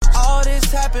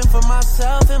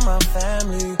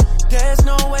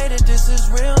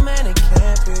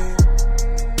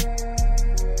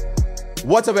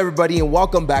What's up, everybody, and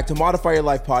welcome back to Modify Your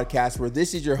Life podcast, where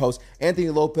this is your host, Anthony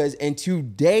Lopez. And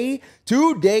today,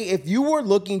 if you were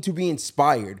looking to be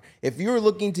inspired, if you're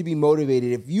looking to be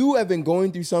motivated, if you have been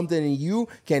going through something and you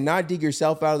cannot dig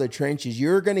yourself out of the trenches,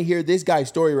 you're going to hear this guy's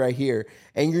story right here.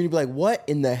 And you're going to be like, what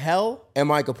in the hell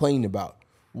am I complaining about?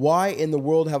 Why in the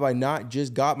world have I not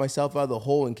just got myself out of the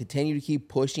hole and continue to keep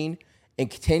pushing and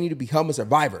continue to become a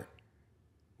survivor?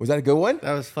 Was that a good one?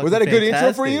 That was fucking Was that a good fantastic.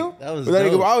 intro for you? That was that a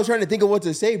good dope. one? I was trying to think of what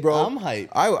to say, bro. I'm hyped.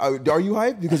 Are you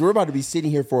hyped? Because we're about to be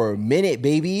sitting here for a minute,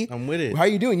 baby. I'm with it. How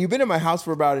you doing? You've been in my house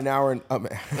for about an hour.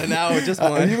 An hour, just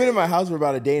one. You've been in my house for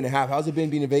about a day and a half. How's it been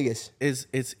being in Vegas?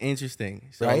 It's interesting.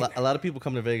 So Right? a lot of people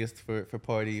come to Vegas for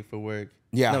party, for work.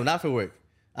 Yeah. No, not for work.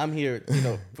 I'm here,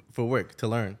 for work, to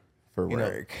learn. For You know,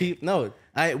 work.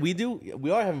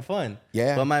 we are having fun.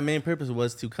 Yeah. But my main purpose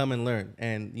was to come and learn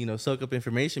and, soak up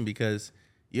information because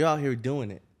you're out here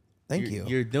doing it. Thank you.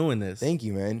 You're doing this. Thank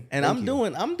you, man. And Thank I'm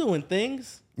you. doing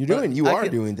things. You're but doing. You I are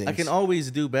can- doing things. I can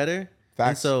always do better. Facts.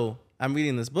 And so I'm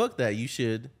reading this book that you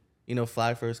should,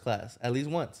 fly first class at least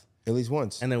once. At least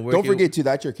once. And then don't forget too.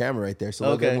 That's your camera right there. So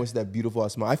look Okay. at what's that beautiful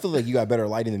smile. I feel like you got better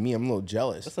lighting than me. I'm a little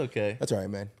jealous. That's okay. That's all right,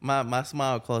 man. My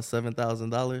smile cost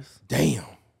 $7,000. Damn,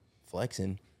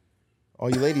 flexing. All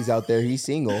you ladies out there, he's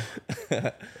single,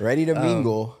 ready to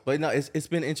mingle. But no, it's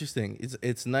been interesting.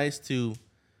 It's nice to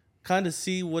kind of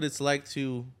see what it's like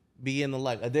to be in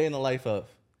a day in the life of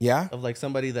like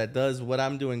somebody that does what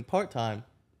I'm doing part-time,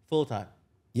 full-time.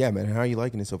 Yeah, man. How are you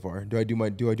liking it so far? Do I do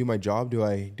my job? Do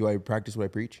I practice what I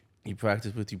preach? You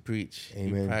practice what you preach.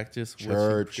 Amen. You practice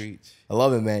Church. what you preach. I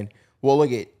love it, man. Well,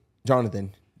 look at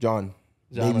Jonathan,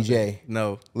 Baby J,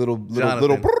 No. little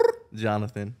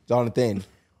Jonathan. Jonathan.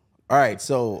 All right,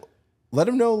 so let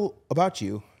him know about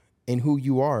you and who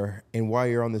you are and why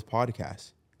you're on this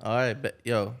podcast. All right,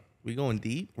 we going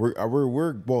deep? We're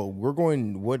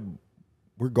going.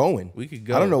 We're going. We could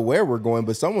go. I don't know where we're going,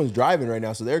 but someone's driving right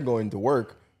now, so they're going to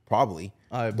work probably.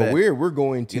 All right, but bet. we're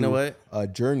going to You know what? a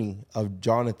journey of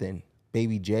Jonathan,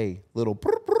 Baby J, little.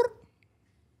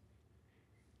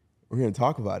 We're gonna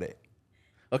talk about it.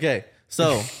 Okay,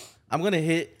 so I'm gonna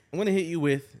hit you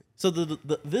with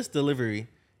this delivery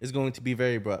is going to be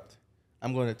very abrupt.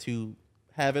 I'm going to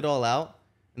have it all out,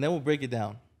 and then we'll break it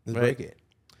down. Let's right? break it.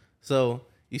 So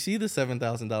you see the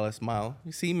 $7,000 smile.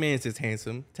 You see man's is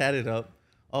handsome, tatted up,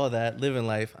 all that, living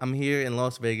life. I'm here in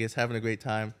Las Vegas having a great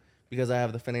time because I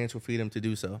have the financial freedom to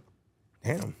do so.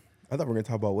 Damn, I thought we were gonna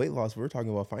talk about weight loss. We were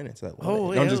talking about finance. Oh,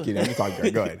 No, yeah. I'm just kidding. I'm just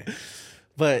talking. Go ahead.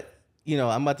 But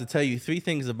I'm about to tell you 3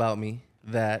 things about me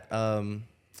that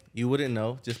you wouldn't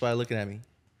know just by looking at me.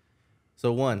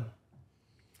 So 1,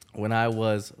 when I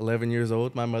was 11 years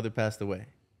old, my mother passed away.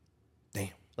 Damn.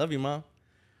 Love you, Mom.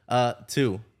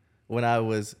 2, when I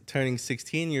was turning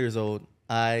 16 years old,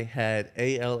 I had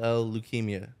ALL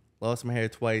leukemia, lost my hair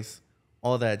twice,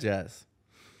 all that jazz.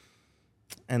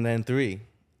 And then 3,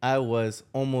 I was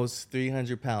almost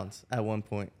 300 pounds at one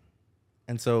point.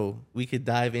 And so we could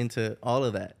dive into all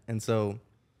of that. And so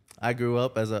I grew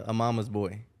up as a mama's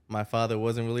boy. My father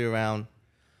wasn't really around.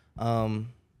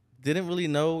 Didn't really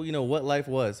know, what life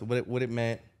was, what it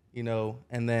meant,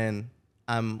 And then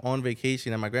I'm on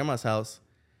vacation at my grandma's house,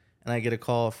 and I get a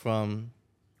call from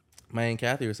my Aunt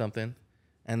Kathy or something,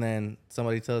 and then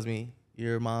somebody tells me,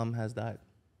 your mom has died.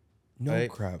 No Right?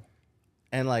 crap.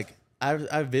 And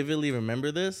I vividly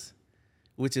remember this,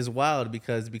 which is wild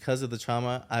because of the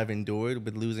trauma I've endured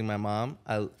with losing my mom,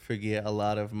 I forget a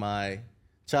lot of my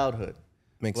childhood.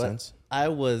 Makes But sense. I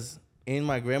was in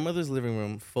my grandmother's living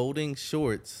room folding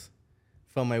shorts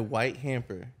from a white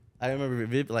hamper. I remember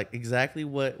exactly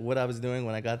what I was doing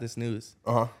when I got this news.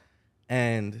 Uh huh.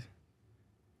 And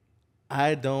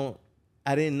I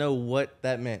didn't know what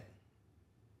that meant.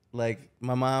 Like,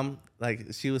 my mom,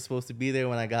 she was supposed to be there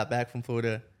when I got back from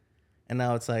Florida, and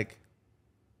now it's like,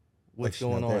 what's she's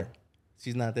going not on? there.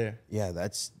 She's not there. Yeah,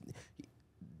 that's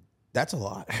a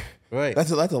lot. Right.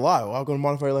 That's a lot. Welcome to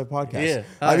Modify Your Life podcast. Yeah.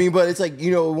 I mean, but it's like,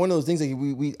 one of those things like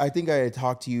we I think I had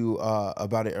talked to you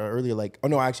about it earlier. Like, oh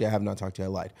no, actually I have not talked to you.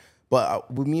 I lied. But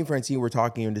with me and Francine were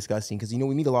talking and discussing because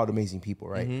we meet a lot of amazing people,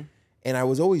 right? Mm-hmm. And I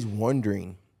was always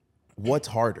wondering, what's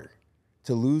harder,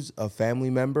 to lose a family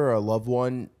member or a loved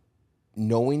one,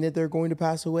 knowing that they're going to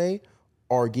pass away,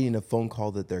 or getting a phone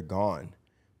call that they're gone.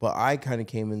 But I kind of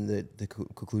came in the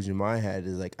conclusion in my head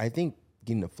is like, I think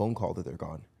getting a phone call that they're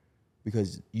gone.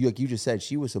 Because like you just said,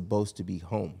 she was supposed to be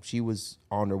home. She was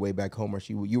on her way back home, or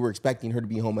you were expecting her to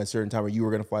be home at a certain time, or you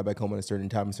were going to fly back home at a certain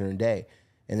time, a certain day.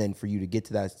 And then for you to get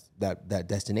to that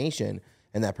destination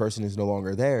and that person is no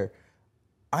longer there,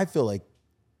 I feel like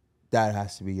that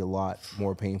has to be a lot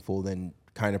more painful than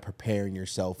kind of preparing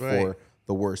yourself Right. for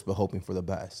the worst, but hoping for the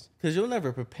best. Because you'll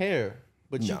never prepare,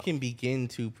 but you No. can begin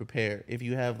to prepare if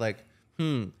you have like,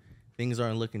 things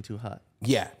aren't looking too hot.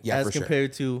 Yeah, As for sure.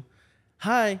 compared to,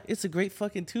 hi, it's a great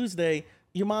fucking Tuesday.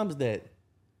 Your mom's dead.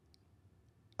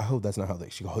 I hope that's not how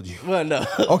she called you. Well, no.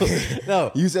 Okay.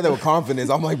 No. You said that with confidence.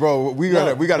 I'm like, bro, we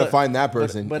gotta find that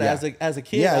person. But yeah. as a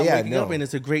kid, I'm waking up and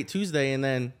it's a great Tuesday, and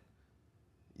then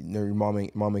your mom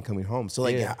ain't coming home. So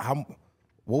like, Yeah.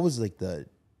 what was like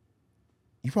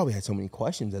you probably had so many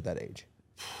questions at that age.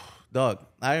 dog,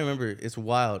 I remember it's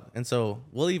wild. And so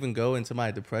we'll even go into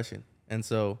my depression. And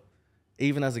so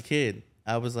even as a kid,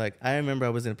 I remember I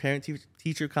was in a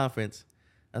parent-teacher conference.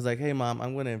 I was like, hey, Mom,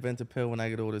 I'm going to invent a pill when I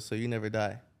get older so you never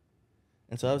die.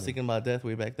 And so I was thinking about death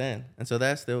way back then. And so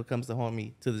that still comes to haunt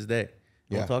me to this day.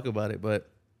 I don't talk about it. But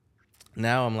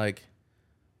now I'm like,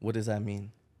 what does that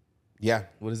mean? Yeah.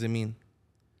 What does it mean?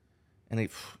 And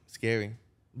it's scary.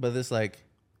 But it's like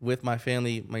with my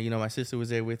family, my sister was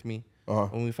there with me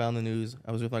when we found the news.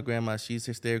 I was with my grandma. She's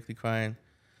hysterically crying.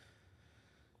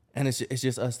 And it's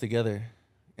just us together.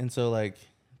 And so like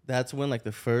that's when like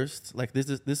the first, like this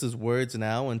is words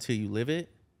now until you live it.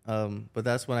 But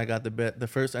that's when I got the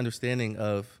first understanding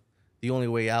of the only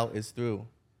way out is through.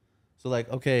 So like,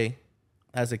 okay,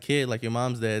 as a kid, like your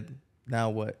mom's dead, now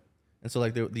what? And so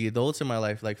like the adults in my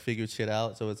life like figured shit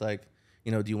out. So it's like,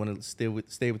 do you want to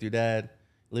stay with your dad,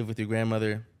 live with your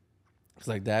grandmother? Because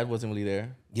like dad wasn't really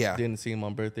there. Yeah. Didn't see him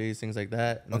on birthdays, things like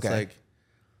that. And Okay. it's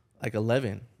like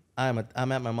 11. I'm at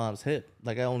my mom's hip.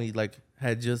 Like I only like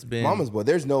had just been Mama's boy.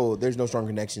 There's no strong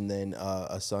connection than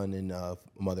a son and a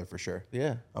mother for sure.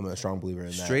 Yeah. I'm a strong believer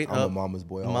in Straight that. I'm up a mama's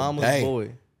boy. all Mama's day.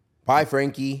 boy. Bye,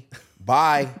 Frankie.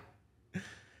 Bye.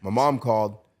 My mom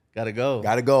called. Gotta go.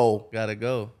 Gotta go. Gotta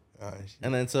go.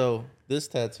 And then so this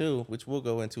tattoo, which we'll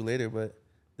go into later, but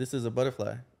this is a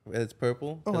butterfly. It's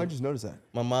purple. Oh, I just noticed that.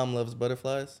 My mom loves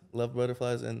butterflies,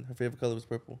 and her favorite color was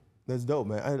purple. That's dope,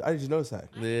 man. I just noticed that.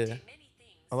 Yeah.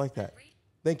 I like that.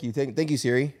 Thank you. Thank you,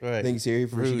 Siri. Right. Thank you, Siri,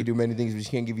 for she can do many things, but she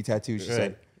can't give you tattoos, she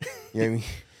said. Right. You know what I mean?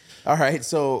 All right,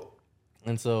 so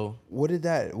And so what did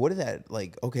that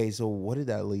like, okay, so what did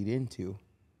that lead into?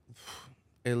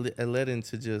 it led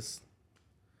into just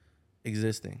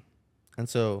existing. And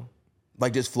so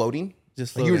Like just floating?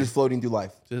 just Like you were just floating through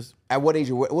life. just At what age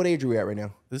are we at right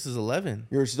now? this is 11.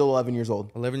 You're still 11 years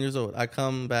old. 11 years old. I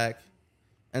come back.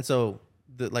 And so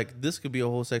this could be a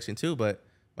whole section too, but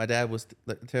my dad was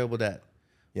a terrible dad.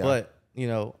 Yeah. But,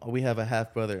 we have a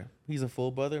half brother. He's a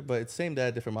full brother, but it's same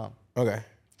dad, different mom. Okay.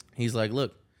 He's like,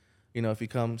 look, if you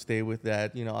come stay with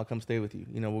dad, I'll come stay with you.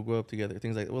 We'll grow up together.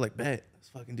 Things like, we're like, bet, let's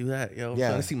fucking do that. Yo, I'm Yeah.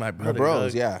 trying to see my My brother.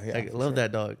 bros, dog. yeah, Like, I for love sure.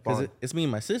 that dog. Because Bond. it's me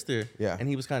and my sister. Yeah. And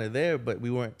he was kind of there, but we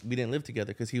didn't live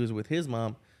together because he was with his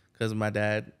mom because my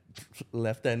dad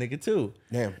left that nigga too.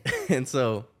 Damn. And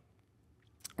so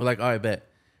we're like, all right, bet.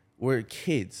 We're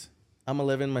kids. I'm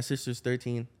 11, my sister's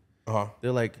 13.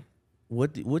 They're like,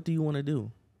 what do you want to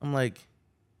do? I'm like,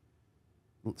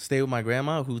 stay with my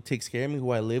grandma who takes care of me,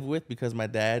 who I live with because my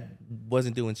dad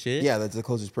wasn't doing shit. Yeah, that's the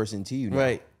closest person to you now.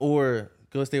 Right. Or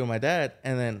go stay with my dad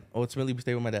and then ultimately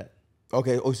stay with my dad.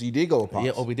 Okay. Oh, so you did go with Pops.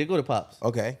 Yeah, we did go to Pops.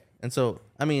 Okay. And so,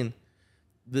 I mean,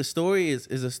 the story is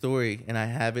a story and I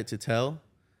have it to tell,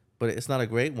 but it's not a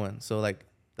great one. So like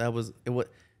it was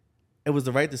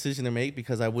the right decision to make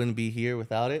because I wouldn't be here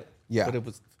without it. Yeah. But it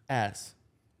was ass.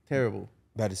 Terrible.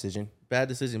 Bad decision. Bad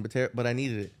decision, but I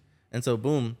needed it. And so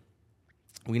boom,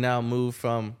 we now moved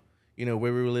from, where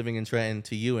we were living in Trenton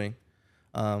to Ewing,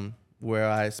 where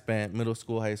I spent middle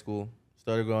school, high school,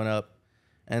 started growing up.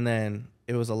 And then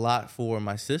it was a lot for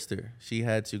my sister. She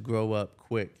had to grow up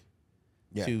quick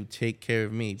to take care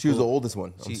of me. She was the oldest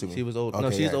one, I'm She assuming. was old. Okay,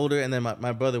 No, she's older, and then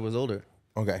my brother was older.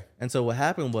 Okay. And so what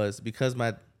happened was because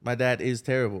my dad is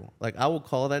terrible. Like I will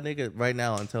call that nigga right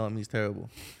now and tell him he's terrible.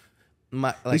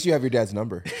 At least you have your dad's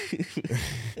number.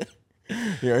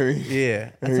 You know what I mean?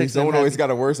 Yeah. Someone always got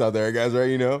it worse out there, guys,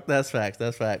 right? That's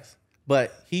facts.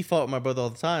 But he fought with my brother all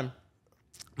the time.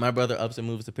 My brother ups and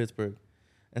moves to Pittsburgh.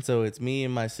 And so it's me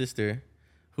and my sister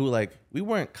who like, we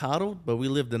weren't coddled, but we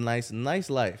lived a nice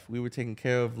life. We were taken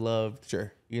care of, loved,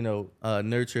 Sure.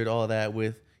 nurtured, all that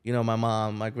with, my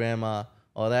mom, my grandma,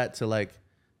 all that to like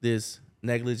this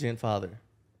negligent father,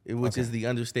 which is the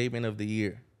understatement of the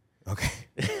year. Okay.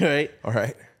 Right? All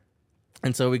right.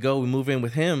 And so we move in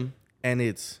with him, and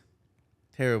it's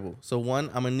terrible. So one,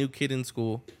 I'm a new kid in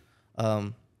school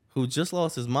who just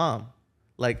lost his mom.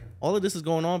 Like, all of this is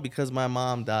going on because my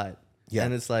mom died. Yeah.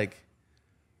 And it's like...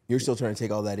 You're still trying to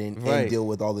take all that in Right. and deal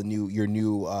with all your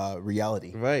new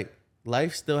reality. Right.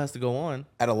 Life still has to go on.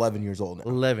 At 11 years old now.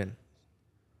 11.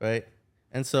 Right?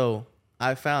 And so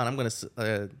I found, I'm going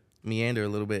to meander a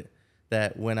little bit,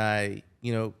 that when I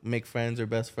make friends or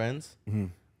best friends,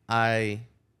 I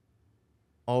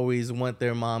always want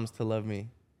their moms to love me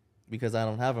because I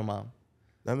don't have a mom.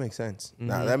 That makes sense.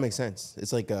 Nah, that makes sense.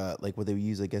 It's like what they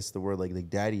use, I guess, the word like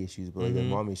daddy issues, but like the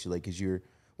mom issue, like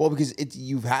because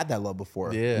you've had that love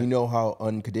before. Yeah. You know how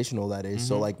unconditional that is.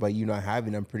 So like by you not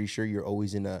having, I'm pretty sure you're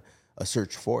always in a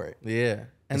search for it. Yeah.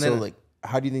 And so like,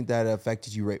 how do you think that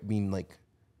affected you being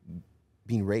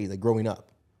raised, like growing up?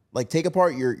 Like take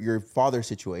apart your father's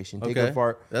situation, take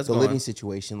apart the living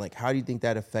situation. Like how do you think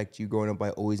that affects you growing up by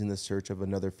always in the search of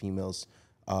another female's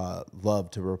love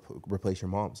to replace your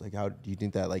mom's? Like how do you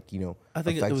think that I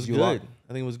think it was you good. a lot?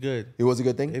 I think it was good. It was a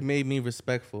good thing? It made me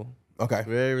respectful. Okay.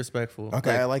 Very respectful.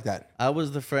 Okay, I like that. I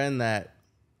was the friend that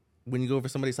when you go over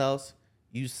somebody's house,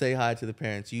 you say hi to the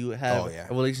parents. You have a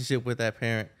relationship with that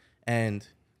parent. And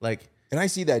I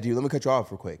see that, dude. Let me cut you off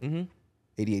real quick.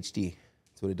 ADHD.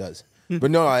 That's what it does.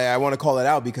 But no, I want to call it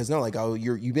out because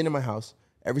you've been in my house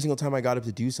every single time I got up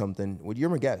to do something. Well, you're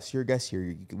my guest. You're a guest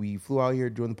here. We flew out here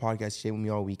doing the podcast. You stayed with me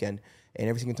all weekend. And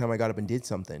every single time I got up and did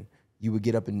something, you would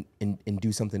get up and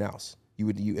do something else.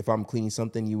 If I'm cleaning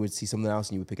something, you would see something else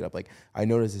and you would pick it up. Like I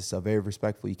noticed this stuff, very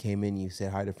respectful. You came in, you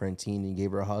said hi to Francine and you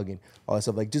gave her a hug and all that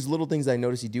stuff. Like just little things I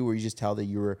noticed you do where you just tell that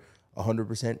you were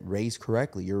 100% raised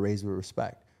correctly. You're raised with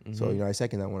respect. So, I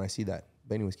second that when I see that.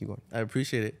 But anyways, keep going. I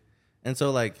appreciate it. And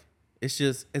so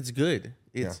it's good.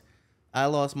 I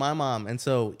lost my mom. And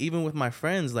so even with my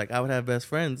friends, I would have best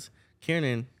friends.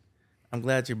 Kieran, I'm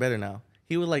glad you're better now.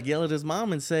 He would yell at his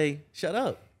mom and say, shut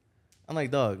up. I'm like,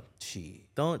 dog,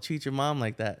 don't treat your mom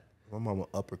like that. My mom would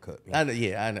uppercut me.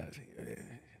 I know.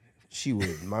 She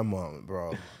would. My mom,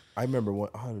 bro. I remember oh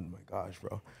my gosh,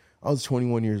 bro. I was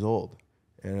 21 years old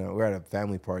and we were at a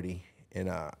family party and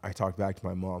I talked back to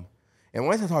my mom. And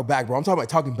when I say talk back, bro, I'm talking about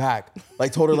talking back.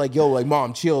 Told her yo,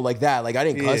 mom, chill, like that. I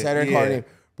didn't cuss at her and call her name.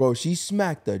 Bro, she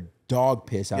smacked the dog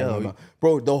piss out of my mouth.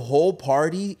 Bro, the whole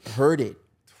party heard it.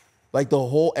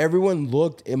 Everyone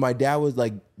looked and my dad was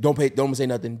like, don't say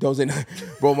nothing. Don't say nothing.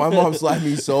 Bro, my mom slapped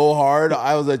me so hard.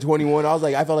 I was at 21. I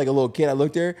felt like a little kid. I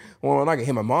looked at her. Well, I'm not gonna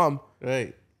hit my mom.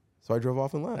 Right. So I drove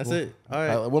off and left. That's it. All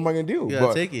right. What am I gonna do?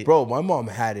 Yeah, take it. Bro, my mom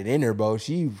had it in her, bro.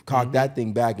 She cocked that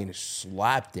thing back and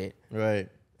slapped it. Right.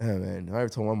 Yeah, man. I ever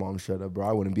told my mom shut up, bro.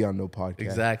 I wouldn't be on no podcast.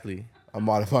 Exactly. I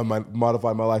modified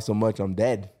my life so much, I'm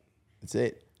dead. That's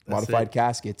it. Modified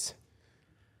caskets.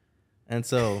 And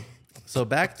so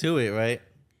back to it, right?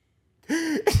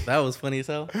 That was funny as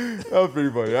hell. That was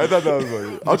pretty funny. I thought that was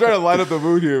funny. I'm trying to light up the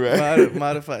mood here, man.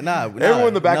 Modify. Nah, everyone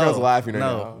in the background's laughing right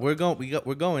now. We're going in.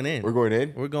 We're going in.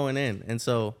 We're going in. And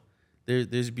so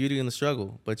there's beauty in the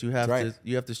struggle, but you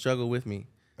have to struggle with me.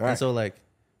 Right. And so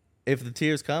if the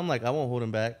tears come, I won't hold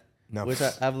them back. No. Which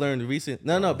I've learned recent.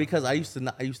 No, because I used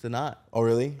to not. Oh,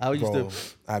 really? I used to.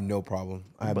 I have no problem.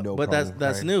 But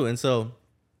that's new. And so,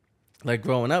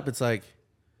 growing up, it's I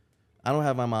don't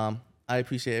have my mom. I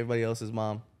appreciate everybody else's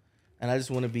mom, and I just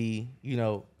want to be,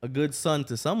 a good son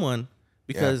to someone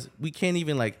because we can't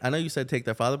even I know you said take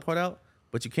that father part out,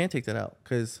 but you can't take that out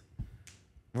because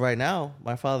right now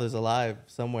my father's alive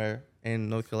somewhere in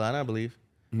North Carolina, I believe.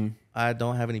 Mm-hmm. I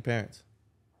don't have any parents.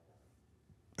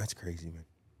 That's crazy, man.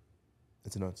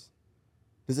 That's nuts.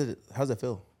 How's that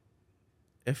feel?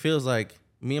 It feels like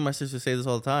me and my sister say this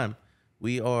all the time.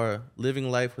 We are living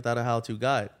life without a how-to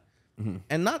guide. Mm-hmm.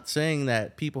 And not saying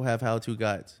that people have how-to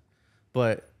guides,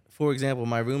 but for example,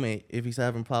 my roommate, if he's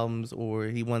having problems or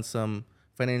he wants some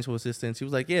financial assistance, he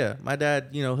was like, yeah, my dad,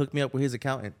 hooked me up with his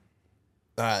accountant.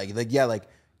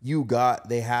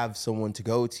 They have someone to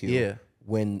go to. Yeah.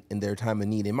 When in their time of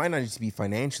need, it might not just be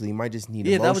financially, it might just need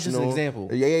emotional. That was just an example.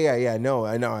 Yeah. No,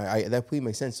 I know. That completely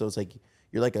makes sense. So it's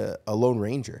you're like a lone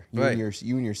ranger. You and your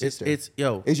sister.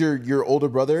 Is your older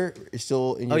brother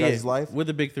still in your guys' life? We're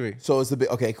the big three. So it's the big.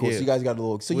 Okay, cool. Yeah. So you guys got a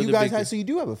little. So you guys have. So you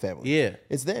do have a family. Yeah,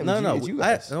 it's them. No, it's you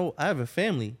guys. I have a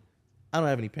family. I don't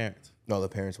have any parents. No, the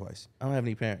parents wise. I don't have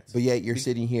any parents. But yet you're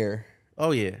sitting here.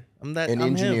 Oh yeah, I'm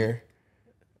engineer, him.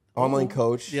 online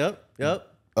coach. Yep.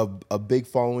 A big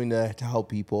following to help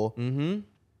people. Mm-hmm.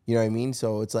 You know what I mean?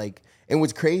 So it's and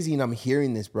what's crazy, and I'm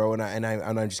hearing this, bro, and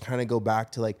I just kind of go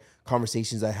back to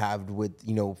conversations I have with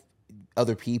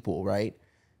other people, right?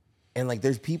 And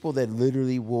there's people that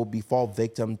literally will fall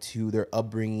victim to their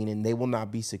upbringing, and they will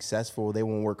not be successful. They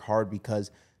won't work hard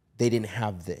because they didn't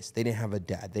have this. They didn't have a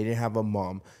dad. They didn't have a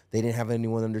mom. They didn't have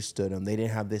anyone understood them. They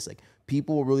didn't have this.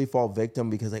 People will really fall victim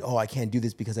because I can't do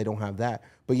this because I don't have that.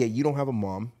 But yeah, you don't have a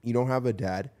mom. You don't have a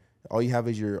dad. All you have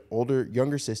is your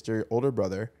younger sister, older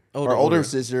brother, older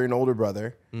sister and older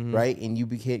brother, right? And you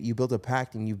built a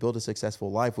pact and you built a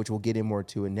successful life, which we'll get in more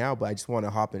to it now. But I just want to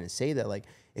hop in and say that, like,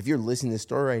 if you're listening to this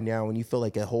story right now and you feel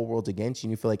like the whole world's against you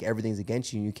and you feel like everything's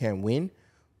against you and you can't win,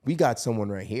 we got someone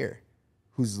right here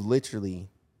who's literally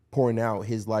pouring out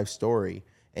his life story.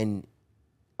 And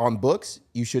on books,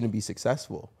 you shouldn't be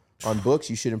successful. On books,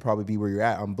 you shouldn't probably be where you're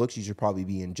at. On books, you should probably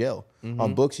be in jail.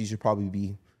 On books, you should probably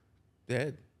be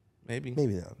dead. Maybe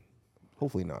not.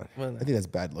 Hopefully not. Well, I think that's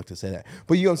bad luck to say that.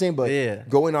 But you know what I'm saying? But yeah.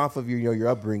 Going off of your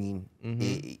upbringing,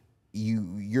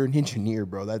 you're an engineer,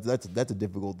 bro. That's a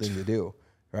difficult thing to do.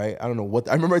 Right? I don't know what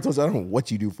I remember I told you I don't know what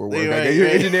you do for work. Right, you're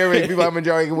an engineer, like people I'm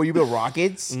enjoying well, you build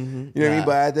rockets. You know what I mean?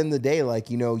 But at the end of the day, like,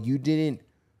 you know, you didn't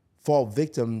fall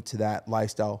victim to that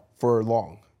lifestyle for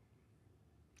long.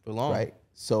 Right?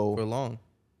 So for long.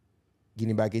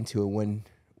 Getting back into it,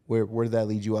 where did that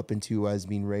lead you up into as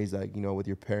being raised, like, you know, with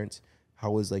your parents?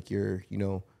 How was like your, you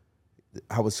know,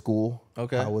 how was school?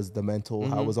 Okay. How was the mental?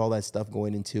 How was all that stuff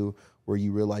going into where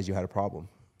you realized you had a problem?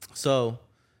 So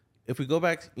if we go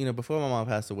back, you know, before my mom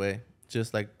passed away,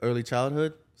 just like early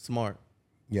childhood, smart.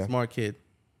 Yeah. Smart kid.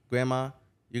 Grandma,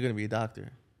 you're going to be a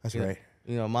doctor. That's right.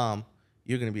 You know, mom,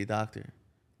 you're going to be a doctor.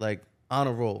 Like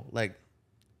honor roll, like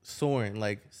soaring,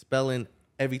 like spelling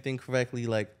everything correctly,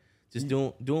 like just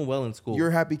doing well in school. You're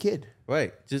a happy kid.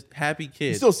 Right. Just happy kid.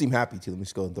 You still seem happy too. Let me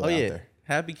just go and throw it out there.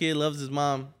 Happy kid, loves his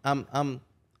mom. I'm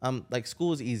like,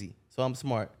 school is easy, so I'm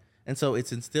smart. And so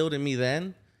it's instilled in me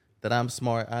then that I'm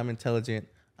smart, I'm intelligent,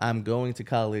 I'm going to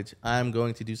college, I'm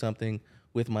going to do something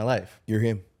with my life. You're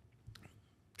him.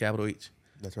 Capital H.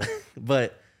 That's right.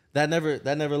 But that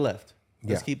never left.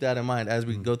 Let's keep that in mind as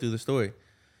we go through the story.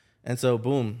 And so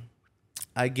boom,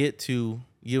 I get to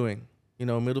Ewing. You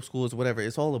know, middle school is whatever.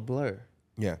 It's all a blur.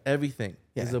 Yeah. Everything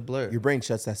is a blur. Your brain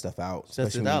shuts that stuff out.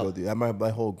 Especially when you go through that. My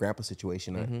whole grandpa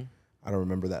situation, I don't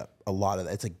remember that. A lot of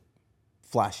that. It's like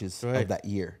flashes of that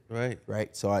year.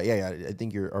 Right. So I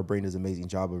think our brain does an amazing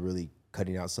job of really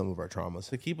cutting out some of our traumas.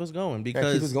 To keep us going.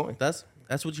 Because keep us going.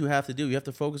 That's what you have to do. You have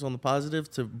to focus on the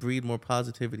positive to breed more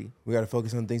positivity. We got to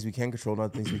focus on things we can control,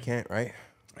 not things we can't, right?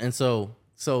 And so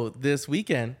this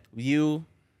weekend,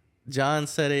 John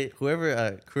said it,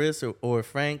 whoever, Chris or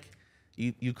Frank,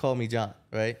 you call me John,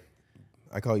 right?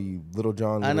 I call you Little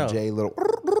John, Little J, Little.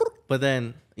 But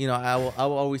then, you know, I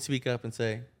will always speak up and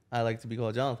say, I like to be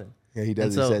called Jonathan. Yeah, he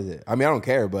does. He says it. I mean, I don't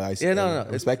care, but I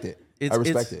respect it. I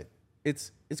respect it.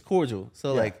 It's cordial.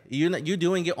 So like you're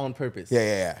doing it on purpose.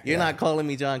 Yeah. You're not calling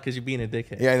me John because you're being a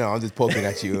dickhead. Yeah, no, I'm just poking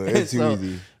at you. It's too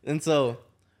easy. And so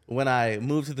when I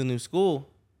moved to the new school,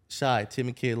 shy,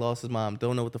 timid kid, lost his mom,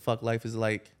 don't know what the fuck life is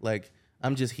like. Like,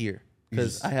 I'm just here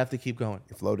because I have to keep going.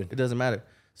 You're floating. It doesn't matter.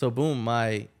 So boom,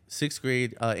 my 6th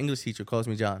grade English teacher calls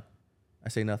me John. I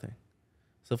say nothing.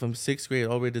 So from 6th grade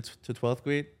all the way to 12th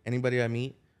grade, anybody I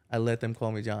meet, I let them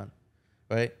call me John.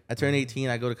 Right? I turn 18,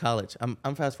 I go to college.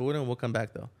 I'm fast forwarding, we'll come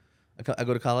back though. I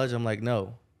go to college, I'm like,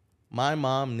 no. My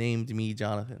mom named me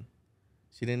Jonathan.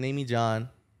 She didn't name me John.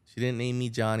 She didn't name me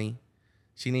Johnny.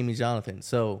 She named me Jonathan.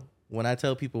 So when I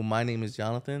tell people my name is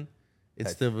Jonathan,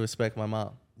 it's to respect my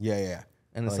mom. Yeah.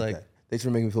 And it's like thanks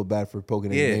for making me feel bad for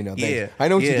poking at your name now. Yeah. I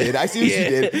know what you did. I see what you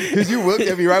did. Because you looked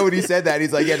at me right when he said that.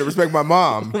 He's like, yeah, to respect my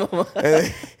mom.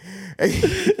 That's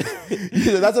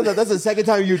the second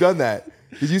time you've done that.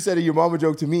 Because you said your mama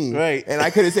joke to me. Right. And I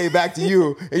couldn't say it back to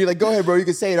you. And you're like, go ahead, bro. You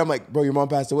can say it. I'm like, bro, your mom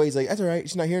passed away. He's like, that's all right.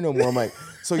 She's not here no more. I'm like,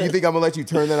 so you think I'm going to let you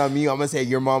turn that on me? I'm going to say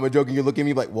your mama joke. And you're looking at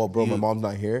me like, well, bro, my mom's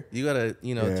not here. You got to,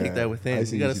 take that with him.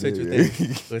 You got to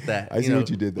switch with that. I see what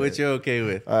you did there. Which you're okay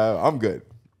with. I'm good.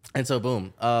 And so,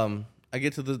 boom. I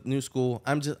get to the new school.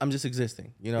 I'm just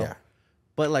existing, Yeah.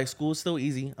 But like, school's still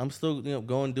easy. I'm still,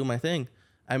 going to do my thing.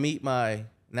 I meet my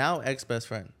now ex-best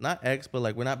friend. Not ex, but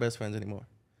like, we're not best friends anymore.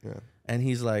 Yeah. And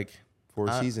he's like, for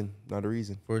a season, not a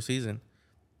reason. For a season.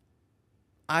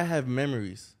 I have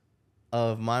memories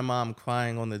of my mom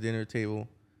crying on the dinner table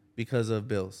because of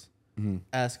bills.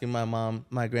 Asking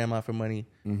my grandma for money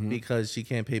because she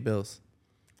can't pay bills.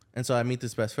 And so I meet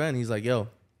this best friend. He's like, yo,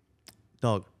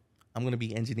 dog, I'm going to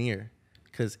be engineer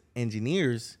because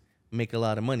engineers make a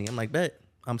lot of money. I'm like, bet.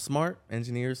 I'm smart.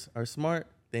 Engineers are smart.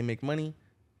 They make money.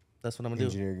 That's what I'm going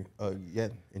to do.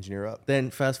 Engineer up. Then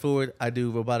fast forward, I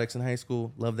do robotics in high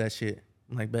school. Love that shit.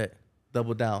 I'm like, bet.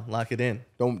 Double down. Lock it in.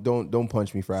 Don't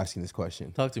punch me for asking this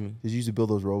question. Talk to me. Did you used to build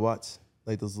those robots?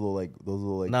 Like those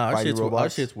little nah, fighting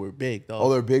robots? Our shits were big, dog. Oh,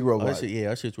 they're big robots. Our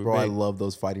shits were bro, big. I love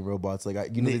those fighting robots. Like,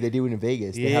 they do it in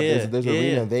Vegas. There's an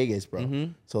arena in Vegas, bro.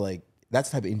 So like, that's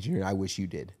the type of engineering I wish you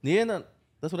did. Yeah, no,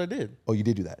 that's what I did. Oh, you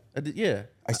did do that? I did, yeah.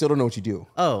 I still don't know what you do.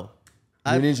 Oh,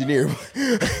 You're an engineer.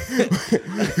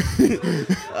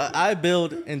 I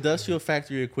build industrial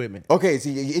factory equipment. Okay,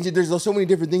 see, there's so many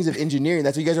different things of engineering.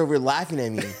 That's why you guys are over here laughing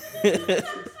at me.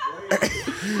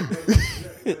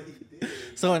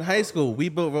 So in high school, we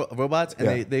built robots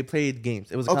and they played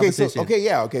games. It was a Okay, competition.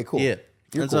 okay, cool. Yeah.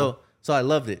 You're and cool. so I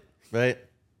loved it, right?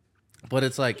 But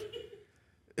it's like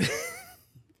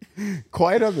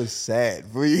Quiet on the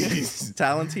set, please.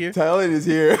 talent here. Talent is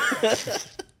here.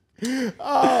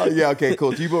 Oh, yeah, okay,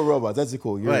 cool. You build robots. That's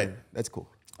cool. Right. That's cool.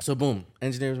 So boom,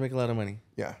 engineers make a lot of money.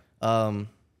 Yeah. I'm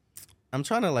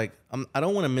trying to I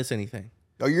don't want to miss anything.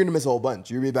 Oh, you're gonna miss a whole bunch.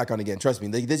 You're gonna be back on again. Trust me.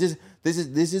 Like, this is.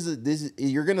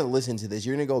 You're gonna listen to this.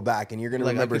 You're gonna go back and you're gonna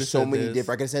remember so many different.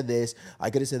 I could have said this.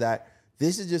 I could have said that.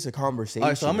 This is just a conversation. All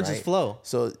right, so I'm gonna just flow.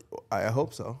 So I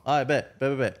hope so. All right,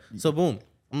 bet. So boom,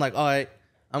 I'm like, all right,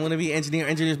 I'm gonna be engineer.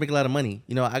 Engineers make a lot of money.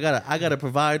 You know, I gotta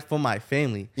provide for my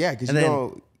family. Yeah, because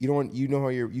you know how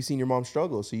you've seen your mom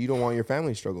struggle, so you don't want your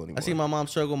family to struggle anymore. I see my mom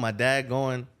struggle. My dad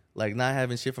going like not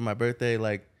having shit for my birthday.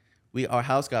 Like our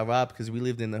house got robbed because we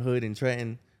lived in the hood in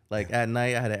Trenton. Like at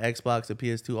night, I had an Xbox, a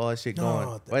PS2, all that shit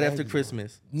going right after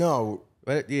Christmas. No,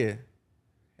 right, yeah.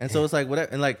 And so it's like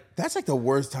whatever, and like that's like the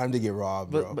worst time to get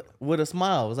robbed, bro. But with a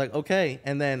smile, it was like okay.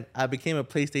 And then I became a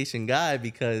PlayStation guy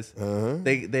because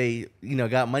they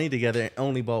got money together and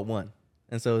only bought one,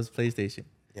 and so it was PlayStation.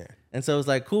 Yeah. And so it's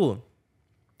like cool.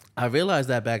 I realized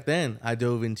that back then I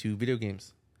dove into video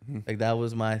games, like that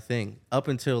was my thing. Up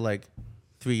until like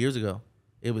 3 years ago,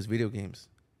 it was video games.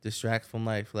 Distract from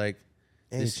life, like.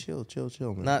 Hey, chill,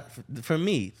 man. Not for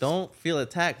me. Don't feel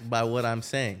attacked by what I'm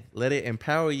saying. Let it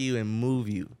empower you and move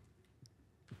you.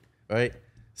 Right?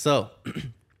 So,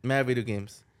 mad video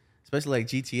games, especially like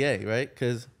GTA, right?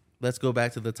 Because let's go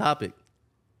back to the topic.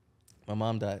 My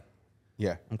mom died.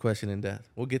 Yeah. I'm questioning death.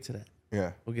 We'll get to that.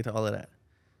 Yeah. We'll get to all of that.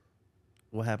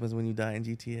 What happens when you die in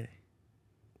GTA? It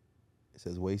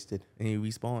says wasted. And you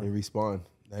respawn. You respawn.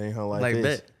 That ain't how life is.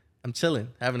 Bet. I'm chilling,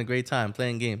 having a great time,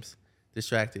 playing games,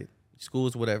 distracted.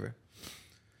 Schools, whatever.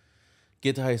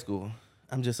 Get to high school.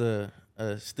 I'm just a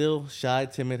still shy,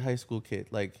 timid high school kid.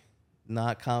 Like,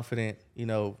 not confident. You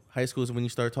know, high school is when you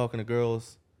start talking to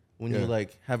girls. When you,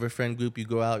 like, have a friend group, you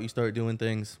go out, you start doing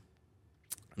things.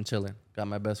 I'm chilling. Got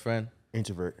my best friend.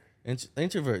 Introvert.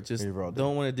 Introvert. Just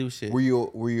don't want to do shit. Were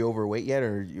you overweight yet,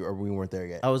 or we weren't there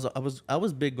yet? I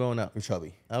was big growing up. You're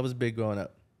chubby. I was big growing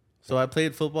up. So I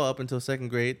played football up until second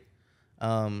grade.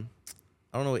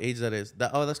 I don't know what age that is.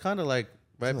 That's kind of like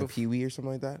right before Pee-wee or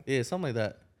something like that. Yeah, something like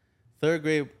that. Third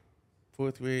grade,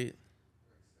 fourth grade.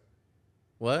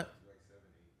 What?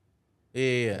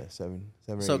 Yeah. 7,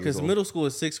 8 so because middle school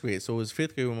is sixth grade, so it was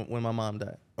fifth grade when my mom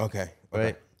died. Okay.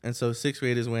 Right. And so sixth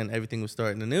grade is when everything was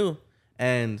starting anew,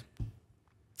 and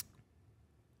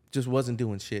just wasn't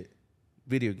doing shit.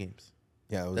 Video games.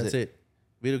 Yeah, that's it.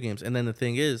 Video games. And then the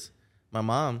thing is, my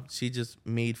mom, she just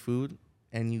made food,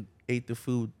 and you ate the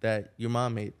food that your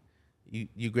mom made.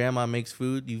 Your grandma makes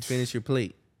food, you finish your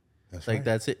plate. That's like right.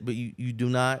 That's it. But you do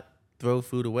not throw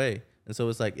food away. And so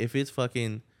it's like if it's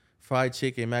fucking fried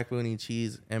chicken, macaroni and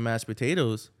cheese, and mashed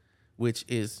potatoes, which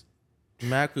is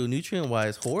macronutrient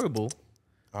wise horrible.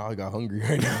 Oh, I got hungry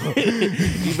right now.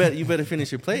 you better finish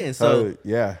your plate. And so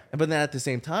yeah. But then at the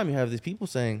same time you have these people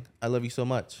saying, I love you so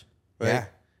much. Right? Yeah.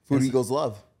 Food equals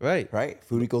love. Right.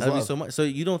 Food equals love. I love you so much. So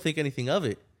you don't think anything of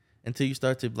it until you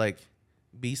start to like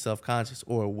be self-conscious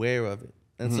or aware of it.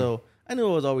 And so I knew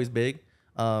it was always big.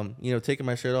 Taking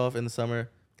my shirt off in the summer.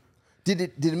 Did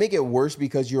it make it worse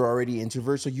because you're already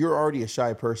introvert? So you're already a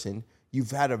shy person.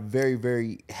 You've had a very,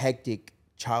 very hectic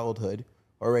childhood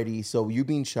already. So you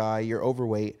being shy, you're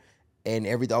overweight, and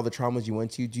all the traumas you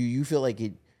went to, do you feel like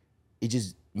it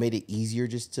just made it easier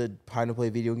just to kind of play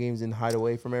video games and hide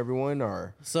away from everyone?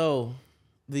 Or so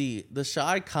the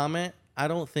shy comment, I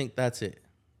don't think that's it.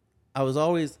 I was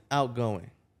always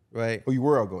outgoing, right? Oh, you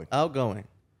were outgoing. Outgoing,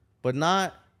 but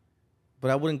I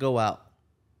wouldn't go out.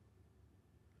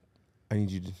 I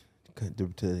need you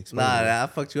to explain. Nah, I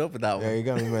fucked you up with that one. Yeah, you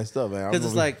got me messed up, man.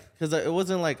 Because it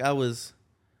wasn't like I was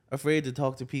afraid to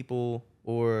talk to people,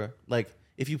 or like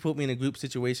if you put me in a group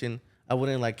situation, I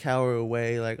wouldn't like cower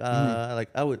away. Like like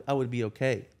I would be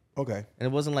okay. Okay. And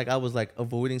it wasn't like I was like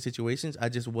avoiding situations. I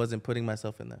just wasn't putting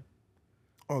myself in them.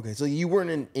 Okay, so you weren't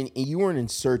in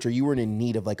search, or you weren't in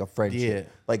need of like a friendship,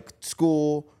 like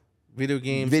school, video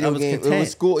games. It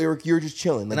was school. You were just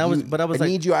chilling. Like, and I was I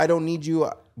need you. I don't need you,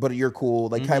 but you're cool.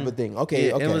 Like type of thing. Okay,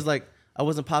 yeah, okay. It was like I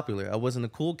wasn't popular. I wasn't a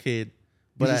cool kid,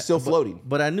 but you're still floating.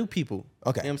 But I knew people.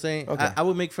 Okay, you know what I'm saying. Okay. I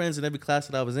would make friends in every class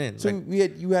that I was in. So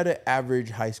you had an average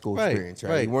high school experience,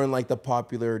 right? You weren't like the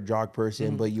popular jock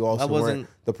person, but you also weren't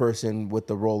the person with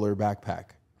the roller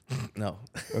backpack. No.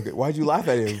 Okay, why'd you laugh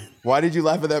at him? Why did you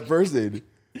laugh at that person?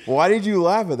 Why did you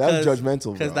laugh at that? Was judgmental,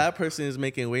 bro. Because that person is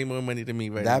making way more money than me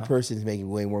right now. That person is making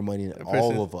way more money than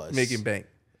all of us. Making bank.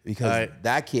 Because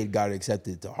that kid got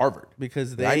accepted to Harvard.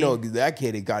 Because I know that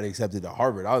kid got accepted to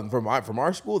Harvard. From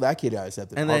our school, that kid got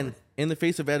accepted to Harvard. And then in the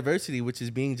face of adversity, which is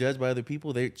being judged by other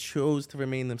people, they chose to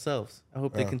remain themselves. I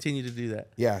hope they continue to do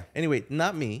that. Yeah. Anyway,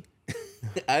 not me.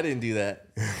 I didn't do that.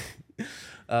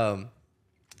 And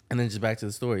then just back to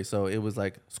the story. So it was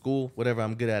like school, whatever,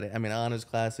 I'm good at it. I mean, honors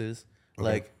classes. Okay.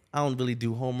 Like, I don't really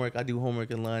do homework. I do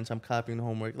homework in lunch. I'm copying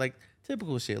homework. Like,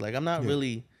 typical shit. Like, I'm not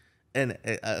really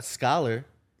a scholar,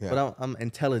 but I'm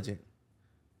intelligent.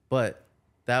 But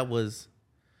that was...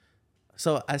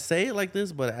 So I say it like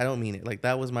this, but I don't mean it. Like,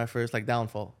 that was my first, like,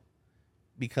 downfall.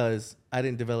 Because I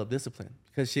didn't develop discipline.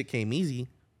 Because shit came easy.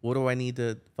 What do I need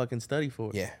to fucking study for?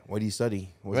 Yeah. What do you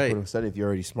study? What's the point of study if you're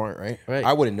already smart, right? Right.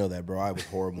 I wouldn't know that, bro. I was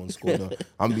horrible in school. Though.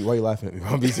 Why are you laughing at me?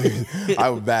 I'm being serious. I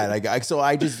was bad.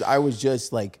 I was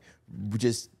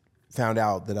just found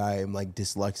out that I am like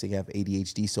dyslexic and have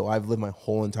ADHD. So I've lived my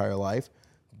whole entire life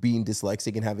being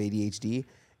dyslexic and have ADHD.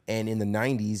 And in the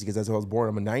 90s, because that's how I was born,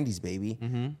 I'm a 90s baby.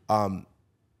 Mm-hmm.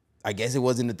 I guess it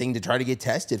wasn't a thing to try to get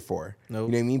tested for. Nope.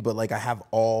 You know what I mean? But like I have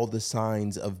all the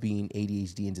signs of being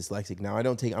ADHD and dyslexic. Now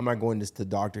I'm not going to the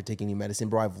doctor, take any medicine,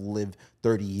 bro. I've lived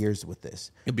 30 years with this.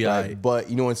 It'd be all right.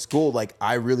 But you know, in school, like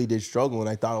I really did struggle and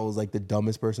I thought I was like the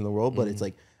dumbest person in the world. But it's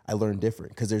like I learned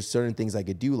different because there's certain things I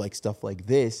could do, like stuff like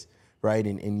this, right?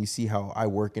 And you see how I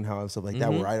work and how stuff like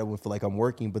that, where I don't feel like I'm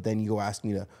working, but then you go ask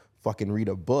me to fucking read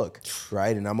a book,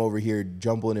 right? And I'm over here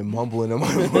jumbling and mumbling. And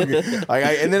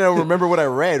then I remember what I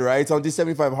read, right? So I'm just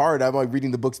 75 hard. I'm like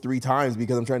reading the books 3 times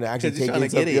because I'm trying to actually take in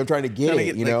something. I'm trying to get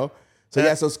it, you know?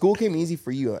 So so school came easy for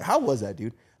you. How was that,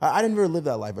 dude? I didn't really live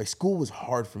that life. Like school was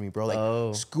hard for me, bro.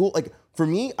 Like school, like for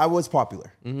me, I was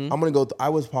popular. I'm gonna go. I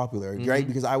was popular, right?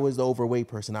 Because I was the overweight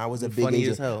person. I was a big funny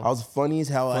Asian. as hell. I was funny as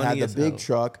hell. I had the big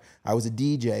truck. I was a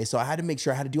DJ, so I had to make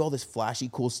sure I had to do all this flashy,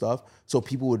 cool stuff so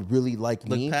people would really like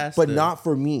me, but not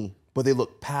for me. But they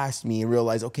look past me and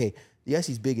realize, okay, yes,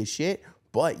 he's big as shit,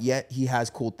 but yet he has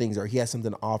cool things, or he has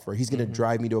something to offer. He's gonna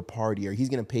drive me to a party, or he's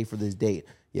gonna pay for this date.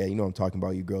 Yeah, you know what I'm talking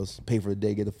about, you girls. Pay for the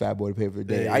day, get the fat boy to pay for the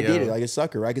day. I did it like a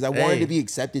sucker, right? Because I wanted to be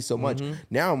accepted so much.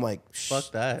 Now I'm like,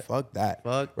 fuck that. Right? That.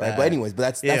 But anyways,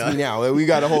 but that's me now. We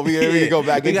got a whole, we can go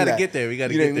back into that. We got to get there. We got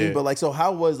to get there. You know what I mean? But like, so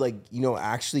how was like, you know,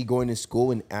 actually going to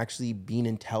school and actually being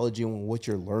intelligent with what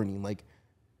you're learning? Like,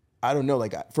 I don't know.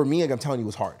 Like for me, like I'm telling you, it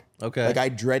was hard. Okay. Like I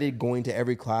dreaded going to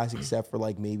every class except for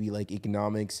like maybe like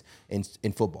economics and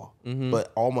football.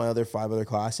 But all my other 5 other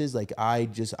classes, like I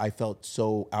felt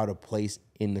so out of place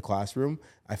in the classroom.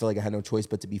 I felt like I had no choice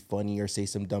but to be funny or say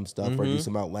some dumb stuff or do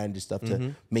some outlandish stuff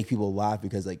to make people laugh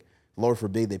because like Lord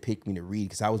forbid they picked me to read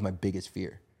because that was my biggest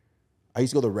fear. I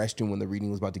used to go to the restroom when the reading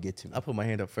was about to get to me. I put my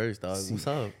hand up first, dog. What's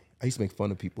up? I used to make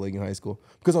fun of people like in high school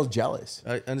because I was jealous.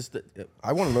 I understood.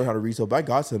 I want to learn how to read so bad.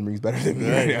 Godson reads better than me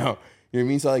right now. You know what I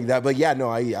mean? So like that, but yeah, no,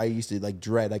 I used to like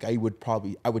dread, like I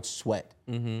would sweat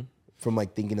from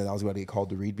like thinking that I was about to get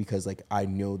called to read because like I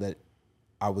know that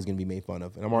I was going to be made fun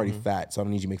of and I'm already fat. So I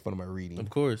don't need you to make fun of my reading. Of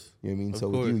course. You know what I mean? So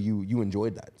with you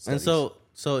enjoyed that. Studies. And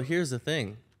so here's the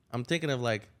thing. I'm thinking of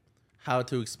like how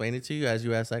to explain it to you as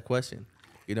you ask that question.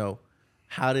 You know,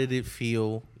 how did it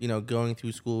feel, you know, going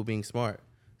through school being smart?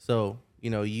 So,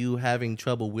 you know, you having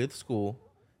trouble with school,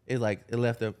 it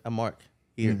left a mark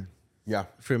here. Yeah.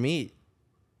 For me,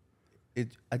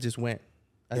 I just went.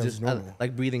 I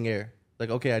like breathing air. Like,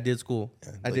 okay, I did school.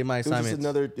 Yeah, I did my assignments.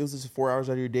 It was just 4 hours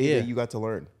out of your day that you got to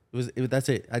learn. That's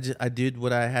it. I did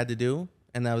what I had to do,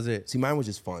 and that was it. See, mine was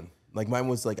just fun. Like mine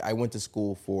was like I went to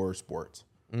school for sports.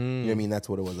 You know what I mean? That's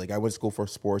what it was. Like I went to school for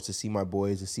sports to see my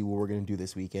boys, to see what we're gonna do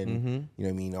this weekend. You know what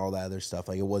I mean? All that other stuff.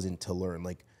 Like it wasn't to learn.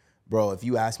 Like, bro, if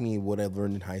you ask me what I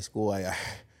learned in high school, I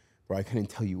couldn't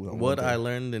tell you what I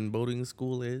learned in boarding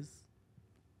school is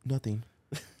nothing.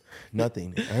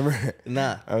 Nothing. I remember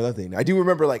nothing. I do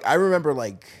remember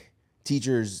like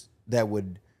teachers that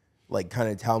would like kind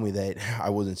of tell me that I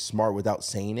wasn't smart without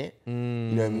saying it. You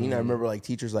know what I mean? I remember like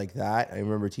teachers like that. I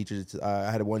remember teachers.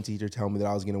 I had one teacher tell me that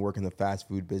I was going to work in the fast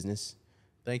food business.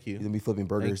 Thank you. You're going to be flipping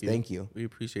burgers. Thank you. We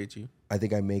appreciate you. I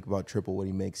think I make about triple what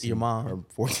he makes. Your mom.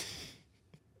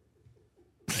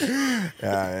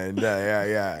 Yeah.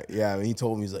 And he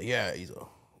told me, he's like,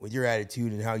 with your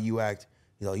attitude and how you act,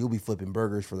 he's like, you'll be flipping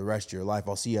burgers for the rest of your life.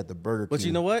 I'll see you at the Burger King. But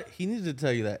you know what? He needed to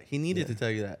tell you that. To tell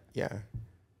you that. Yeah.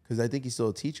 Because I think he's still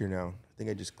a teacher now. I think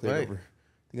I just cleared over.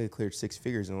 I think I cleared 6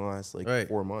 figures in the last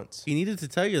 4 months. He needed to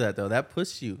tell you that though. That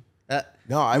pushed you.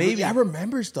 I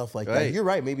remember stuff like that. You're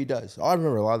right. Maybe he does. I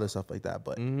remember a lot of the stuff like that.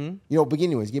 But you know, but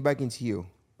anyways, get back into you.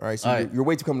 All right, so All right. your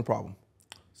weight's becoming a problem.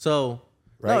 So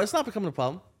Right? no, it's not becoming a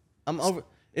problem. I'm over.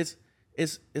 It's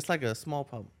like a small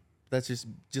problem that's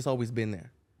just always been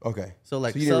there. Okay. So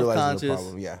like you didn't realize it was a self-conscious.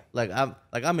 problem. Yeah.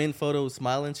 Like I'm in photos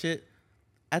smiling shit.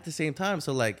 At the same time,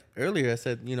 so like earlier I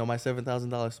said, my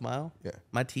 $7,000 smile. Yeah.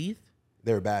 My teeth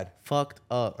They were bad. fucked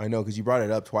up. I know because you brought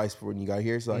it up twice when you got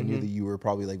here, so I knew that you were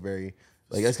probably like very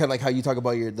like that's kind of like how you talk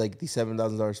about your like the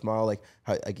 $7,000 smile, like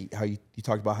how you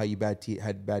talked about how you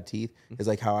had bad teeth. It's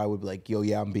like how I would be like, yo,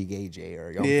 yeah, I'm big AJ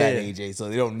or yo, I'm fat AJ, so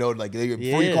they don't know like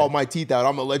before you call my teeth out,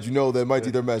 I'm gonna let you know that my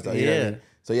teeth are messed up. You know what I mean?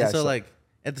 So yeah, And so like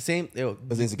at the same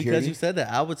because you said that,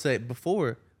 I would say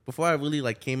before I really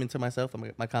like came into myself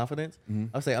and my confidence, I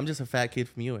would say I'm just a fat kid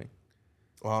from Ewing.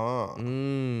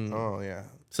 Oh yeah.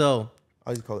 So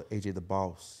I just call it AJ the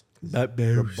boss. That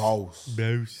the boss.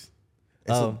 Boss.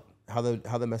 So how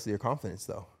that mess with your confidence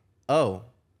though? Oh.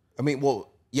 I mean,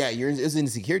 well, yeah, it's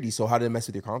insecurity. So how did it mess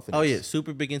with your confidence? Oh yeah,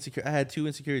 super big insecurity. I had 2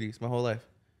 insecurities my whole life.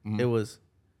 It was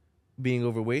being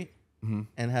overweight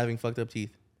and having fucked up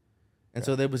teeth. And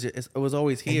so it was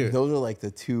always here. And those are like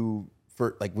the two.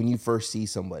 Like when you first see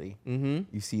somebody,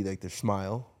 you see like their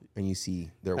smile and you see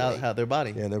their weight. How their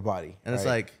body. Yeah, their body. And it's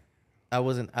like I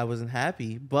wasn't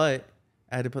happy, but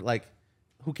I had to put like,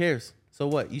 who cares? So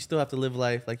what? You still have to live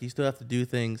life. Like you still have to do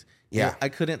things. Yeah. I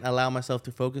couldn't allow myself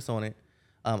to focus on it.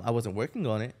 I wasn't working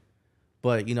on it,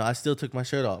 but I still took my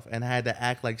shirt off and I had to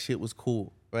act like shit was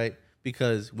cool, right?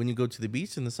 Because when you go to the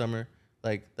beach in the summer,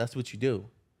 like that's what you do.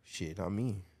 Shit, not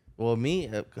me. Well, me,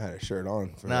 I had a shirt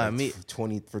on for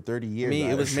for 30 years. Me,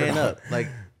 it was man up. Like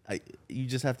you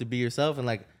just have to be yourself, and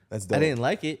like that's dope. I didn't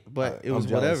like it, but it was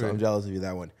whatever. I'm jealous of you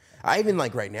that one. I even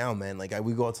like right now, man. Like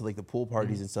we go out to like the pool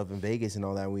parties and stuff in Vegas and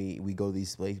all that. We go to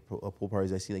these pool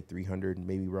parties. I see like 300,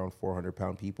 maybe around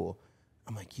 400-pound people.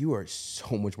 I'm like, you are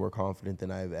so much more confident than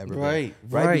I've ever been.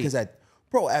 Right. Because at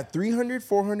 300,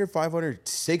 400, 500,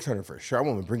 600 for sure. I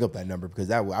won't even bring up that number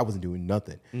because I wasn't doing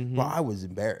nothing. But I was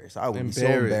embarrassed. I would be so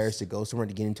embarrassed to go somewhere,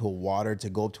 to get into a water, to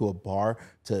go up to a bar,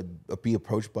 to be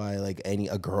approached by like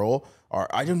a girl, or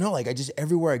I don't know. Like I just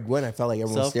everywhere I went, I felt like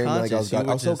everyone was staring at me. Like I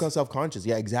was so self-conscious.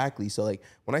 Yeah, exactly. So like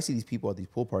when I see these people at these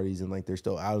pool parties and like they're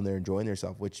still out there enjoying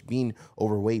themselves, which being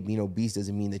overweight, being obese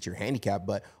doesn't mean that you're handicapped,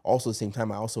 but also at the same time,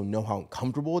 I also know how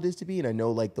uncomfortable it is to be, and I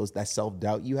know like that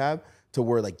self-doubt you have. To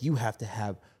where like you have to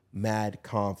have mad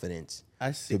confidence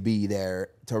to be there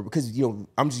because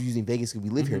I'm just using Vegas because we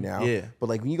live here now. Yeah. But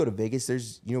like when you go to Vegas,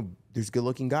 there's good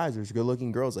looking guys, there's good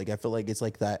looking girls. Like I feel like it's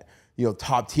like that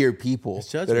top tier people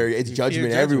it's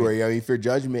judgment everywhere. You fear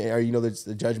judgment, or there's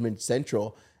the judgment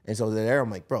central. And so there,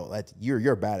 I'm like, bro, you're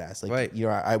a badass. Like,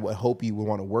 right. I would hope you would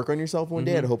want to work on yourself one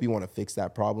day. I hope you want to fix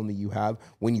that problem that you have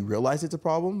when you realize it's a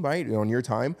problem, right? On your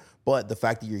time. But the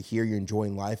fact that you're here, you're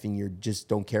enjoying life, and you just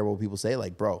don't care what people say,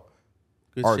 like, bro,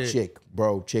 chick,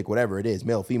 whatever it is,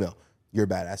 male, female, you're a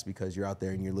badass because you're out there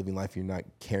and you're living life. You're not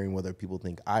caring what other people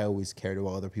think. I always cared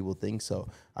what other people think, so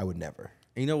I would never.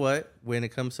 And you know what? When it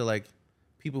comes to like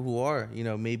people who are,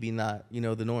 maybe not,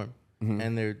 the norm,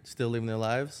 and they're still living their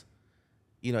lives.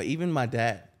 Even my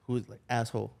dad, who's like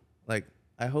asshole, like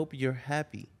I hope you're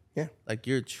happy. Yeah, like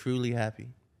you're truly happy.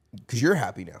 Because you're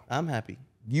happy now. I'm happy.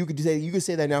 You could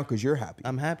say that now because you're happy.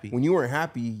 I'm happy. When you weren't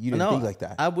happy, you didn't think like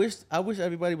that. I wish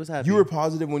everybody was happy. You were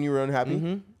positive when you were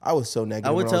unhappy. I was so negative.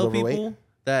 I would when tell I was overweight. people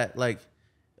that like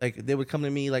they would come to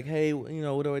me like, hey,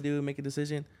 what do I do? Make a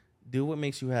decision. Do what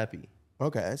makes you happy.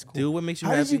 Okay, that's cool. Do what makes you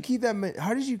happy.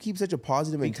 How did you keep such a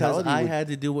positive mentality? Because I had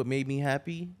to do what made me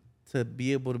happy to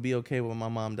be able to be okay with my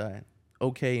mom dying.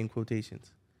 Okay, in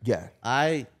quotations. Yeah.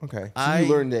 Okay. So you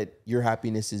learned that your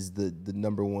happiness is the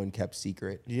number one kept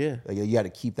secret. Yeah. Like you got to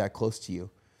keep that close to you.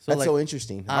 So that's so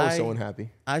interesting. I was so unhappy.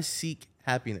 I seek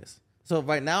happiness. So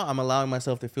right now I'm allowing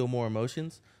myself to feel more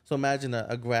emotions. So imagine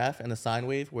a graph and a sine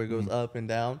wave where it goes up and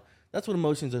down. That's what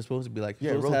emotions are supposed to be like.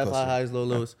 You're supposed to have high highs, low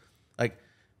lows. Like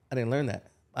I didn't learn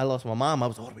that. I lost my mom. I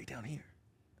was all the way down here.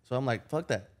 So I'm like, fuck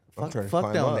that.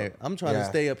 Fuck down there. I'm trying to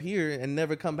stay up here and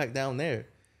never come back down there.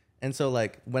 And so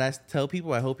like when I tell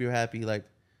people I hope you're happy, like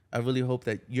I really hope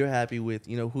that you're happy with,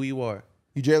 who you are.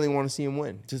 You generally want to see them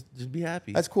win. Just be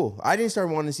happy. That's cool. I didn't start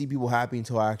wanting to see people happy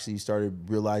until I actually started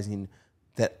realizing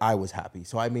that I was happy.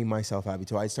 So I made myself happy.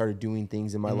 So I started doing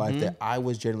things in my life that I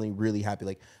was generally really happy.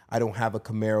 Like I don't have a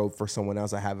Camaro for someone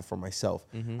else. I have it for myself.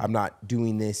 I'm not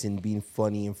doing this and being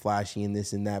funny and flashy and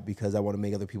this and that because I want to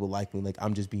make other people like me. Like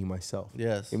I'm just being myself.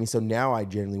 Yes. I mean, so now I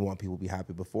generally want people to be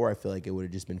happy. Before I feel like it would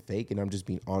have just been fake and I'm just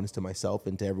being honest to myself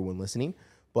and to everyone listening.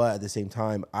 But at the same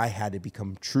time, I had to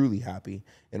become truly happy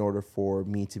in order for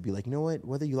me to be like, you know what,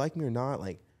 whether you like me or not,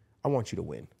 like I want you to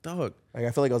win. Dog. Like,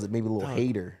 I feel like I was maybe a little Dog.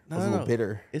 hater. No, I was a little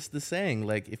bitter. It's the saying,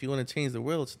 like, if you want to change the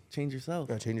world, change yourself.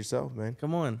 You gotta change yourself, man.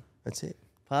 Come on. That's it.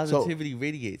 Positivity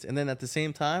radiates. And then at the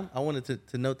same time, I wanted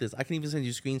to note this. I can even send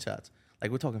you screenshots.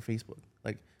 Like, we're talking Facebook.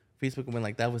 Like, Facebook when,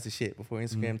 like, that was the shit before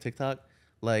Instagram, TikTok.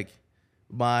 Like,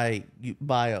 my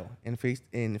bio in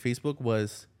Facebook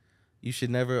was, you should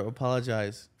never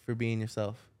apologize for being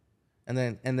yourself. And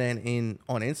then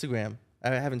on Instagram, I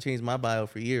haven't changed my bio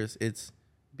for years. It's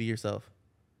be yourself.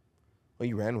 Well,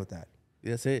 you ran with that.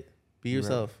 That's it. Be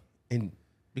yourself. And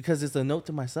because it's a note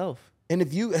to myself. And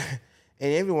if you,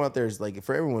 and everyone out there is like,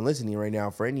 for everyone listening right now,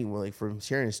 for anyone, like, from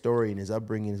sharing his story and his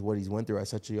upbringing is what he's went through at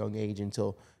such a young age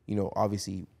until,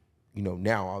 obviously,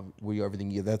 now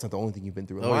everything, that's not the only thing you've been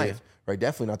through in life, right?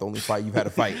 Definitely not the only fight you've had to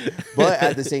fight. But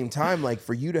at the same time, like,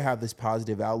 for you to have this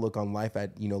positive outlook on life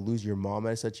at, lose your mom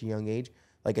at such a young age,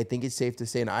 like, I think it's safe to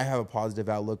say, and I have a positive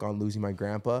outlook on losing my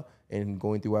grandpa and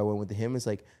going through what I went with him. It's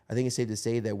like, I think it's safe to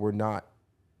say that we're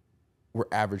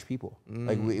average people.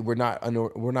 Like, we're not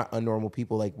unnormal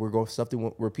people. Like,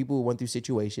 we're people who went through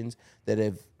situations that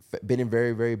have been in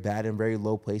very, very bad and very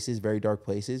low places, very dark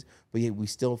places, but yet we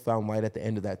still found light at the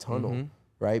end of that tunnel,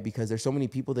 right? Because there's so many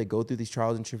people that go through these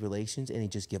trials and tribulations and they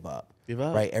just give up.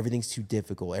 Right? Everything's too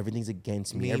difficult. Everything's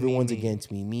against me. Everyone's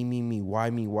against me. Me.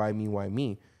 Why me? Why me? Why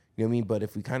me? You know what I mean? But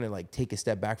if we kind of like take a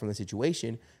step back from the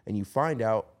situation and you find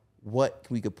out what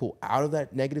we could pull out of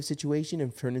that negative situation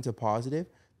and turn into positive,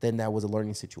 then that was a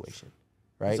learning situation,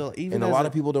 right? So and a lot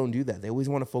of people don't do that. They always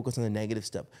want to focus on the negative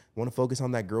stuff. They want to focus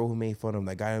on that girl who made fun of them,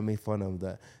 that guy who made fun of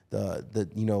them,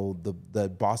 the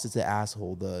boss that's an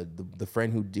asshole, the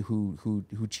friend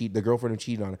who cheat, the girlfriend who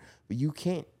cheated on her. But you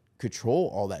can't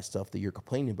control all that stuff that you're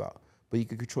complaining about. But you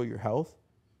can control your health.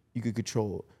 You could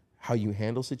control how you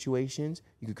handle situations.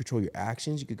 You could control your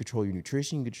actions. You could control your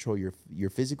nutrition. You could control your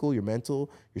physical, your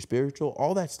mental, your spiritual,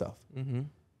 all that stuff.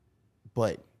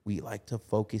 But we like to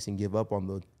focus and give up on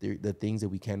the things that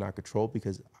we cannot control,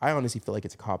 because I honestly feel like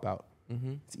it's a cop-out.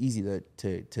 It's easy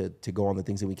to go on the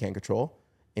things that we can't control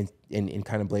and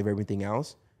kind of blame everything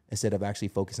else instead of actually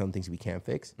focusing on things we can't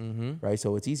fix, right?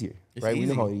 So it's easier, right?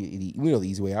 Easy. We know the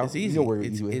easy way out. It's easy. We know where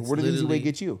did the easy way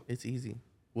get you? It's easy.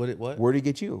 What? Where did it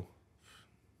get you?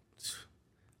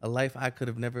 A life I could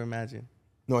have never imagined.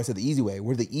 No, I said the easy way.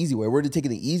 Where did taking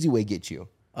the easy way get you?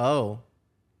 Oh,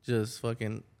 just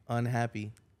fucking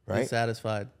unhappy, right?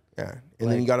 Dissatisfied. Yeah, and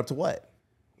then you got up to what?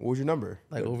 What was your number?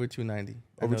 Like over 290.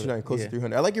 Over 290, close to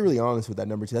 300. I like you're really honest with that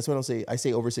number too. That's why I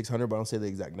say over 600, but I don't say the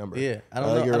exact number. Yeah, I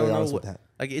don't know. You're really honest with that.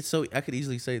 Like, it's so I could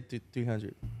easily say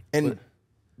 300. And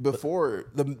before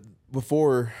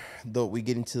we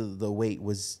get into the weight,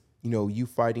 was you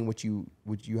fighting what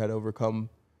you had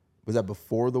overcome. Was that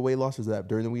before the weight loss? Was that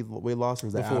during the weight loss, or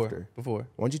was that after? Before.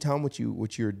 Why don't you tell them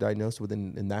what you're diagnosed with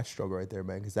in that struggle right there,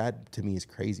 man? Because that to me is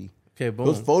crazy. Okay, boom.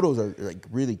 Those photos are like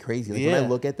really crazy. Like, when I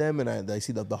look at them and I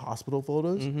see the hospital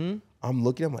photos, I'm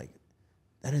like,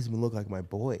 that doesn't even look like my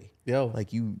boy. Yo, like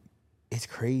it's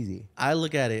crazy. I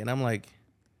look at it and I'm like,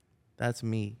 that's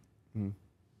me.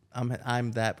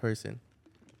 I'm that person.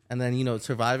 And then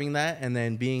surviving that and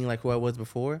then being like who I was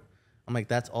before, I'm like,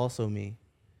 that's also me.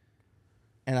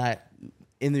 And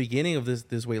in the beginning of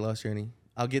this weight loss journey,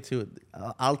 I'll get to it.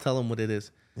 I'll tell them what it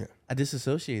is. Yeah. I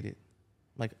disassociated.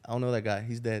 Like, I don't know that guy.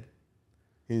 He's dead.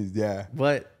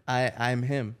 But I'm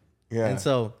him. Yeah. And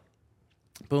so,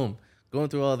 boom, going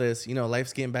through all this,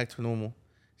 life's getting back to normal.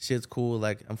 Shit's cool.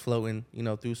 Like, I'm floating,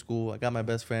 through school. I got my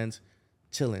best friends,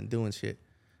 chilling, doing shit.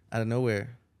 Out of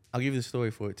nowhere, I'll give you the story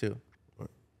for it too.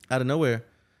 Out of nowhere,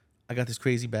 I got this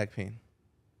crazy back pain.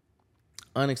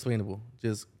 Unexplainable,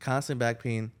 just constant back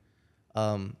pain.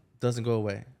 Doesn't go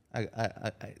away.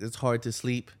 It's hard to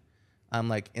sleep. I'm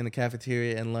like in the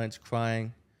cafeteria and lunch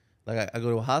crying. Like, I go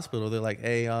to a hospital. They're like,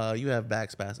 hey, you have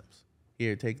back spasms.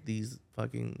 Here, take these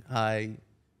fucking high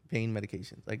pain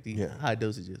medications, like these high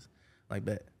dosages. Like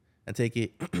that. I take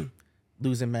it,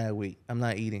 losing mad weight. I'm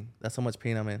not eating. That's how much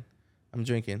pain I'm in. I'm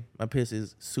drinking. My piss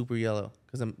is super yellow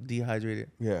because I'm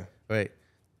dehydrated. Yeah. Right.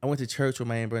 I went to church with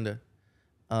my Aunt Brenda.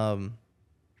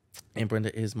 Aunt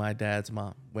Brenda is my dad's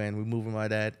mom. When we moved with my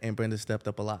dad, Aunt Brenda stepped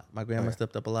up a lot. My grandma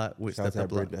stepped up a lot. We stepped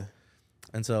up a lot.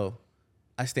 And so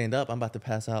I stand up. I'm about to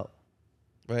pass out.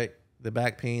 Right? The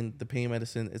back pain, the pain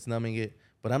medicine, it's numbing it.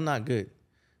 But I'm not good.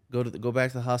 Go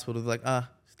back to the hospital. They're like,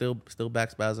 still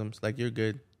back spasms. Like, you're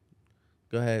good.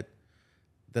 Go ahead.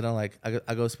 Then I'm like,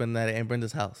 I go spend the night at Aunt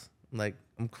Brenda's house.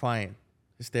 I'm crying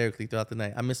hysterically throughout the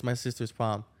night. I missed my sister's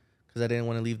prom because I didn't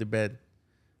want to leave the bed.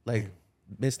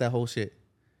 Missed that whole shit.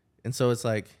 And so it's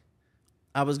like,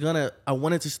 I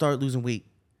wanted to start losing weight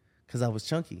because I was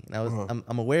chunky. And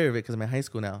I'm aware of it because I'm in high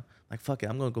school now. Like, fuck it,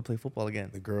 I'm gonna go play football again.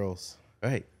 The girls.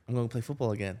 Right, I'm gonna play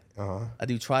football again. Uh-huh. I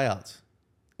do tryouts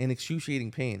in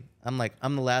excruciating pain. I'm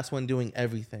the last one doing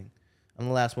everything. I'm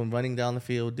the last one running down the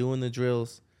field, doing the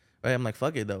drills. Right, I'm like,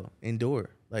 fuck it though, endure.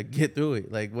 Like, get through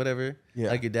it. Like, whatever. Yeah.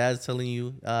 Like, your dad's telling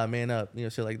you, man up,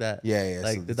 shit like that. Yeah.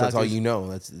 Like, so that's all you know.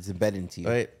 It's embedded into you.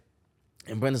 Right.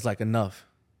 And Brenda's like, enough.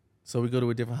 So we go to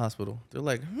a different hospital. They're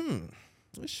like,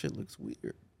 this shit looks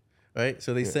weird. Right?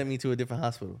 So they sent me to a different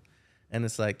hospital. And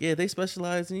it's like, yeah, they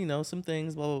specialize in, some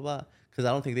things, blah, blah, blah. Because I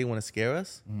don't think they want to scare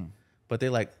us. But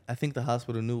they're like, I think the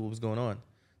hospital knew what was going on.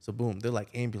 So boom, they're like,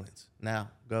 ambulance. Now,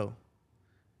 go.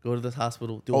 Go to this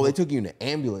hospital. They took you in an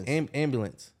ambulance?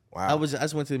 Ambulance. Wow. I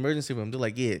just went to the emergency room. They're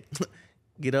like, yeah,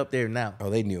 get up there now. Oh,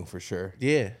 they knew for sure.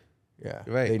 Yeah. Yeah.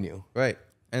 Right. They knew. Right.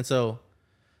 And so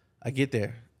I get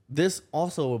there. This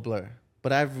also a blur,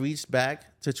 but I've reached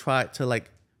back to try to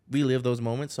like relive those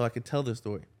moments so I could tell the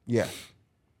story. Yeah.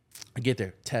 I get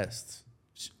there, tests,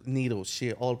 needles,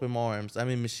 shit, all up in my arms. I'm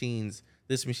in machines.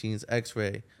 This machine's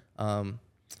X-ray,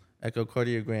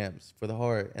 echocardiograms for the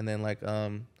heart, and then like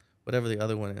whatever the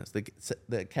other one is,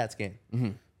 the CAT scan.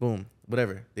 Boom,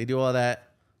 whatever. They do all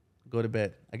that. Go to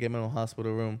bed. I get my own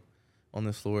hospital room on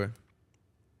this floor.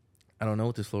 I don't know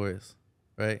what this floor is,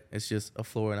 right? It's just a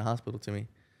floor in a hospital to me.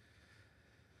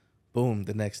 Boom,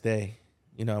 the next day,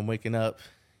 I'm waking up,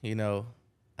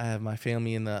 I have my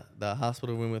family in the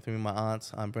hospital room with me, my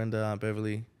aunts, Aunt Brenda, Aunt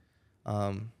Beverly,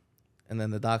 and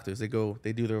then the doctors, they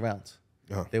do their rounds.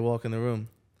 Uh-huh. They walk in the room,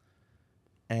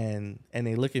 and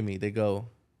they look at me, they go,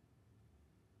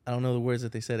 I don't know the words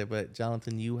that they said it, but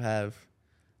Jonathan, you have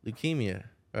leukemia,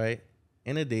 right?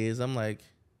 In a daze, I'm like,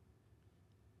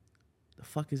 the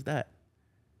fuck is that?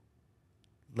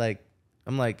 Like,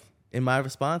 I'm like, and my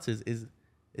response is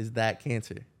that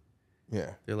cancer?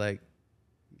 Yeah. They're like,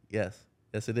 yes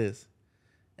it is.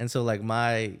 And so like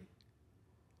my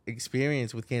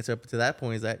experience with cancer up to that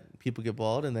point is that people get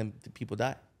bald and then people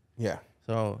die. Yeah.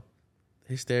 So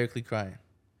hysterically crying.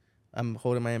 I'm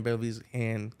holding my Aunt Beverly's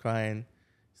hand crying.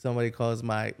 Somebody calls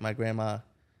my grandma,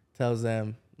 tells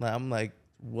them, I'm like,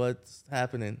 what's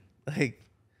happening? Like,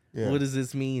 what does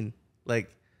this mean? Like,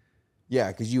 yeah,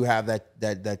 because you have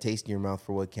that taste in your mouth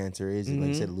for what cancer is, and like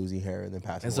you said, losing hair and then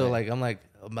passing and away. So like I'm like,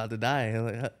 I'm about to die. I'm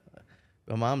like,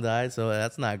 my mom died, so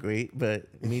that's not great.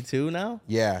 But me too now.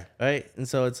 Yeah. Right. And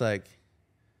so it's like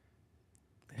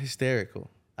hysterical.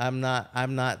 I'm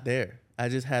not there. I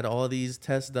just had all these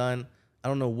tests done. I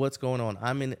don't know what's going on.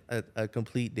 I'm in a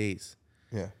complete daze.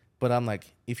 Yeah. But I'm like,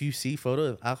 if you see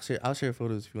photos, I'll share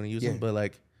photos if you want to use them. But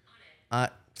like,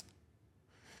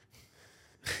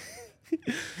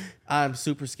 I'm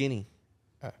super skinny.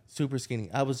 Super skinny.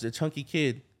 I was a chunky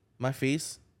kid. My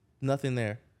face, nothing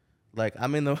there. Like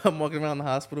I'm walking around the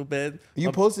hospial bed.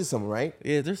 You posted some, right?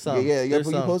 Yeah, there's some. Yeah. You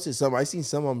posted some. I seen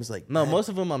some. I was like, no, most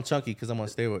of them I'm chunky because I'm on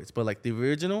steroids. But like the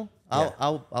original,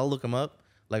 I'll look them up.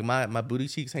 Like my booty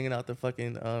cheeks hanging out the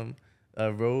fucking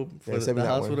robe for the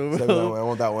hospital robe. I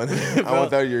want that one. I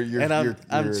want that your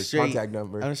contact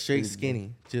number. I'm straight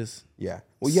skinny. Just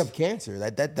Well, you have cancer.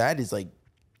 That is like,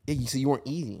 so you weren't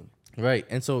eating, right?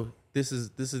 And so this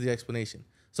is the explanation.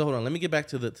 So hold on, let me get back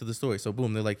to the story. So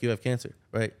boom, they're like, you have cancer,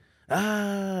 right?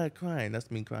 Crying. That's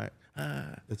me crying.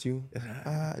 That's you. Do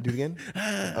it again.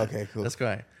 Okay, cool. That's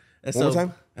crying. And One more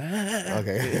time.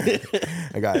 Okay,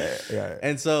 I got it.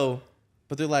 And so,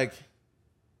 but they're like,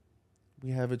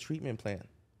 we have a treatment plan.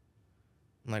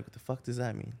 I'm like, what the fuck does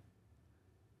that mean?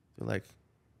 They're like,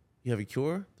 you have a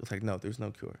cure? They're like, no, there's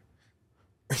no cure.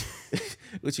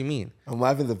 What you mean? I'm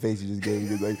laughing at the face you just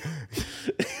gave me. Like,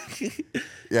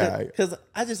 yeah. Because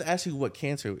I just asked you what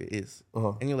cancer is.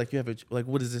 And you're like,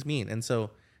 what does this mean? And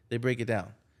so they break it down.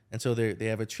 And so they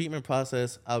have a treatment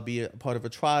process. I'll be a part of a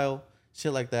trial,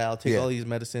 shit like that. I'll take all these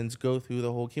medicines, go through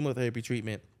the whole chemotherapy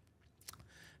treatment.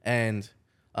 And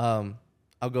I'll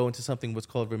go into something what's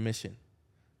called remission.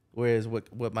 Whereas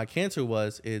what my cancer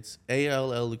was, it's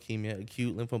ALL leukemia,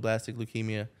 acute lymphoblastic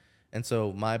leukemia. And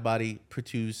so my body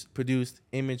produced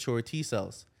immature T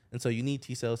cells. And so you need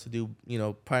T cells to do,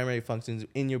 primary functions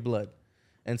in your blood.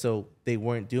 And so they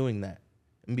weren't doing that.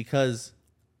 And because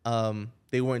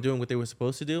they weren't doing what they were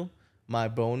supposed to do, my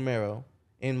bone marrow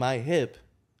in my hip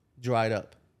dried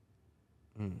up.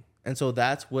 And so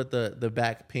that's what the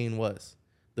back pain was.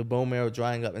 The bone marrow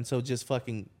drying up. And so just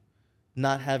fucking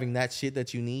not having that shit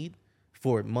that you need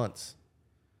for months.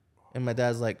 And my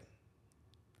dad's like,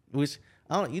 which,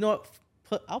 I don't,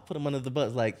 I'll put him under the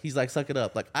bus. Like, he's like, suck it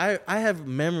up. Like, I have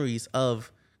memories of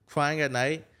crying at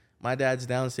night. My dad's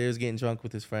downstairs getting drunk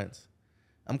with his friends.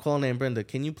 I'm calling Aunt Brenda,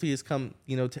 can you please come,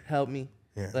 to help me?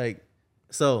 Yeah. Like,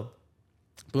 so,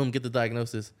 boom, get the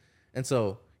diagnosis. And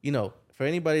so, For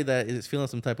anybody that is feeling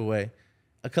some type of way,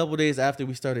 a couple days after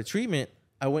we started treatment,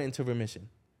 I went into remission.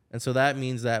 And so that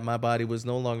means that my body was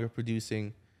no longer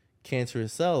producing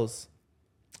cancerous cells.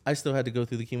 I still had to go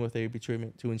through the chemotherapy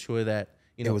treatment to ensure that,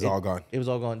 it was all gone. It was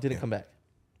all gone. Didn't come back.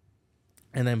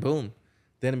 And then boom,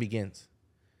 then it begins.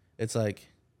 It's like,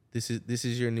 this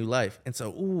is your new life. And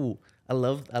so, I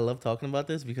love talking about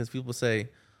this because people say,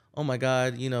 oh my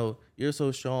God, you're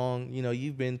so strong.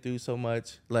 You've been through so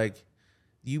much. Like,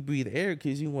 you breathe air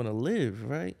because you want to live,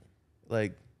 right?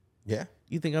 Like, yeah.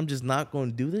 You think I'm just not going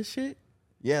to do this shit?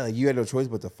 Yeah, like you had no choice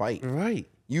but to fight. Right.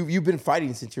 You've been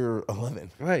fighting since you're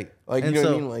 11. Right. Like, you know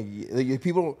what I mean? Like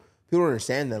people don't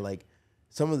understand that. Like,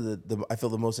 some of the I feel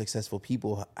the most successful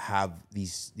people have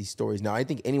these stories. Now, I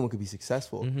think anyone could be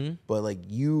successful, but like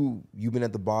you've been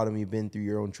at the bottom. You've been through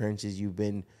your own trenches. You've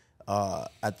been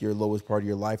at your lowest part of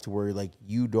your life to where like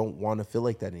you don't want to feel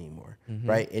like that anymore,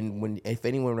 right? And if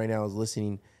anyone right now is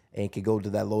listening and can go to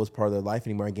that lowest part of their life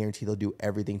anymore, I guarantee they'll do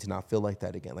everything to not feel like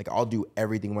that again. Like, I'll do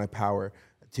everything in my power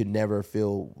to never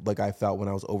feel like I felt when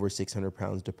I was over 600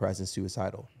 pounds, depressed and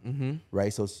suicidal,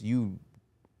 right? So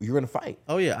you're gonna fight.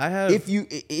 Oh yeah, I have. If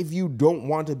you don't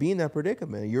want to be in that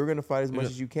predicament, you're gonna fight as much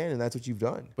as you can, and that's what you've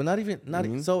done. But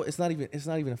so it's not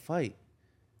even a fight.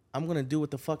 I'm gonna do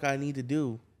what the fuck I need to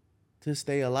do to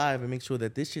stay alive and make sure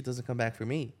that this shit doesn't come back for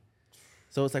me.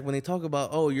 So it's like when they talk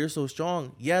about, oh, you're so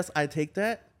strong. Yes, I take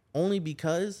that only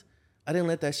because I didn't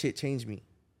let that shit change me.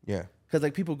 Yeah. Because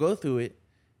like people go through it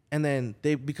and then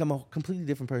they become a completely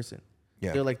different person.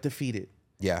 Yeah. They're like defeated.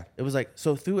 Yeah. It was like,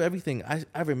 so through everything,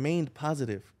 I remained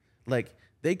positive. Like,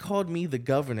 they called me the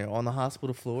governor on the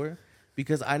hospital floor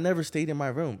because I never stayed in my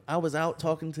room. I was out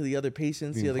talking to the other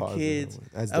patients, the other kids.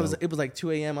 It was like 2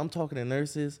 a.m. I'm talking to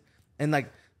nurses. And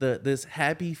like this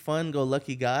happy, fun, go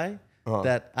lucky guy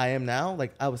that I am now,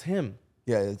 like I was him.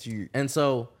 Yeah, that's you. And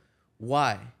so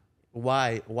why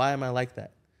am I like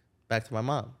that? Back to my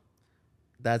mom.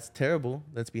 That's terrible.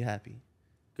 Let's be happy.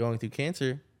 Going through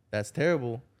cancer. That's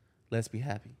terrible. Let's be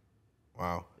happy.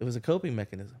 Wow. It was a coping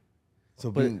mechanism.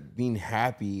 So being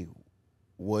happy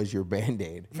was your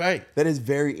Band-Aid. Right. That is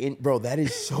bro, that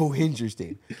is so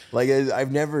interesting. Like,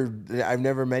 I've never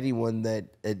met anyone that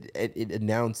it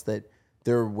announced that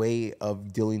their way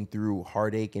of dealing through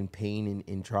heartache and pain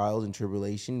and trials and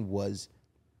tribulation was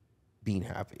being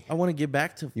happy. I want to get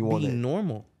back to being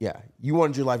normal. Yeah. You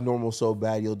wanted your life normal so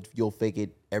bad you'll fake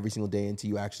it every single day until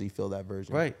you actually feel that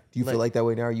version. Right. Do you feel like that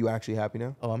way now? Are you actually happy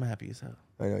now? Oh, I'm happy as hell.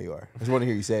 I know you are. I just want to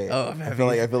hear you say it. Oh, I'm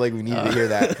happy. I feel like we need to hear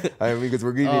that. I mean, because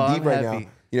we're getting in deep right now. You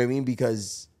know what I mean?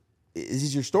 Because this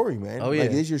is your story, man. Oh, yeah.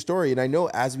 Like, this is your story. And I know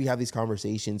as we have these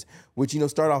conversations, which,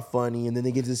 start off funny and then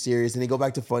they get to serious and they go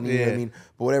back to funny, you know what I mean?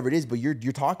 But whatever it is, but you're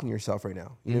talking to yourself right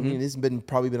now. You know what I mean? This has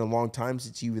probably been a long time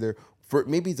since you either,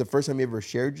 maybe it's the first time you ever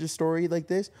shared your story like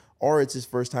this, or it's this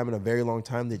first time in a very long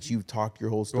time that you've talked your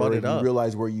whole story and you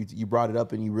realize where you brought it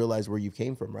up and you realize where you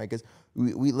came from, right? Because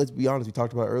we let's be honest, we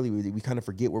talked about it earlier, we kind of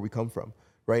forget where we come from,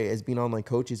 right? As being online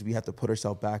coaches, we have to put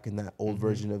ourselves back in that old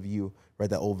version of you, right?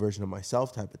 That old version of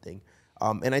myself type of thing.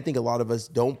 And I think a lot of us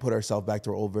don't put ourselves back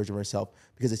to our old version of ourselves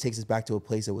because it takes us back to a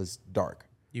place that was dark.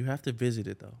 You have to visit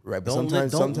it though. Right, but Don't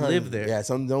live there. Yeah,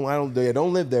 don't live there.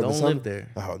 Don't live there.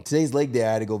 Today's leg day,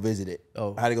 I had to go visit it.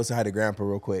 Oh. I had to go say hi to Grandpa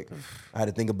real quick. I had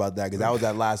to think about that because that was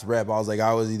that last rep. I was like,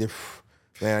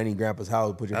 man, I need Grandpa's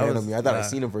house. Put your hand on me. I thought I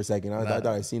seen him for a second. I thought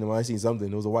I seen him. I seen something.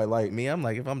 It was a white light. Me, I'm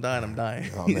like, if I'm dying, I'm dying.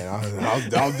 Oh man,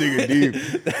 I was digging deep.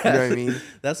 You know what I mean?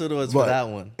 That's what it was for that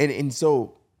one. And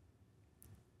so,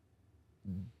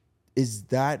 is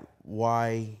that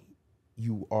why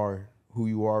you are who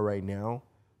you are right now?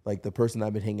 Like the person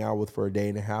I've been hanging out with for a day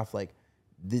and a half, like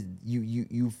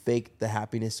you faked the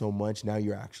happiness so much, now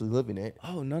you're actually living it.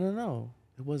 Oh, no.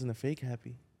 It wasn't a fake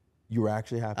happy. You were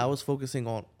actually happy. I was focusing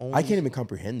on only... I can't even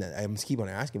comprehend that. I just keep on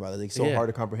asking about it. It's like so hard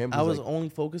to comprehend. I was only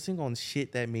focusing on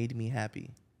shit that made me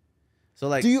happy. So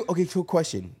like... So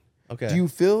question. Okay. Do you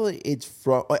feel it's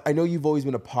from... I know you've always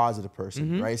been a positive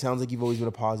person, right? It sounds like you've always been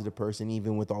a positive person,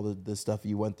 even with all the stuff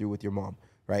you went through with your mom,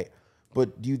 right?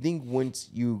 But do you think once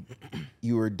you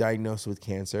were diagnosed with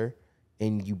cancer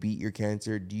and you beat your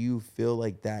cancer, do you feel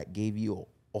like that gave you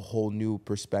a whole new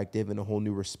perspective and a whole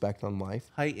new respect on life?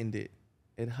 Heightened it.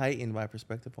 It heightened my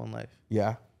perspective on life.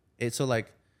 Yeah. So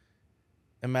like,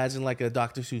 imagine like a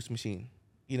Dr. Seuss machine.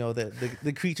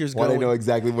 The creatures go... Well, I know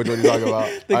exactly what you're talking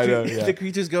about. The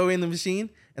creatures go in the machine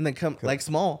and then come like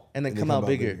small and then come out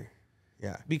bigger.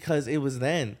 Yeah. Because it was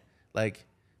then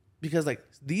because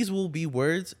these will be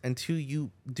words until you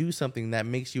do something that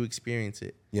makes you experience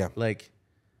it. Yeah. Like,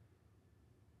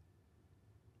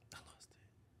 I lost it.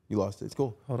 You lost it. It's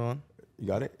cool. Hold on. You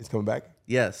got it? It's coming back?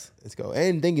 Yes. Let's go.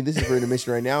 And thank you. This is for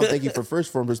intermission right now. Thank you for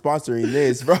sponsoring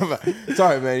this.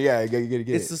 Sorry, man. Yeah, get it.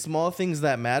 It's the small things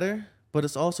that matter, but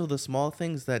it's also the small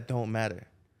things that don't matter.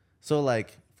 So,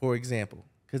 like, for example,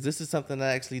 because this is something that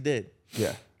I actually did.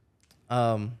 Yeah.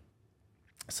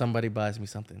 Somebody buys me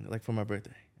something, like, for my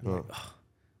birthday. I'm like, oh,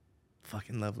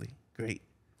 fucking lovely. Great.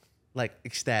 Like,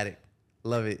 ecstatic.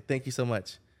 Love it. Thank you so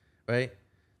much. Right?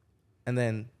 And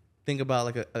then think about,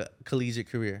 like, a collegiate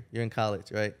career. You're in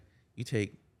college, right? You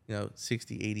take,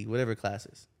 60, 80, whatever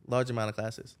classes. Large amount of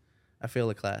classes. I fail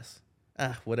a class.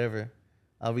 Whatever.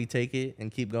 I'll retake it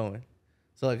and keep going.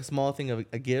 So, like, a small thing of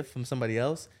a gift from somebody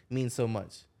else means so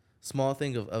much. Small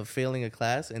thing of failing a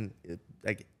class and,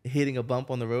 like, hitting a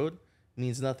bump on the road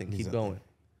means nothing. Keep going.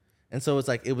 And so it's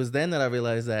like, it was then that I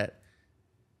realized that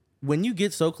when you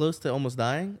get so close to almost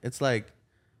dying, it's like,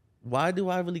 why do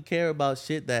I really care about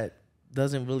shit that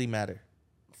doesn't really matter?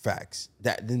 Facts.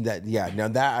 Now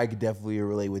that I could definitely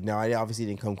relate with. Now I obviously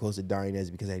didn't come close to dying as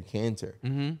because I had cancer,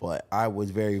 but I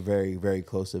was very, very, very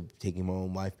close to taking my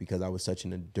own life because I was such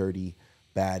in a dirty,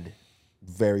 bad,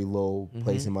 very low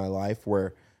place in my life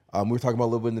where we were talking about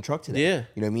a little bit in the truck today. Yeah.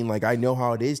 You know what I mean? Like, I know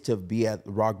how it is to be at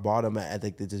rock bottom at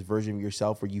like this version of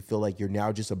yourself where you feel like you're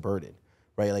now just a burden,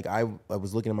 right? Like, I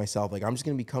was looking at myself like, I'm just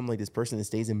going to become like this person that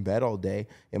stays in bed all day,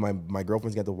 and my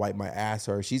girlfriend's going to have to wipe my ass,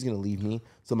 or she's going to leave me,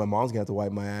 so my mom's going to have to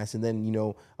wipe my ass, and then,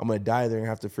 I'm going to die there and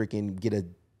have to freaking get a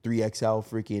 3XL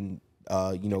freaking,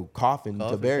 coffin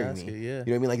to bury casket, me. yeah. You know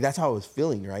what I mean? Like, that's how I was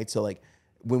feeling, right? So, like,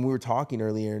 when we were talking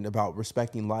earlier and about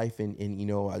respecting life and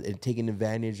taking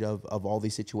advantage of all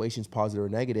these situations, positive or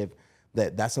negative,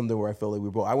 that's something where I felt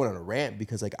like I went on a rant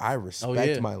because, like, I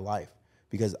respect my life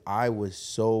because I was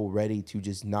so ready to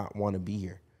just not want to be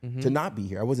here, to not be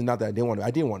here. I wasn't not that I didn't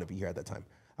want to be here at that time.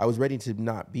 I was ready to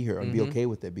not be here and be okay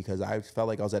with it because I felt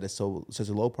like I was at such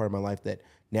a low part of my life that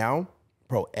now,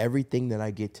 bro, everything that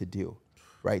I get to do,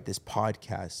 right? This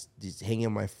podcast, just hanging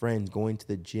with my friends, going to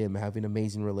the gym, having an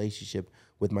amazing relationship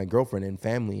with my girlfriend and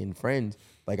family and friends,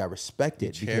 like, I respect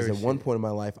it because at one point in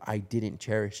my life, I didn't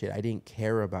cherish it. I didn't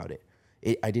care about it.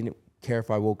 I didn't care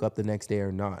if I woke up the next day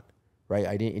or not, right?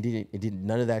 It didn't,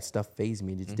 none of that stuff fazed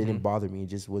me. It just didn't bother me.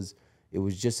 It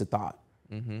was just a thought.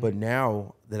 But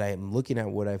now that I am looking at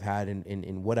what I've had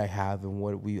and what I have and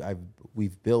what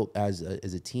we've built as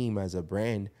a team, as a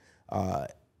brand, I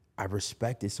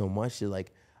respect it so much that,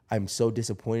 like, I'm so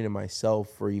disappointed in myself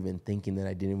for even thinking that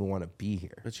I didn't even want to be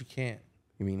here. But you can't.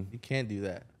 I mean, You can't do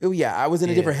that. oh yeah, I was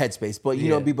in a different headspace, but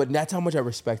but that's how much I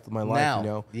respect my life.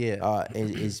 Now,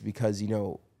 is because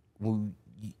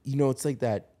it's like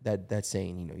that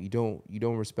saying, you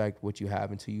don't respect what you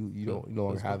have until you no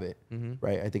longer have it,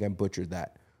 right? I think I butchered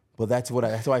that, but that's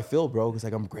how I feel, bro. Because,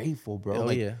 like, I'm grateful, bro.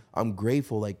 I'm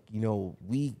grateful. Like,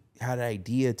 we had an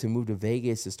idea to move to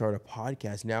Vegas to start a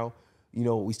podcast. Now,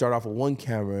 we start off with one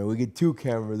camera, and we get 2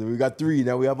 cameras, and we got 3.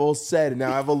 Now we have a whole set, and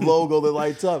now I have a logo that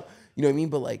lights up. You know what I mean?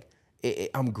 But, like,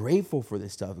 I'm grateful for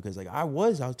this stuff because, like, I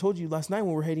told you last night when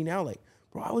we were heading out, like,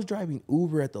 bro, I was driving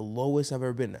Uber at the lowest I've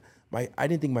ever been. I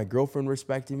didn't think my girlfriend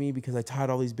respected me because I had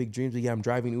all these big dreams. But yeah, I'm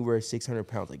driving Uber at 600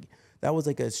 pounds. Like, that was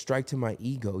like a strike to my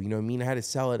ego. You know what I mean? I had to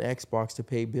sell an Xbox to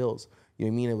pay bills. You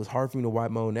know what I mean? It was hard for me to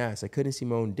wipe my own ass. I couldn't see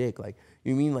my own dick. Like,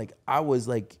 you know what I mean? Like, I was,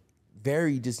 like,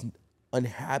 very just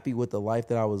unhappy with the life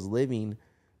that I was living,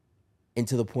 and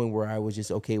to the point where I was just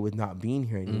okay with not being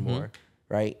here anymore.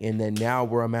 Right. And then now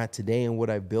where I'm at today and what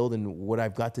I build and what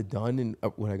I've got to done and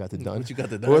what I got to done, What you got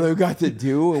to done. what I've got to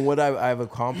do and what I've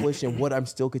accomplished and what I'm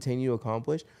still continuing to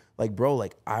accomplish. Like, bro,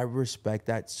 like, I respect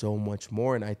that so much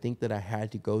more. And I think that I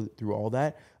had to go through all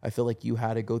that. I feel like you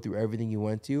had to go through everything you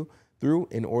went through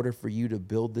in order for you to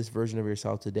build this version of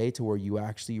yourself today to where you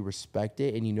actually respect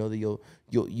it and you know that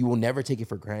you will never take it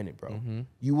for granted, bro.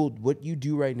 You will, what you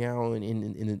do right now and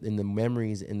in the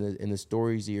memories and the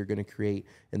stories that you're gonna create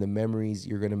and the memories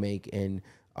you're gonna make and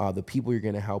the people you're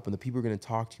gonna help and the people you're gonna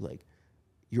talk to, like,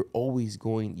 you're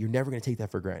never gonna take that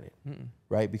for granted,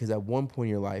 right? Because at one point in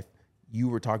your life, you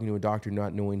were talking to a doctor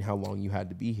not knowing how long you had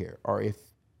to be here or if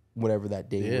whatever that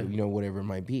day, whatever it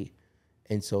might be.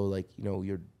 And so, like,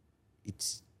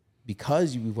 it's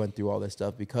because we went through all this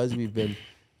stuff, because we've been,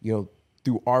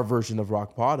 through our version of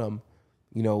rock bottom,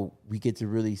 we get to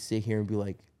really sit here and be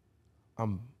like,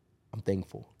 I'm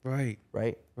thankful. Right.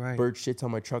 Bird shits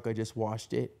on my truck. I just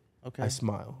washed it. Okay. I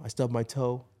smile. I stub my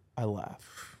toe. I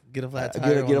laugh. Get a flat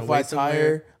tire. Get a flat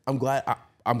tire. I'm glad.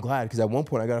 I'm glad because at one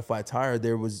point I got a flat tire.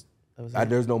 There's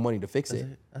no money to fix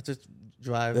it. I just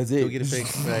drive. That's it. Go get it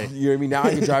fixed. Right. You know what I mean? Now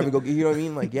I can drive and go. You know what I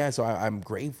mean? Like, yeah. So I'm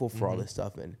grateful for all this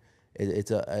stuff, and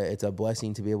it's a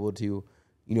blessing to be able to,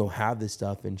 have this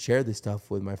stuff and share this stuff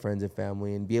with my friends and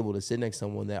family and be able to sit next to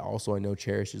someone that also I know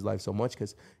cherishes life so much.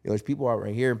 Because there's people out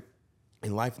right here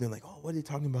in life and they're like, oh, what are they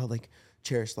talking about? Like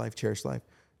cherish life, cherish life.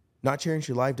 Not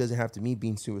cherishing your life doesn't have to mean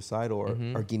being suicidal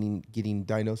or getting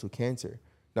diagnosed with cancer.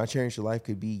 Not cherishing your life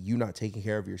could be you not taking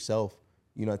care of yourself.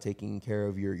 You're not taking care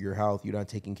of your health. You're not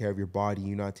taking care of your body.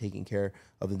 You're not taking care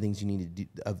of the things you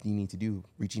need to do,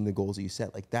 reaching the goals that you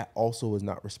set. Like that also is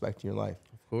not respecting your life.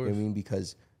 Of course. You know what I mean?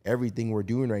 Because everything we're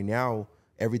doing right now,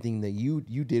 everything that you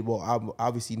did, well,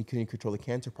 obviously you couldn't control the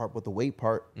cancer part, but the weight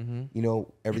part,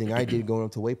 everything I did going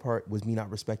up to weight part was me not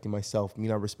respecting myself, me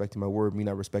not respecting my word, me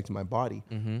not respecting my body,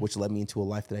 which led me into a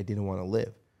life that I didn't want to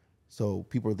live. So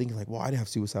people are thinking like, well, I didn't have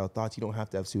suicidal thoughts. You don't have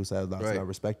to have suicidal thoughts to not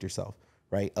respect yourself.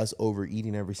 Right? Us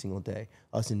overeating every single day,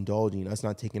 us indulging, us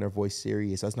not taking our voice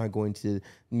serious, us not going to,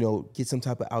 get some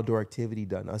type of outdoor activity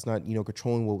done, us not,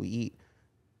 controlling what we eat.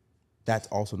 That's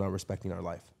also not respecting our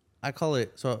life. I call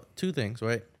it, so two things,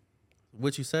 right?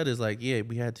 What you said is like, yeah,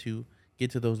 we had to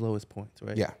get to those lowest points,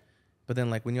 right? Yeah. But then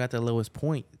like when you're at that lowest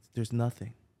point, there's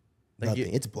nothing. Like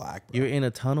nothing. It's black, bro. You're in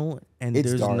a tunnel and It's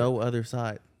there's dark. no other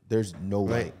side. There's no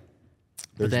Right. light.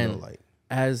 There's no light.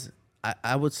 As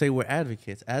I would say we're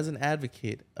advocates. As an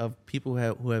advocate of people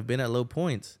who have been at low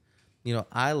points,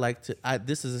 I like to,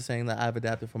 this is a saying that I've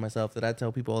adapted for myself that I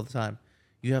tell people all the time.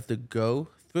 You have to go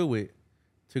through it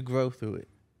to grow through it.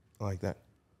 I like that.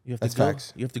 You have That's to go,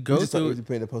 facts. You have to go through We it. just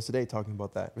put in the post today talking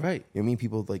about that. Right. You know what I mean?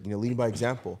 People like, leading by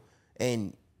example.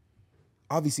 And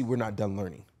obviously we're not done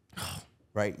learning.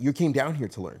 Right? You came down here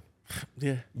to learn.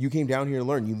 Yeah. You came down here to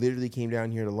learn. You literally came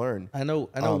down here to learn. I know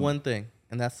one thing,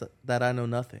 and that's that I know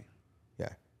nothing. Yeah.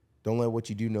 Don't let what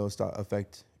you do know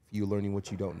affect you learning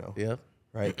what you don't know. Yeah.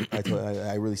 Right?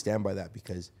 I really stand by that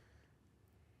because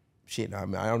shit, I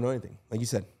don't know anything. Like you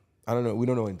said, I don't know. We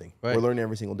don't know anything. Right. We're learning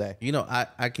every single day.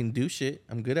 I can do shit.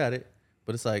 I'm good at it,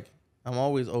 but it's like I'm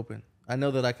always open. I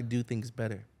know that I could do things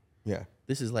better. Yeah.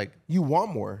 This is like You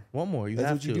want more. one more. That's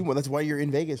have what you to. do. That's why you're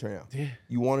in Vegas right now. Yeah.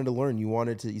 You wanted to learn. You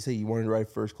say you wanted to ride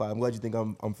first class. I'm glad you think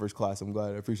I'm first class. I'm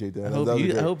glad. I appreciate that. I That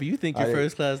was hope great. you think you're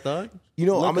first class, dog. I'm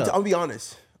Look gonna up. be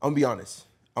honest. I'm gonna be honest.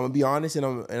 And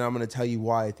I'm gonna tell you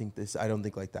why I think this. I don't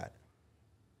think like that.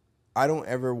 I don't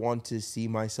ever want to see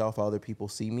myself how other people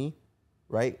see me,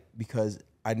 right? Because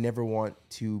I never want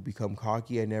to become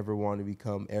cocky. I never want to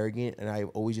become arrogant, and I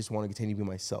always just want to continue to be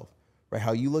myself. Right?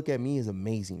 How you look at me is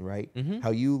amazing, right?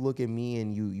 How you look at me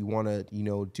and you want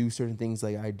to, do certain things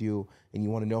like I do, and you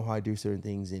want to know how I do certain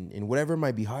things, and whatever it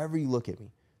might be, however you look at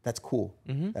me, that's cool.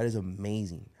 That is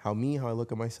amazing. How I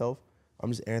look at myself,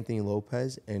 I'm just Anthony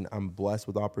Lopez, and I'm blessed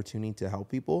with the opportunity to help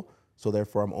people. So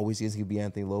therefore, I'm always going to be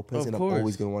Anthony Lopez, and I'm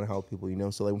always going to want to help people,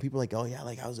 So like when people are like, oh yeah,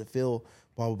 like how's it feel?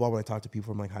 Blah, blah, blah. When I talk to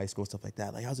people from like high school and stuff like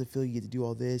that, like how's it feel? You get to do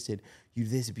all this and you do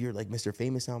this, if you're like Mr.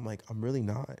 Famous now. I'm like, I'm really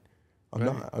not. I'm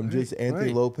not. I'm just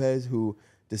Anthony Lopez who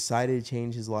decided to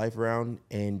change his life around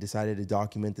and decided to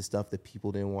document the stuff that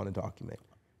people didn't want to document.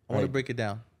 I want to break it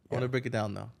down. I want to break it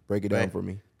down though. Break it down for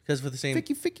me. Because for the same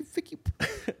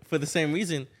for the same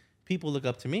reason, people look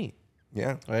up to me.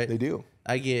 Yeah, right. They do.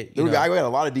 I get. I got a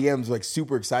lot of DMs like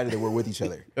super excited that we're with each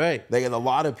other. Right. Like and a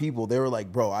lot of people, they were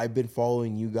like, "Bro, I've been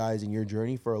following you guys and your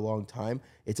journey for a long time.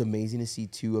 It's amazing to see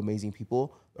two amazing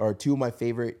people, or two of my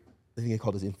favorite. I think they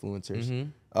call us influencers.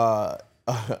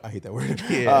 I hate that word.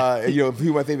 Yeah. Two of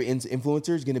my favorite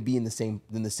influencers going to be in the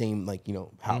same like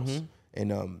house.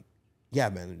 And yeah,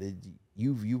 man,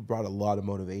 you brought a lot of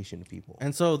motivation to people.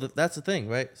 And so that's the thing,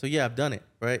 right? So yeah, I've done it,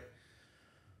 right?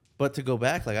 But to go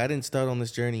back, like I didn't start on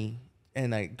this journey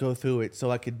and I go through it so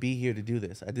I could be here to do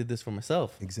this. I did this for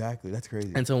myself. Exactly. That's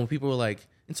crazy. And so when people were like,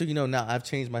 and so now I've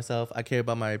changed myself. I care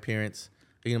about my appearance,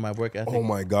 my work ethic. Oh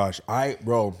my gosh,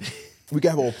 bro, we could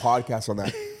have a whole podcast on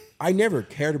that. I never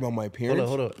cared about my appearance.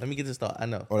 Hold on. Let me get this thought. I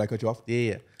know. Oh, did I cut you off?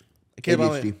 Yeah. I care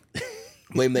about ADHD.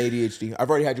 Blame the ADHD. I've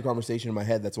already had your conversation in my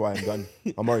head. That's why I'm done.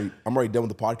 I'm already done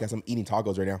with the podcast. I'm eating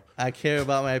tacos right now. I care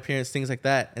about my appearance, things like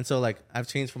that. And so like I've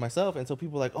changed for myself. And so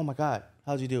people are like, oh my God,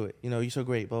 how'd you do it? You're so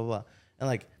great, blah, blah, blah. And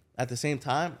like at the same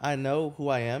time, I know who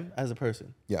I am as a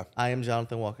person. Yeah. I am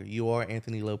Jonathan Walker. You are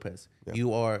Anthony Lopez. Yeah.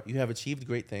 You have achieved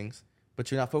great things,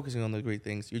 but you're not focusing on the great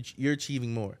things. You're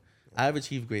achieving more. I have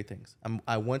achieved great things.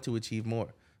 I want to achieve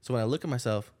more. So when I look at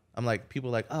myself, I'm like, people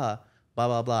are like, blah,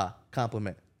 blah, blah,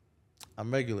 compliment. I'm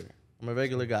regular. I'm a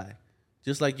regular guy.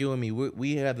 Just like you and me.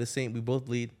 We have the same, we both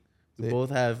bleed. We both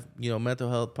have, mental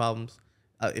health problems.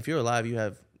 If you're alive, you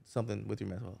have something with your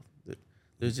mental health.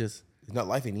 There's just...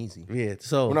 Life ain't easy. Yeah,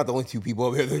 so... We're not the only two people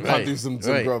over here that gone through some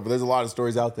growth, but there's a lot of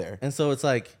stories out there. And so it's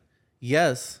like,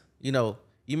 yes,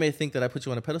 you may think that I put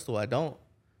you on a pedestal. I don't.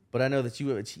 But I know that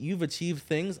you've achieved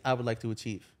things I would like to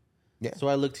achieve. Yeah. So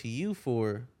I look to you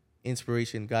for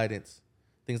inspiration, guidance,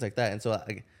 things like that. And so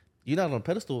you're not on a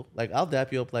pedestal. Like I'll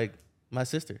dap you up like my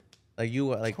sister. Like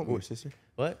you are like. Just call me your sister.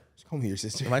 What? Just call me your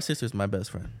sister. My sister's my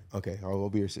best friend. Okay, I'll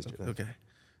be your sister. Then. Okay.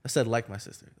 I said like my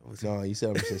sister. No, you said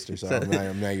I'm your sister, so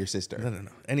I'm not your sister. No.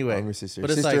 Anyway. I'm your sister.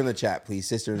 But Sister like, in the chat, please.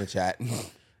 Sister in the chat.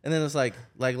 And then it's like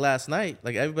last night,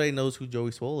 like everybody knows who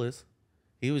Joey Swole is.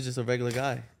 He was just a regular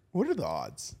guy. What are the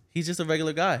odds? He's just a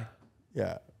regular guy.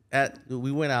 Yeah.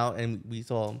 We went out and we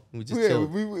saw him. We just Yeah,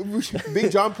 chilled.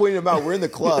 Big John pointed him out. We're in the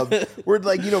club. We're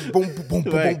like, boom, boom, boom,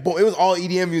 boom, Right. boom, boom. It was all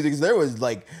EDM music. So there was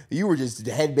like, you were just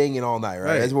headbanging all night,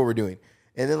 right? That's what we're doing.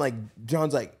 And then like,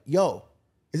 John's like, yo,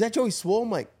 is that Joey Swole? I'm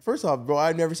like, first off, bro,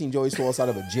 I've never seen Joey Swole outside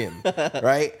of a gym,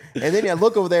 right? And then I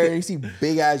look over there and you see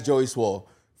big ass Joey Swole.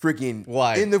 Freaking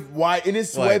in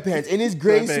his sweatpants, in his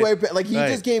gray sweatpants. Like he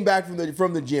just came back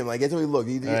from the gym. Like that's how he looked.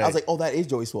 I was like, oh, that is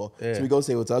Joey Swole. Yeah. So we go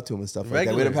say what's up to him and stuff like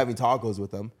that. We end up having tacos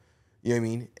with him. You know what I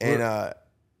mean? And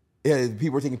yeah,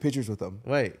 people were taking pictures with him.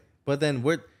 Right. But then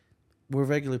we're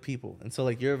regular people. And so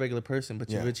like you're a regular person, but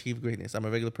you've achieved greatness. I'm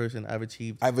a regular person. I've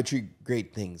achieved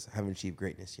great things. I haven't achieved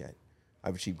greatness yet.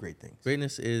 I've achieved great things.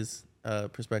 Greatness is a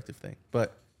perspective thing.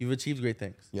 But you've achieved great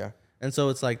things. Yeah. And so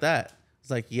it's like that.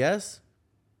 It's like, yes,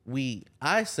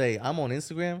 I say I'm on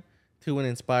Instagram to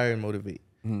inspire and motivate.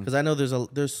 Because I know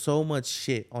there's so much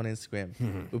shit on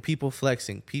Instagram with people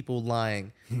flexing, people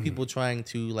lying, people trying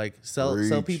to like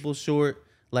sell people short,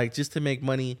 like just to make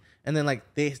money, and then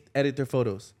like they edit their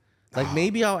photos. Like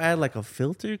maybe I'll add like a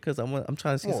filter because I'm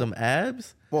trying to see some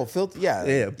abs. Well, filter,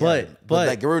 but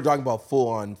like we're talking about full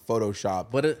on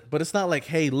Photoshop. But it's not like,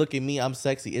 hey, look at me, I'm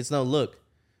sexy. It's no, look,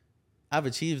 I've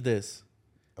achieved this.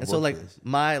 And so like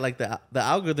the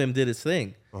algorithm did its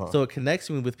thing. So it connects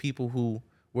me with people who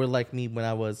were like me when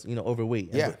I was,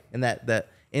 overweight. Yeah. In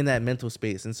that mental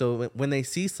space. And so when they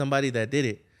see somebody that did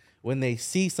it,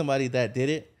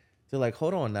 they're like,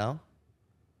 hold on now.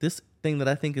 This thing that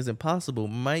I think is impossible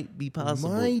might be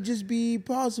possible. Might just be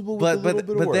possible with a little bit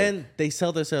of work. But then they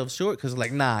sell themselves short because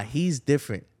like, nah, he's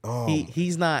different. Oh.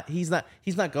 He's not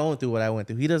going through what I went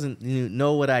through. He doesn't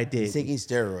know what I did. He's taking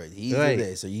steroids. He did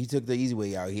this. So you took the easy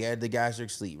way out. He had the gastric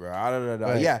sleep, right?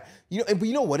 Right. Yeah. But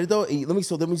you know what though?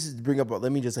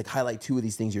 Let me just like highlight two of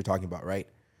these things you're talking about, right?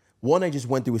 One, I just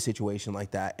went through a situation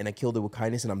like that and I killed it with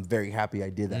kindness, and I'm very happy I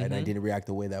did that and I didn't react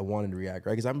the way that I wanted to react,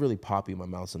 right? Because I'm really poppy in my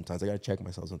mouth sometimes. I got to check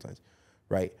myself sometimes,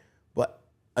 right? But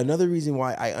another reason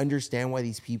why I understand why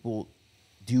these people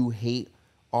do hate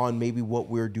on maybe what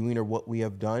we're doing or what we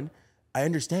have done, I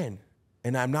understand.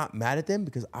 And I'm not mad at them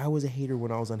because I was a hater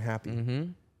when I was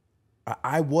unhappy.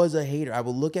 I was a hater. I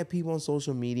would look at people on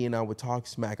social media and I would talk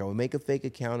smack. I would make a fake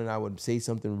account and I would say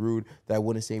something rude that I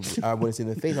wouldn't say in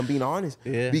their face. I'm being honest.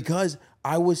 Yeah. Because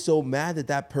I was so mad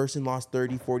that person lost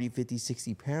 30, 40, 50,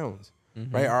 60 pounds.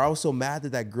 Right? Or I was so mad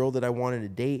that girl that I wanted to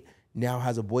date now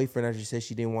has a boyfriend after she said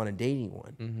she didn't want to date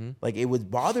anyone. Like it was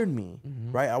bothered me,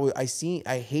 right?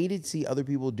 I hated to see other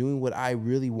people doing what I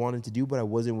really wanted to do, but I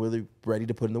wasn't really ready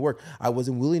to put in the work. I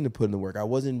wasn't willing to put in the work. I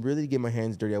wasn't really to get my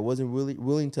hands dirty. I wasn't really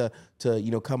willing to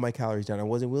cut my calories down. I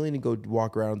wasn't willing to go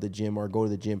walk around the gym or go to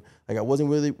the gym. Like I wasn't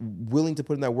really willing to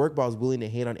put in that work, but I was willing to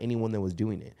hate on anyone that was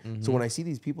doing it. So when I see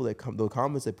these people that the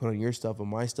comments they put on your stuff, on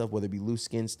my stuff, whether it be loose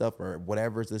skin stuff or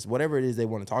whatever it is they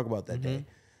want to talk about that day,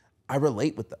 I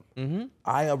relate with them.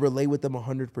 I relate with them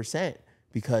 100%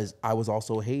 because I was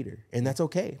also a hater. And that's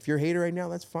okay. If you're a hater right now,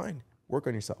 that's fine. Work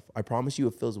on yourself. I promise you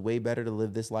it feels way better to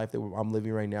live this life that I'm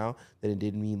living right now than it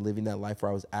did me living that life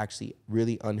where I was actually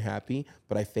really unhappy,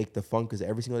 but I faked the fun because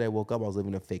every single day I woke up, I was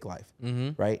living a fake life,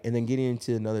 right? And then getting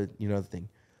into another thing,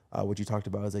 what you talked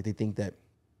about is like they think that,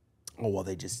 oh, well,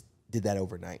 they just did that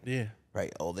overnight. Yeah.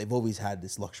 Right? Oh, they've always had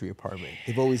this luxury apartment.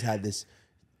 They've always had this...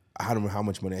 I don't know how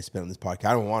much money I spent on this podcast.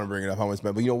 I don't want to bring it up how much I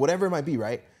spent, but whatever it might be,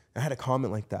 right? I had a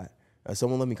comment like that.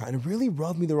 Someone let me comment. And it really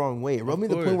rubbed me the wrong way. It rubbed me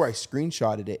to the point where I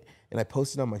screenshotted it and I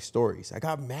posted on my stories. I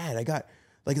got mad.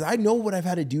 I know what I've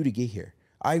had to do to get here.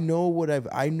 I know what I've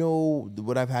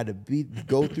had to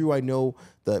go through. I know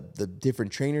the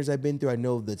different trainers I've been through. I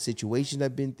know the situations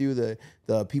I've been through.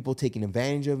 The people taking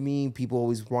advantage of me. People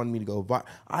always wanting me to go.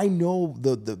 I know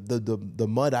the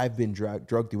mud I've been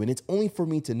drugged through, and it's only for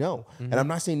me to know. And I'm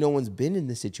not saying no one's been in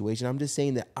this situation. I'm just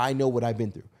saying that I know what I've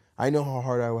been through. I know how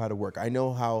hard I had to work. I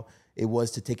know how it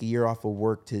was to take a year off of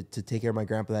work to take care of my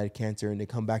grandpa that had cancer and to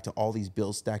come back to all these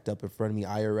bills stacked up in front of me,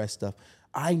 IRS stuff.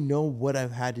 I know what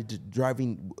I've had to do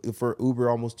driving for Uber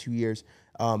almost 2 years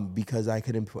because I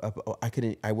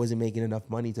wasn't making enough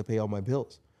money to pay all my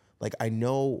bills. Like I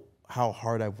know how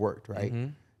hard I've worked, right?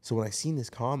 So when I seen this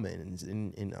comment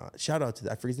and shout out to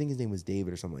that, I forget, I think his name was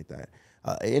David or something like that.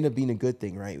 It ended up being a good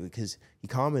thing, right? Because he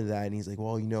commented that and he's like,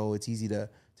 well, it's easy to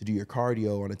do your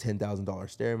cardio on a $10,000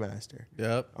 Stairmaster.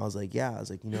 Yep. I was like, yeah. I was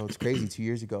like, it's crazy. 2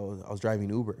 years ago, I was driving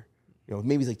Uber.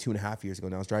 Maybe it's like 2.5 years ago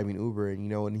now. I was driving Uber, and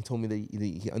and he told me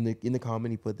that in the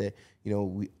comment he put that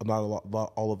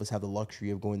all of us have the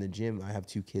luxury of going to the gym. I have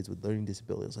 2 kids with learning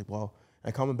disabilities. I was like, well,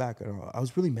 I comment back. I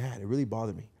was really mad. It really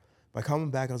bothered me. But I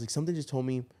comment back. I was like, something just told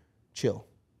me, chill,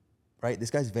 right? This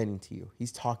guy's venting to you.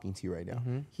 He's talking to you right now.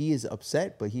 Mm-hmm. He is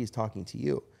upset, but he is talking to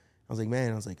you. I was like,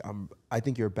 man. I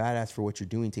think you're a badass for what you're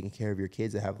doing, taking care of your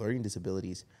kids that have learning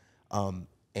disabilities.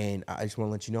 And I just want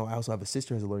to let you know, I also have a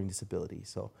sister who has a learning disability.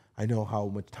 So I know how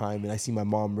much time, and I see my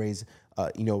mom raise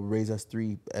us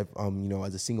 3, as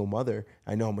a single mother.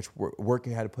 I know how much work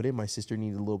I had to put in. My sister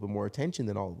needed a little bit more attention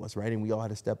than all of us, right? And we all had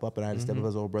to step up, and I had to step up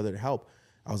as a older brother to help.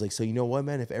 I was like, so you know what,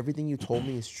 man? If everything you told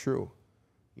me is true,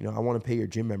 I want to pay your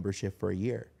gym membership for a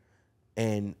year.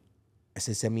 And I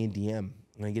said, send me a DM.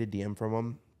 And I get a DM from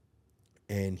him,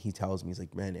 and he tells me, he's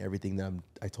like, man, everything that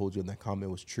I told you in that comment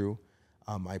was true.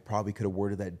 I probably could have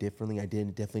worded that differently.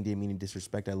 Definitely didn't mean to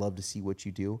disrespect. I love to see what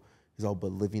you do. But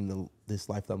living this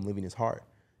life that I'm living is hard.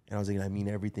 And I was like, I mean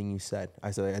everything you said.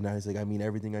 I mean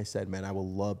everything I said, man. I would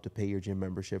love to pay your gym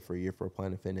membership for a year for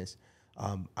Planet Fitness.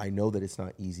 I know that it's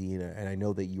not easy, and I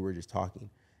know that you were just talking.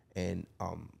 And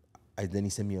then he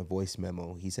sent me a voice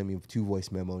memo. He sent me 2 voice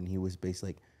memo, and he was basically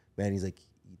like, man, he's like,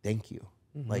 thank you.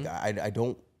 Mm-hmm. Like, I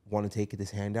don't want to take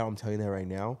this handout. I'm telling you that right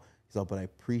now. But I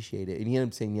appreciate it. And he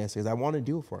ended up saying yes because I want to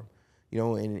do it for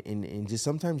him. And just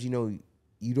sometimes, you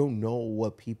don't know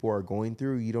what people are going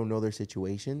through. You don't know their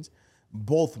situations.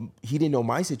 He didn't know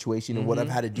my situation and what I've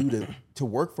had to do to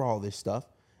work for all this stuff.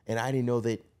 And I didn't know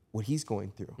that what he's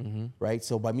going through, right?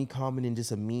 So by me commenting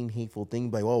just a mean, hateful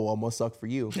thing, like, oh, well, it must suck for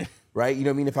you, right? You know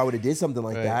what I mean? If I would have did something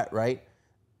like that, right?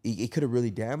 It could have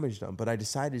really damaged them, but I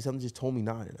decided something just told me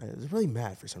not. And I was really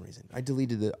mad for some reason. I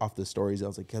deleted it off the stories. I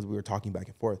was like, because we were talking back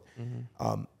and forth.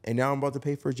 And now I'm about to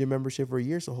pay for a gym membership for a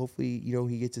year. So hopefully,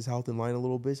 he gets his health in line a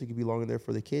little bit. So it could be longer there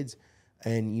for the kids.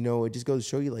 And, it just goes to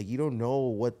show you, like, you don't know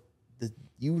what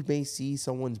you may see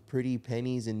someone's pretty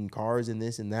pennies and cars and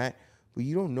this and that, but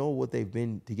you don't know what they've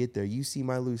been to get there. You see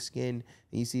my loose skin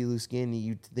and you see loose skin and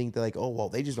you think that, like, oh, well,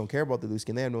 they just don't care about the loose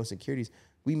skin. They have no insecurities.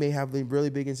 We may have really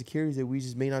big insecurities that we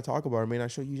just may not talk about or may not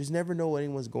show. You just never know what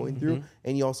anyone's going through,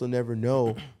 and you also never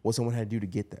know what someone had to do to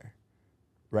get there,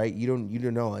 right? You don't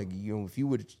know. Like,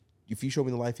 if you showed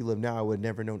me the life you live now, I would have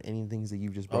never known any things that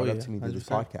you've just brought up to me through this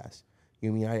podcast.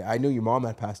 You know what I mean? I know your mom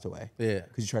had passed away. Yeah.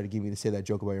 Because you tried to get me to say that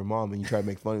joke about your mom, and you tried to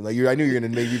make fun. Like, I knew you were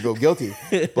going to make me feel guilty.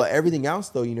 But everything else,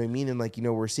 though, you know what I mean? And, like,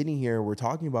 we're sitting here, we're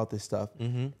talking about this stuff,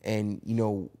 and,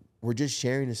 we're just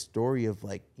sharing a story of,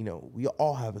 like, we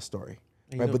all have a story.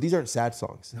 Right, but these aren't sad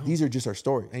songs. No. These are just our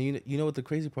stories. And you know what the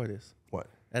crazy part is? What?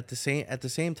 At the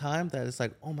same time that it's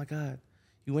like, oh my God,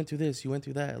 you went through this, you went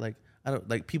through that. Like,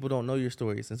 people don't know your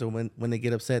stories, and so when they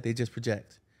get upset, they just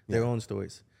project their own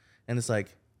stories. And it's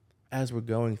like, as we're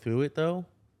going through it though,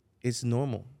 it's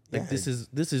normal. Like, this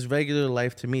is regular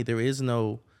life to me. There is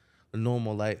no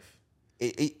normal life.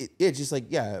 It's just like,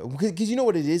 yeah, because you know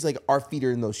what it is? Like, our feet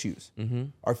are in those shoes.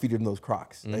 Our feet are in those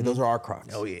Crocs. Like, those are our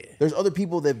Crocs. Oh, yeah. There's other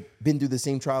people that have been through the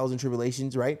same trials and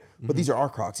tribulations, right? But these are our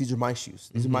Crocs. These are my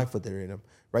shoes. These are my foot that are in them,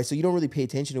 right? So you don't really pay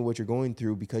attention to what you're going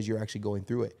through because you're actually going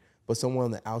through it. But someone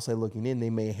on the outside looking in,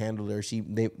 they may handle it,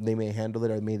 or they may handle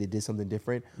it, or maybe they did something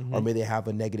different, or maybe they have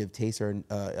a negative taste or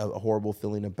a horrible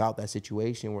feeling about that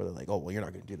situation where they're like, oh, well, you're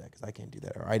not going to do that because I can't do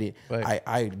that, or I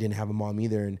didn't have a mom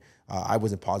either, and I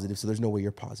wasn't positive, so there's no way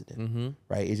you're positive,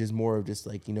 right? It's just more of just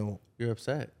like, you're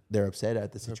upset. They're upset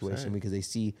at the situation because they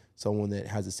see someone that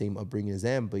has the same upbringing as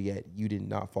them, but yet you did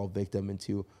not fall victim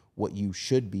into what you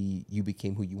should be. You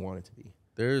became who you wanted to be.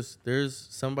 There's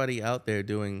somebody out there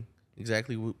doing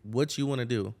exactly what you want to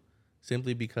do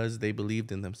simply because they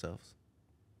believed in themselves.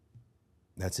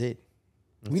 That's it.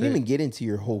 We didn't even get into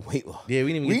your whole weight loss. Yeah,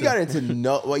 we didn't even got into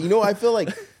well, I feel like,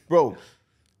 bro,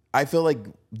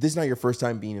 this is not your first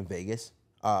time being in Vegas.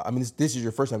 I mean, this is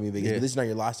your first time being in Vegas, but this is not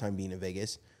your last time being in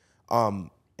Vegas.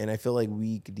 And I feel like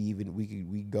we could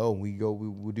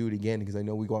we'll do it again, because I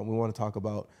know we want to talk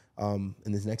about in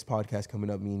this next podcast coming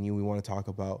up, me and you, we want to talk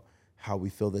about how we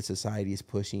feel that society is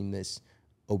pushing this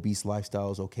obese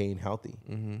lifestyle is okay and healthy,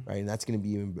 right? And that's going to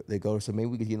be even they go. So maybe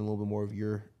we could get a little bit more of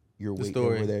your weight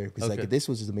story over there, because like this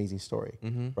was just an amazing story,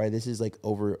 right? This is like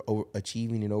over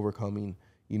achieving and overcoming,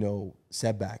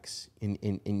 setbacks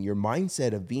in your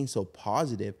mindset of being so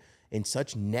positive and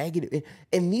such negative.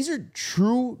 And these are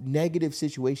true negative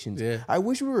situations. Yeah. I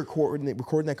wish we were recording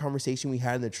that conversation we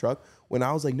had in the truck when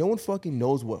I was like, no one fucking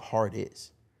knows what hard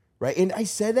is. right? And I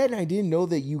said that, and I didn't know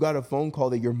that you got a phone call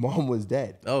that your mom was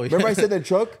dead. Oh, yeah. Remember I said that,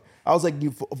 Chuck? I was like,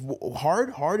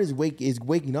 hard is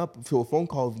waking up to a phone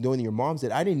call knowing that your mom's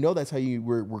dead. I didn't know that's how you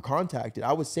were contacted.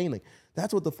 I was saying, like,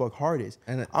 that's what the fuck hard is.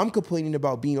 And I'm complaining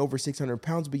about being over 600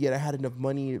 pounds, but yet I had enough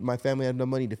money. My family had enough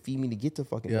money to feed me to get to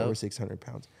fucking over 600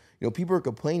 pounds. You know, people are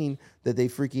complaining that they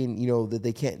freaking, you know, that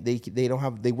they can't, they don't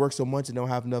have, they work so much and don't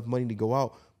have enough money to go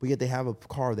out, but yet they have a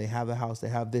car, they have a house, they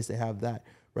have this, they have that,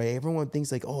 right? Everyone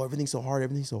thinks like, oh, everything's so hard,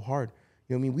 everything's so hard.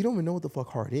 You know what I mean? We don't even know what the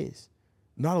fuck hard is.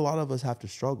 Not a lot of us have to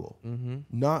struggle.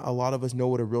 Not a lot of us know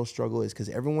what a real struggle is, because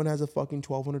everyone has a fucking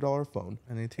 $1,200 phone.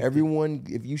 And everyone,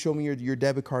 if you show me your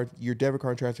debit card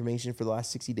transformation for the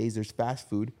last 60 days, there's fast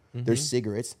food, there's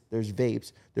cigarettes, there's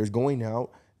vapes, there's going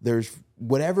out, there's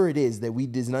whatever it is that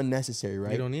is unnecessary,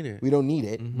 right? We don't need it. We don't need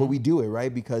it, but we do it,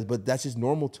 right? But that's just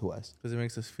normal to us. Because it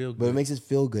makes us feel good. But it makes us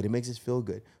feel good. It makes us feel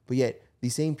good. But yet,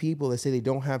 these same people that say they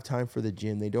don't have time for the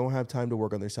gym, they don't have time to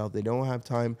work on themselves, they don't have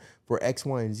time for X,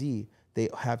 Y, and Z, they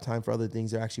have time for other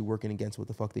things. They're actually working against what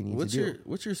the fuck they need to do.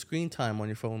 What's your screen time on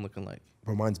your phone looking like?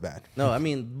 Bro, mine's bad. No, I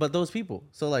mean, but those people.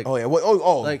 So like, oh yeah,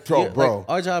 like, bro. Like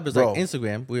our job is like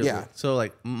Instagram. Yeah. So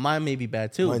like, mine may be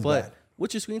bad too. Mine's but bad.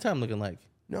 What's your screen time looking like?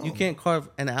 No, you can't carve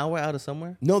an hour out of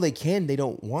somewhere. No, they can. They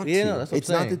don't want to. No, that's what it's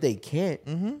I'm not saying. that they can't.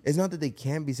 It's not that they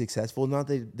can't be successful. Not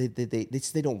that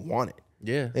they don't want it.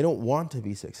 Yeah, they don't want to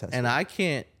be successful. And I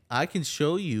can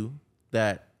show you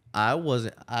that I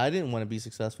didn't want to be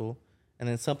successful. And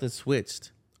then something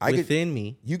switched within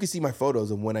me. You can see my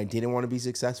photos of when I didn't want to be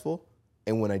successful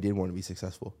and when I did want to be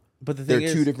successful. But the thing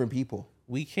is, they're two different people.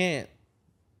 We can't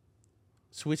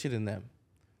switch it in them.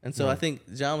 And so I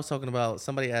think John was talking about,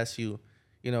 somebody asked you,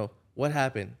 you know, what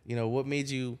happened? You know, what made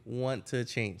you want to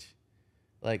change?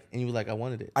 Like, and you were like, I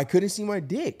wanted it. I couldn't see my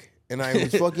dick. And I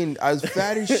was I was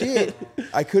fat as shit.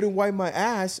 I couldn't wipe my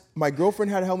ass. My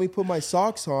girlfriend had to help me put my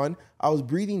socks on. I was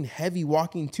breathing heavy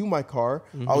walking to my car.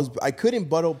 I couldn't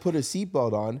put a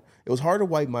seatbelt on. It was hard to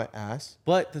wipe my ass.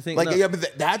 But the thing,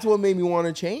 but that's what made me want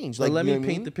to change. Like, let me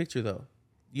paint the picture though.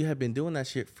 You have been doing that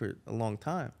shit for a long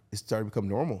time. It started to become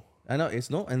normal. I know it's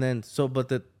no, and then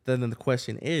then the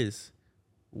question is,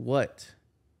 what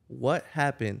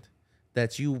happened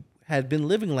that you had been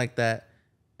living like that?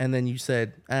 And then you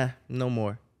said, no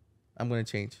more. I'm going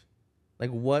to change. Like,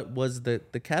 what was the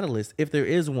catalyst, if there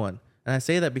is one? And I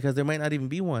say that because there might not even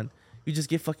be one. You just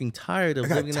get fucking tired of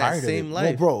living that same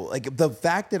life. Well, bro, like the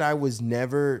fact that I was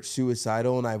never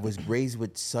suicidal and I was raised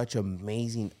with such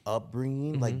amazing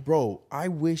upbringing, like, bro, I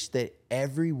wish that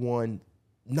everyone,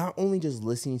 not only just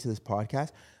listening to this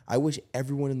podcast, I wish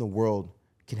everyone in the world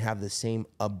can have the same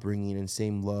upbringing and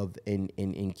same love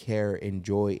and care and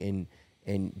joy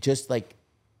and just like,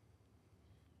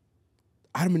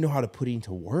 I don't even know how to put it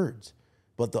into words,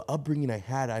 but the upbringing I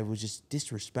had, I was just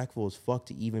disrespectful as fuck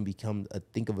to even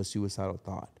think of a suicidal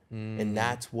thought. And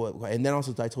that's and then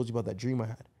also I told you about that dream I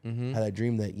had. I had a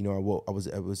dream that, you know, it was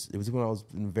when I was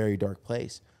in a very dark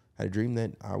place. I had a dream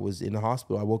that I was in the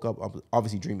hospital. I woke up, I was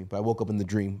obviously dreaming, but I woke up in the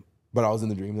dream, but I was in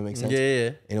the dream. That makes sense. Yeah.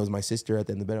 And it was my sister at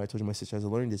the end of the bed. I told you my sister has a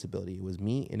learning disability. It was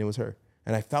me and it was her.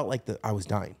 And I felt like I was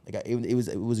dying. Like it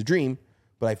was a dream.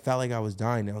 But I felt like I was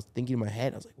dying. And I was thinking in my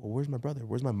head, I was like, well, where's my brother?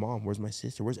 Where's my mom? Where's my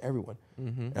sister? Where's everyone?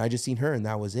 And I just seen her and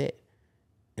that was it.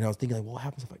 And I was thinking like, well, what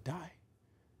happens if I die?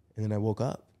 And then I woke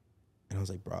up and I was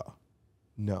like, bro,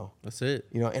 no. That's it.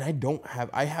 You know, and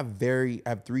I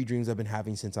have 3 dreams I've been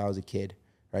having since I was a kid,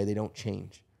 right? They don't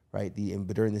change, right?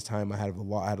 But during this time I had a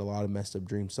lot of messed up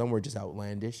dreams. Some were just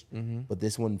outlandish, but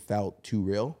this one felt too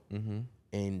real.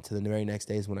 And to the very next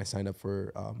day is when I signed up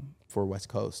for West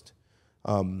Coast.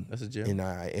 That's a gym.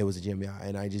 And it was a gym, yeah.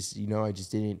 And I just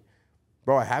didn't,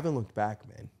 bro, I haven't looked back,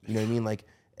 man. You know what I mean? Like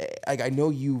I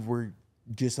know you were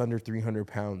just under 300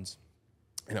 pounds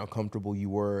and how comfortable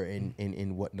you were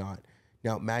and whatnot.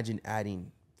 Now imagine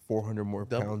adding 400 more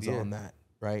pounds on that,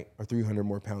 right? Or 300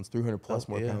 more pounds, 300 plus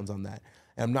more pounds on that.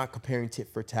 And I'm not comparing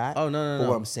tit for tat. Oh, no. But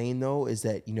what I'm saying though is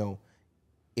that, you know,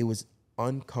 it was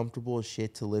uncomfortable as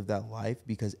shit to live that life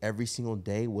because every single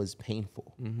day was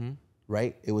painful.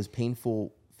 Right? It was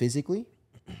painful physically.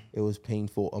 It was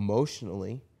painful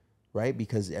emotionally, right?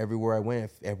 Because everywhere I went,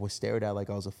 I was stared at like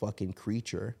I was a fucking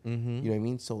creature. You know what I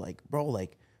mean? So like, bro,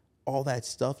 like all that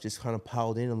stuff just kind of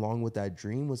piled in along with that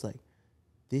dream was like,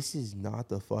 this is not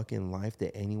the fucking life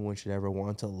that anyone should ever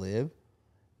want to live.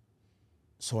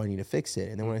 So I need to fix it.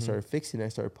 And then when I started fixing it, I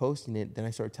started posting it. Then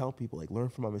I started telling people like, learn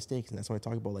from my mistakes. And that's when I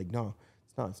talk about like, no,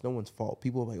 it's no one's fault.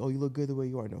 People are like, oh, you look good the way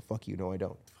you are. No, fuck you. No, I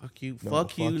don't. Fuck you.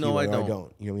 Fuck you. No, I don't. You know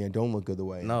what I mean? I don't look good the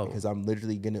way. No. Because I'm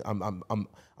literally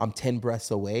I'm 10 breaths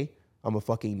away I'm a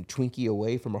fucking Twinkie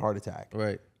away from a heart attack.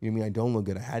 Right. You know what I mean? I don't look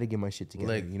good. I had to get my shit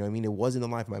together. Like, you know what I mean? It wasn't a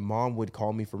life. My mom would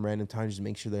call me from random times just to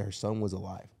make sure that her son was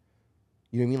alive.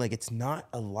 You know what I mean? Like, it's not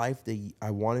a life that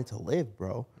I wanted to live,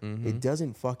 bro. Mm-hmm. It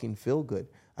doesn't fucking feel good.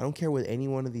 I don't care what any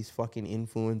one of these fucking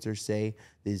influencers say.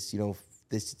 This, you know,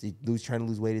 trying to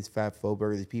lose weight is fat phobic.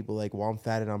 Or these people like, well, I'm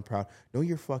fat and I'm proud. No,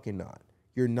 you're fucking not.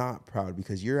 You're not proud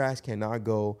because your ass cannot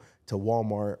go to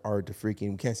Walmart or to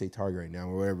freaking, we can't say Target right now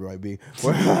or whatever it might be. You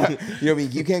know what I mean?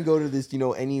 You can't go to this, you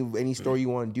know, any store you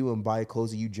want to do and buy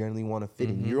clothes that you generally want to fit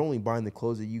in. You're only buying the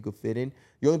clothes that you could fit in.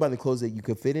 You're only buying the clothes that you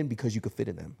could fit in because you could fit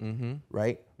in them,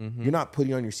 right? You're not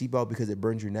putting on your seatbelt because it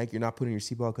burns your neck. You're not putting your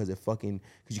seatbelt because because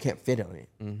you can't fit on it.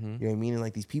 You know what I mean? And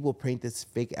like these people paint this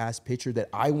fake ass picture that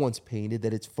I once painted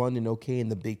that it's fun and okay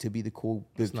and to be the cool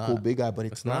big guy, but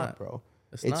it's not, bro.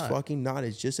 It's not. Fucking not.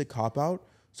 It's just a cop out,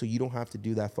 so you don't have to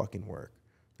do that fucking work,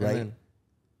 right?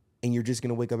 And you're just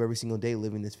gonna wake up every single day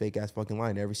living this fake ass fucking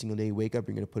line. Every single day you wake up,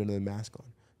 you're gonna put another mask on,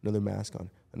 another mask on,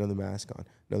 another mask on,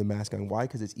 another mask on. Why?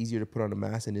 Because it's easier to put on a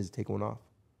mask than it is to take one off.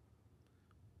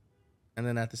 And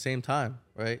then at the same time,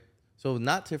 right? So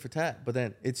not tit for tat, but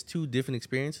then it's two different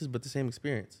experiences, but the same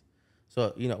experience.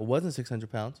 So, you know, it wasn't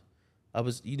 600 pounds. I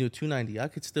was, 290. I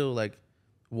could still like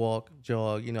walk,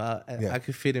 jog, I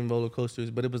could fit in roller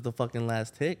coasters, but it was the fucking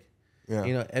last tick.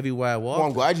 Yeah. Everywhere I walk. Well,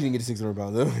 I'm glad you didn't get to 600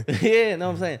 pounds though. Yeah, no,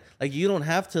 I'm saying. Like, you don't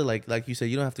have to, like you said,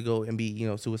 you don't have to go and be,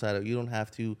 suicidal. You don't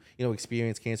have to,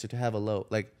 experience cancer to have a low.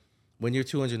 Like, when you're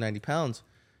 290 pounds,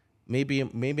 maybe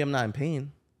I'm not in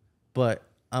pain, but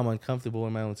I'm uncomfortable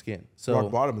in my own skin. So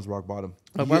rock bottom is rock bottom.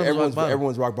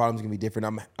 Everyone's rock bottom is gonna be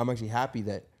different. I'm actually happy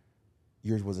that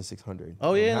yours wasn't 600.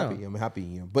 Oh yeah, I'm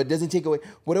happy. But it doesn't take away.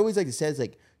 What I always like to say is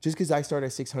like, just because I started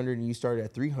at 600 and you started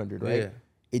at 300, right? Yeah.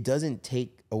 It doesn't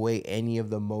take away any of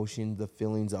the emotion, the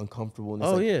feelings, the uncomfortableness.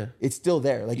 Oh, like, yeah. It's still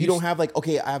there. Like, you don't have like,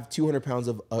 okay, I have 200 pounds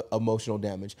of emotional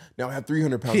damage. Now I have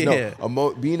 300 pounds. Yeah.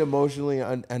 No, being emotionally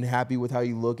unhappy with how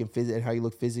you look and how you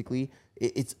look physically,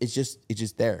 it's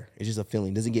just there. It's just a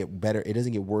feeling. It doesn't get better. It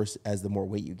doesn't get worse as the more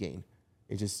weight you gain.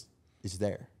 It's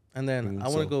there. And then I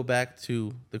want to go back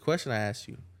to the question I asked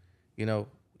you.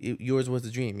 Yours was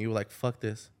the dream. You were like, fuck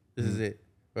this. This is it.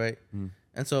 Right?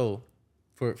 And so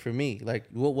for me, like,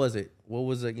 what was it? What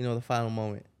was it, the final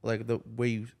moment? Like, the way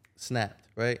you snapped,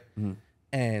 right?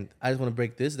 And I just want to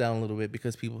break this down a little bit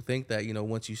because people think that,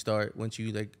 once you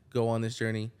like go on this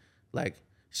journey, like,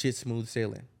 shit's smooth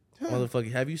sailing.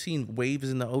 Motherfucker, have you seen waves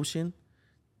in the ocean?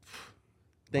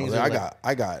 I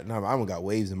don't got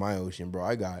waves in my ocean, bro.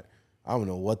 I don't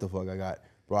know what the fuck I got.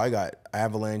 Bro, I got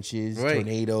avalanches,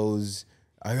 tornadoes,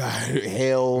 I got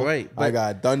hail, I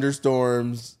got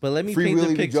thunderstorms. But let me paint the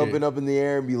picture. Be jumping up in the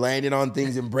air and be landing on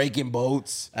things and breaking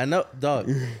boats. I know,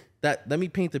 dog. Let me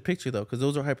paint the picture though, because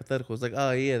those are hypotheticals. Like,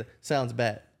 oh yeah, sounds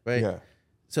bad, right? Yeah.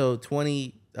 So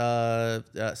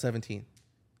 2017,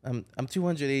 I'm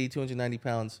 280, 290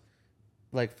 pounds,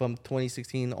 like from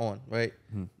 2016 on, right?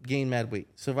 Gained mad weight,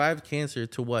 survived cancer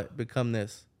to what? Become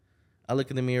this. I look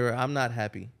in the mirror. I'm not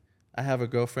happy. I have a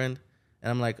girlfriend,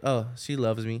 and I'm like, oh, she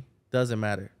loves me. Doesn't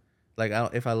matter. Like,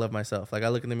 if I love myself. Like, I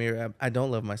look in the mirror, I don't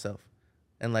love myself.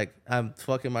 And, like, I'm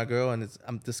fucking my girl, and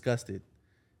I'm disgusted.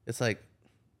 It's, like,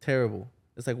 terrible.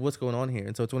 It's like, what's going on here?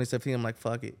 And so 2017, I'm like,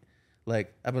 fuck it.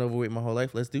 Like, I've been overweight my whole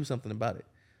life. Let's do something about it.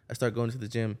 I start going to the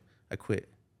gym. I quit.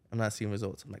 I'm not seeing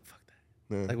results. I'm like, fuck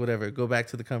that. Yeah. Like, whatever. Go back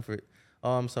to the comfort.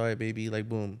 Oh, I'm sorry, baby. Like,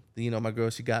 boom. My girl,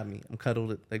 she got me. I'm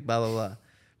cuddled. Like, blah, blah, blah.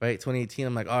 Right? 2018,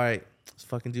 I'm like, all right, let's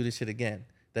fucking do this shit again.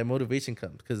 That motivation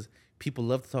comes because people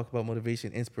love to talk about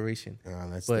motivation, inspiration,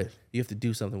 but you have to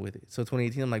do something with it. So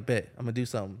 2018, I'm like, bet, I'm going to do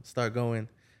something. Start going.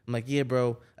 I'm like, yeah,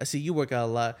 bro, I see you work out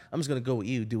a lot. I'm just going to go with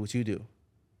you, do what you do.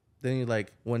 Then you're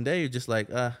like, one day you're just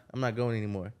like, I'm not going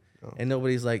anymore. No. And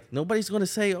nobody's going to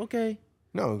say, okay.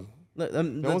 No. No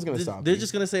one's going to stop They're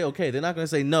just going to say, okay. They're not going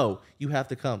to say, no, you have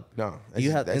to come. No.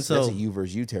 That's a you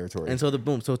versus you territory. And so So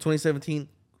 2017,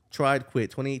 tried, quit.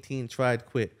 2018, tried,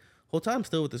 quit. Whole time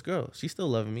still with this girl. She's still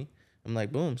loving me. I'm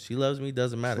like, boom, she loves me,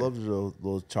 doesn't matter. She loves a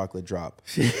little chocolate drop.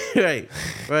 Right.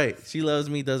 She loves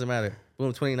me, doesn't matter. Boom,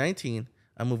 2019,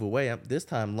 I move away. This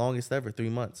time, longest ever, 3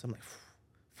 months. I'm like,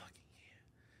 fucking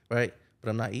yeah. Right?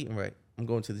 But I'm not eating right. I'm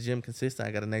going to the gym consistent.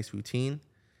 I got a nice routine.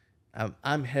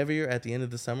 I'm heavier at the end of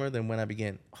the summer than when I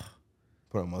began.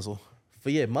 Put on muscle?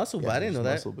 Muscle, but I didn't know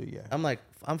that. Muscle, but yeah. I'm like,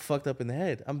 I'm fucked up in the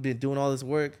head. I've been doing all this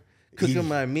work. Cooking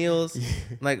my meals.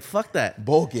 I'm like, fuck that.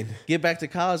 Bulking. Get back to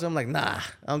college. I'm like, nah, I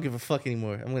don't give a fuck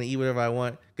anymore. I'm going to eat whatever I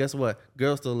want. Guess what?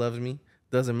 Girl still loves me.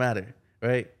 Doesn't matter.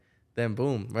 Right? Then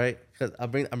boom. Right? Because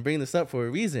I'm bringing this up for a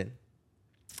reason.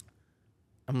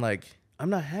 I'm like, I'm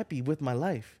not happy with my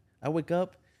life. I wake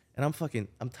up and I'm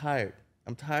tired.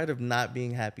 I'm tired of not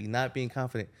being happy, not being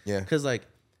confident. Yeah. Because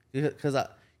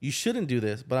you shouldn't do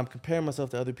this, but I'm comparing myself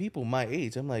to other people my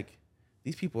age. I'm like,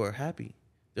 these people are happy.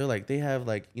 They're like, they have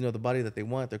like, the body that they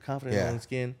want. They're confident in their own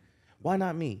skin. Why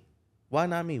not me? Why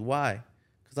not me? Why?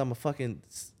 Because I'm a fucking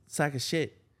sack of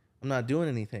shit. I'm not doing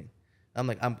anything. I'm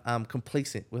like, I'm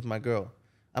complacent with my girl.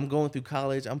 I'm going through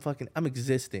college. I'm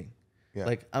existing. Yeah.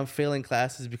 Like, I'm failing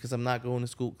classes because I'm not going to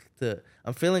school.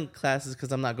 I'm failing classes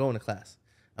because I'm not going to class.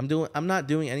 I'm not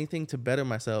doing anything to better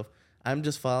myself. I'm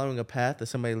just following a path that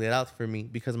somebody laid out for me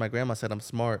because my grandma said I'm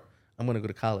smart. I'm going to go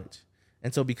to college.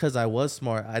 And so because I was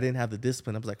smart, I didn't have the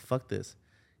discipline. I was like, fuck this.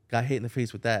 Got hit in the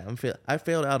face with that. I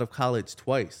failed out of college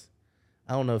twice.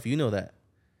 I don't know if you know that.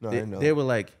 No, I know. They were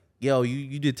like, yo,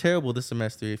 you did terrible this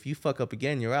semester. If you fuck up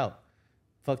again, you're out.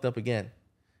 Fucked up again.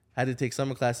 Had to take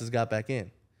summer classes, got back in.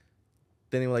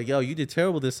 Then they were like, yo, you did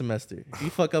terrible this semester. If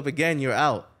you fuck up again, you're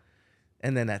out.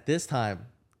 And then at this time,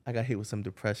 I got hit with some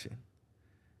depression.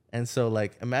 And so,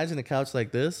 like, imagine a couch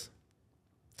like this.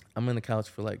 I'm in the couch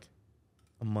for like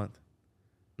a month,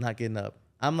 not getting up.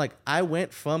 I'm like, I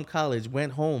went from college,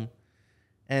 went home,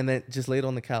 and then just laid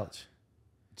on the couch.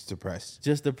 Just depressed.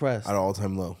 At an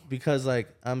all-time low. Because, like,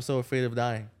 I'm so afraid of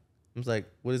dying. I'm like,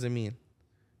 what does it mean?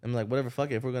 I'm like, whatever,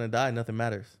 fuck it. If we're going to die, nothing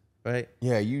matters, right?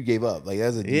 Yeah, you gave up. Like,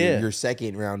 that's your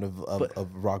second round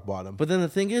of rock bottom. But then the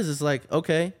thing is, it's like,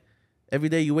 okay, every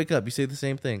day you wake up, you say the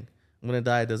same thing. I'm going to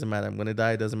die, it doesn't matter. I'm going to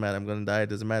die, it doesn't matter. I'm going to die, it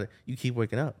doesn't matter. You keep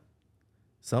waking up.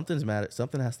 Something's matter.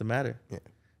 Something has to matter. Yeah.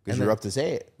 Because you're up to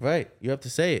say it. Right. You're up to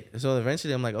say it. So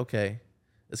eventually I'm like, okay,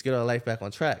 let's get our life back on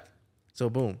track. So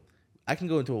boom. I can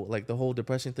go into like the whole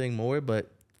depression thing more,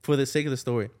 but for the sake of the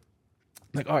story,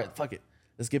 I'm like, all right, fuck it.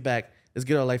 Let's get back. Let's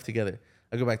get our life together.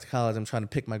 I go back to college. I'm trying to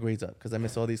pick my grades up because I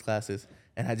missed all these classes.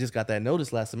 And I just got that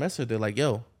notice last semester. They're like,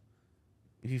 yo,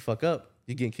 if you fuck up,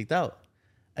 you're getting kicked out.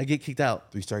 I get kicked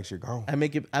out. 3 strikes, you're gone.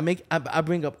 I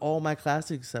bring up all my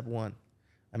classes except one.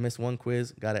 I missed one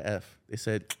quiz, got an F. They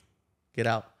said, get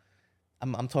out.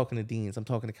 I'm talking to deans. I'm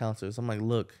talking to counselors. I'm like,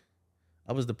 look,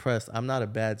 I was depressed. I'm not a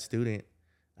bad student.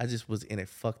 I just was in a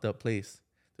fucked up place.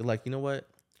 They're like, you know what?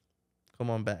 Come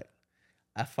on back.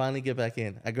 I finally get back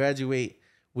in. I graduate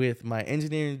with my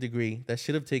engineering degree that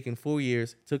should have taken 4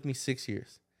 years. It took me 6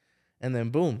 years. And then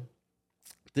boom,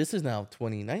 this is now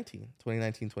 2019,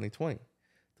 2020.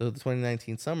 So the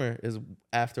 2019 summer is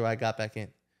after I got back in,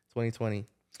 2020.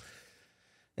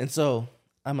 And so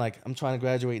I'm like, I'm trying to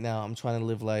graduate now. I'm trying to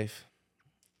live life.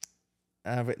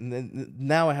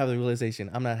 Now I have the realization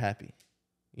I'm not happy.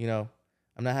 I'm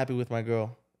not happy with my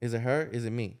girl. Is it her? Is it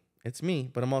me? It's me,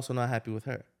 but I'm also not happy with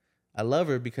her. I love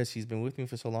her because she's been with me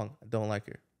for so long. I don't like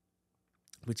her,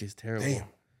 which is terrible. Damn.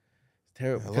 It's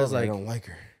terrible. Because I don't like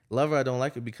her. Love her, I don't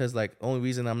like her because, like, only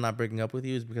reason I'm not breaking up with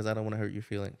you is because I don't want to hurt your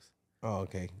feelings. Oh,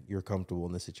 okay. You're comfortable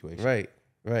in this situation. Right.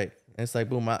 And it's like,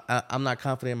 boom, I'm not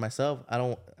confident in myself. I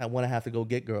want to have to go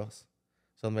get girls.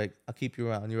 So I'm like, I'll keep you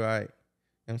around. You're all right. You know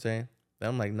what I'm saying? Then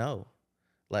I'm like, no.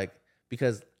 Like,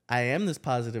 because I am this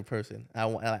positive person. I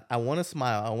want to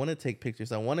smile. I want to take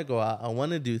pictures. I want to go out. I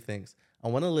want to do things. I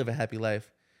want to live a happy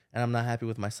life. And I'm not happy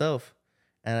with myself.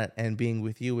 And being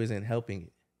with you isn't helping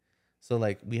it. So,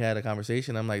 like, we had a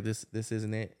conversation. I'm like, this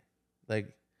isn't it.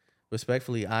 Like,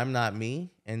 respectfully, I'm not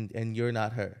me and you're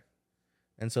not her.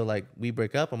 And so, like, we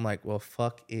break up. I'm like, well,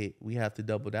 fuck it. We have to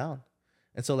double down.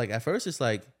 And so, like, at first, it's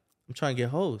like, I'm trying to get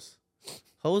hoes.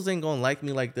 Hoes ain't going to like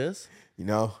me like this. We've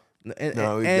got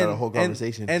a whole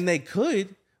conversation. And they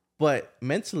could, but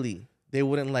mentally, they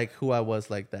wouldn't like who I was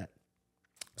like that.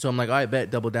 So I'm like, all right, bet,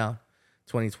 double down.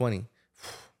 2020.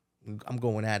 I'm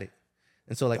going at it.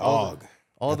 And so, like, all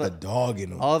the dog in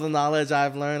them. All the knowledge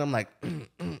I've learned, I'm like,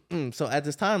 So at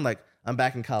this time, like, I'm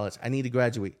back in college. I need to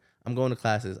graduate. I'm going to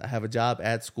classes. I have a job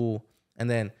at school. And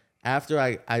then after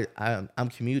I'm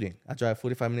commuting, I drive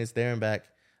 45 minutes there and back.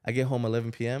 I get home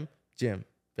 11 p.m. Gym.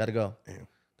 Gotta go. Damn.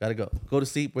 Gotta go. Go to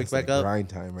sleep, wake back up. Grind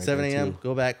time, right? 7 a.m.,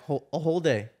 go back a whole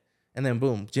day. And then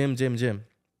boom, gym.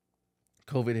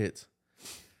 COVID hits.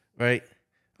 Right?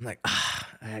 I'm like,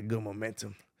 I had good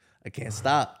momentum. I can't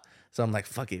stop. So I'm like,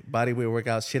 fuck it. Bodyweight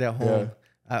workout, shit at home.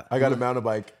 Yeah. I got a mountain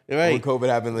bike. Right. When COVID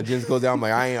happened, the gyms closed down. I'm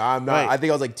like, I'm not. Right. I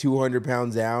think I was like 200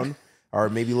 pounds down, or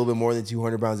maybe a little bit more than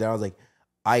 200 pounds down. I was like,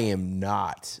 I am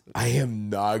not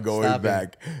going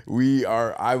back.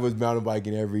 I was mountain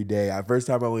biking every day. First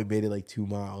time I only made it like 2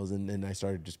 miles, and then I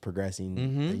started just progressing,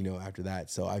 after that.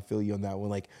 So I feel you on that one.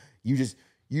 Like, you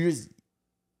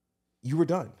were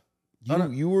done.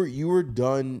 You were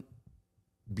done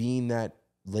being that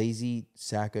lazy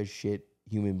sack of shit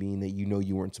human being that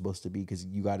you weren't supposed to be, because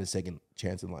you got a second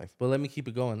chance in life. But let me keep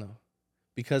it going though,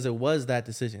 because it was that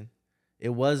decision. It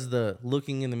was the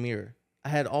looking in the mirror. I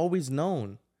had always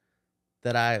known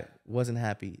that I wasn't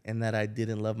happy and that I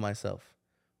didn't love myself.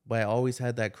 But I always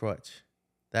had that crutch.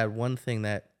 That one thing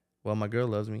that, well, my girl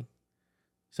loves me.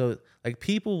 So, like,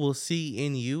 people will see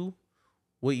in you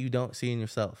what you don't see in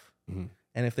yourself. Mm-hmm.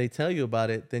 And if they tell you about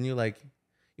it, then you're like,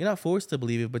 you're not forced to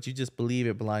believe it, but you just believe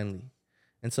it blindly.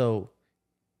 And so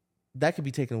that could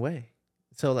be taken away.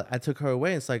 So like, I took her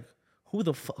away. And it's like,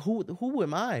 who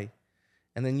am I?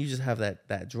 And then you just have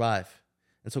that drive.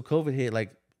 And so COVID hit,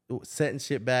 like, setting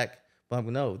shit back. But I'm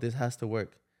like, no, this has to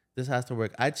work. This has to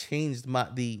work. I changed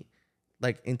the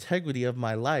integrity of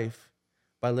my life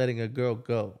by letting a girl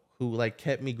go who like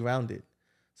kept me grounded.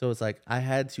 So it's like I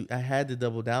had to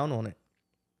double down on it.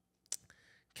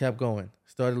 Kept going.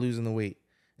 Started losing the weight.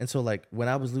 And so like when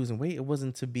I was losing weight, it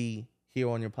wasn't to be here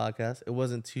on your podcast. It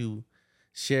wasn't to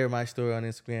share my story on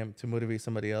Instagram to motivate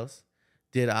somebody else.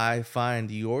 Did I find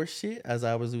your shit as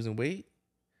I was losing weight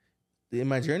in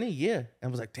my journey? Yeah. And I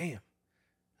was like, damn,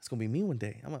 that's going to be me one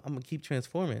day. I'm going to keep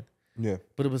transforming. Yeah.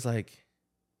 But it was like,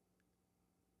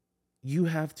 you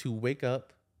have to wake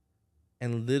up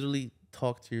and literally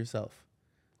talk to yourself.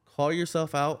 Call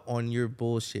yourself out on your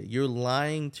bullshit. You're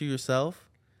lying to yourself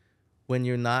when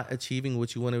you're not achieving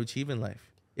what you want to achieve in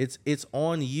life. It's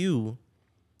on you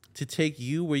to take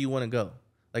you where you want to go.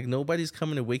 Like, nobody's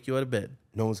coming to wake you out of bed.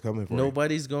 No one's coming for you.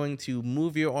 Nobody's going to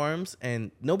move your arms,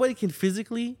 and nobody can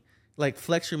physically like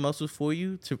flex your muscles for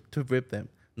you to rip them.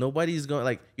 Nobody's going,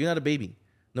 like, you're not a baby.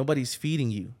 Nobody's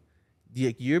feeding you.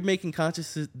 You're making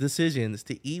conscious decisions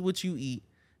to eat what you eat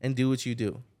and do what you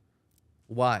do.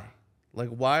 Why? Like,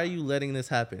 why are you letting this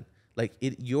happen? Like,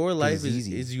 your life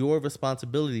is your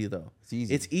responsibility, though. It's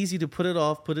easy. It's easy to put it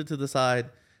off, put it to the side.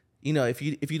 You know, if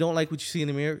you don't like what you see in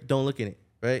the mirror, don't look in it,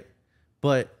 right?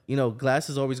 But, you know, glass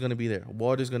is always going to be there.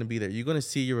 Water's going to be there. You're going to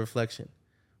see your reflection.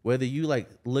 Whether you, like,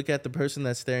 look at the person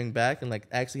that's staring back and, like,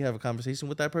 actually have a conversation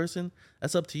with that person,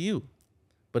 that's up to you.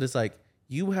 But it's like,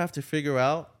 you have to figure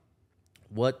out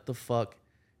what the fuck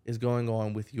is going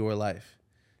on with your life.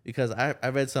 Because I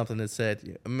read something that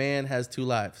said a man has two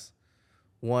lives.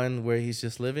 One where he's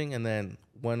just living, and then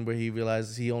one where he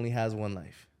realizes he only has one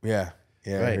life. Yeah.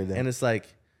 Yeah, right? I heard that. And it's like,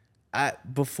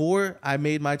 before I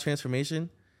made my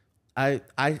transformation, I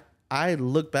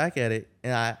look back at it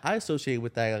and I associate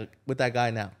with that guy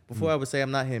now. Before I would say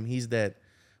I'm not him, he's dead.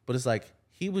 But it's like,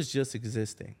 he was just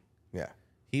existing. Yeah.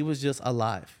 He was just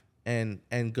alive and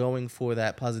going for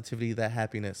that positivity, that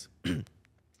happiness.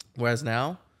 Whereas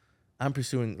now, I'm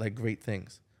pursuing like great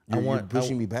things. You're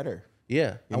pushing me better.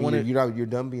 Yeah. You're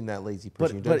done being that lazy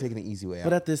person. You're done taking the easy way out.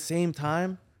 But at the same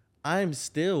time, I'm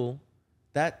still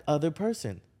that other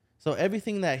person. So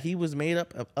everything that he was made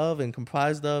up of and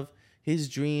comprised of, his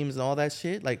dreams and all that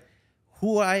shit, like,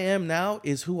 who I am now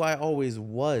is who I always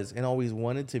was and always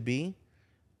wanted to be.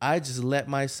 I just let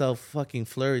myself fucking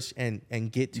flourish and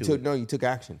get to it. No, you took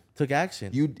action. Took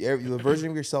action. The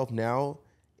version of yourself now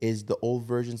is the old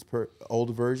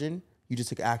version. You just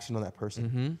took action on that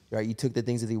person, right? You took the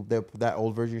things that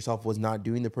old version of yourself was not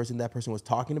doing. The person that person was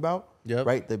talking about,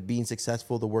 right? The being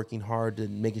successful, the working hard, the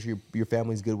making sure your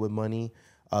family's good with money,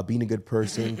 being a good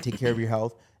person, take care of your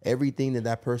health. Everything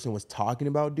that person was talking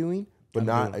about doing, but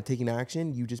not taking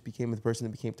action, you just became the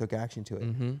person that took action to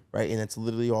it, right? And that's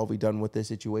literally all we've done with the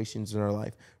situations in our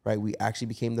life, right? We actually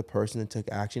became the person that took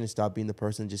action and stopped being the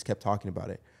person that just kept talking about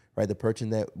it. Right,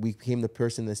 we became the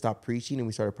person that stopped preaching and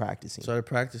we started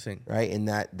practicing. Right, and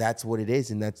that's what it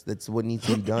is, and that's what needs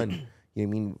to be done. You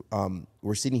know what I mean?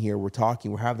 We're sitting here, we're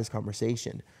talking, we're having this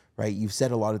conversation. Right, you've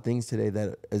said a lot of things today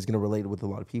that is going to relate with a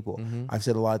lot of people. I've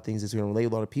said a lot of things that's going to relate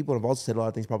with a lot of people, and I've also said a lot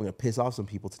of things probably going to piss off some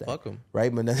people today. Fuck them.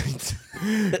 Right, but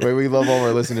wait, we love all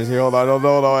our listeners here. Hold on,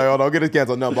 I'll get it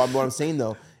canceled. No, but what I'm saying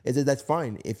though is that that's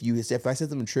fine. If I said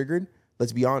something triggered,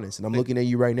 let's be honest. And I'm looking at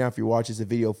you right now. If you're watching this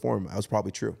video form, I was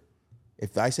probably true.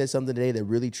 If I said something today that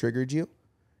really triggered you,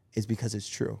 it's because it's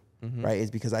true, right?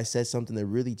 It's because I said something that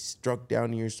really struck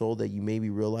down in your soul that you maybe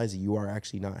realize that you are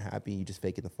actually not happy. You just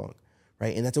faking the funk,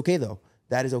 right? And that's okay though.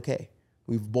 That is okay.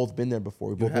 We've both been there before.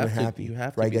 We've both been happy. You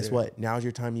have to right? Guess there. What? Now's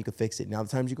your time. You can fix it. Now the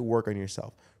times you can work on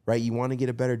yourself, right? You want to get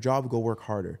a better job, go work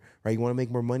harder, right? You want to make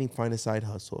more money, find a side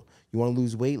hustle. You want to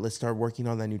lose weight, let's start working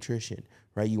on that nutrition,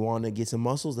 right? You want to get some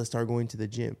muscles, let's start going to the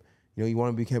gym. You know, you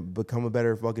want to become a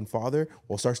better fucking father?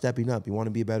 Well, start stepping up. You want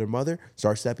to be a better mother?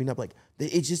 Start stepping up. Like,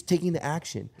 it's just taking the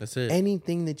action. That's it.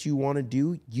 Anything that you want to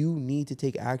do, you need to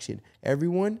take action.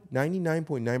 Everyone,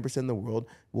 99.9% of the world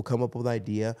will come up with an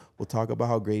idea. We'll talk about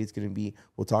how great it's going to be.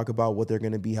 We'll talk about what they're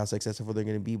going to be, how successful they're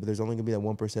going to be. But there's only going to be that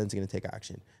 1% that's going to take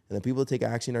action. And the people that take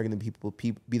action are going to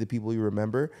be the people you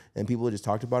remember. And people that just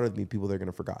talked about it are the people they're going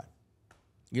to forget.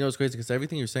 You know, it's crazy because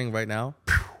everything you're saying right now,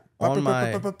 On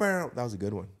my That was a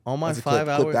good one. on my That's a clip. 5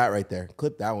 hour Clip that right there.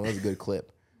 Clip that one. That was a good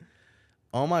clip.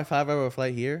 on my 5 hour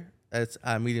flight here,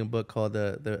 I'm reading a book called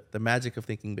the Magic of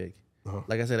Thinking Big.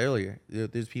 Like I said earlier,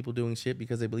 there's people doing shit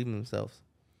because they believe in themselves.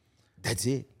 That's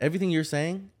it. Everything you're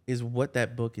saying is what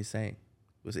that book is saying.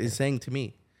 Is saying to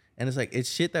me. And it's like it's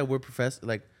shit that we're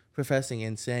professing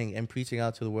and saying and preaching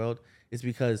out to the world. It's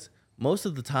because most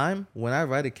of the time when I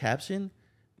write a caption,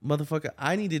 motherfucker,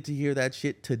 I needed to hear that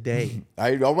shit today.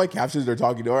 All my captions are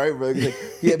talking. All right, bro. Like,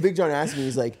 yeah, Big John asked me,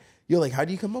 he's like, "Yo, like, how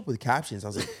do you come up with captions?" I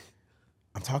was like,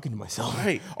 "I'm talking to myself."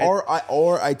 Right.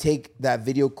 Or I take that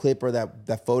video clip or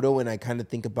that photo and I kind of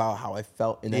think about how I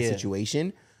felt in that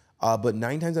situation. But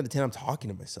 9 times out of 10, I'm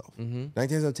talking to myself. 9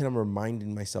 times out of 10, I'm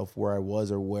reminding myself where I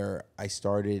was or where I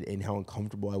started and how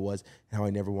uncomfortable I was and how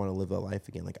I never want to live that life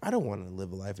again. Like, I don't want to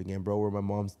live a life again, bro, where my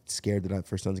mom's scared that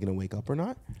her son's going to wake up or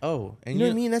not. Oh, and you know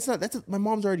what I mean? My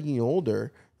mom's already getting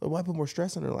older. But why put more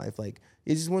stress on her life? Like,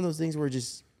 it's just one of those things where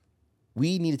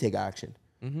we need to take action.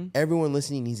 Everyone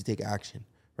listening needs to take action,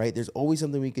 right? There's always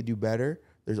something we could do better.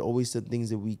 There's always some things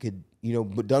that we could,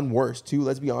 but done worse too.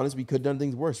 Let's be honest, we could have done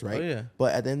things worse, right? Oh, yeah.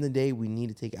 But at the end of the day, we need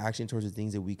to take action towards the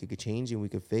things that we could change and we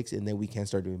could fix, and then we can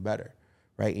start doing better,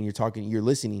 right? And you're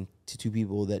listening to 2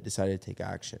 people that decided to take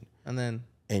action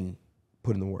and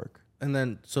put in the work. And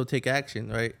then so take action,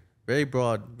 right? Very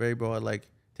broad, like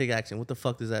take action. What the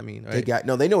fuck does that mean, right?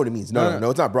 No, they know what it means. No,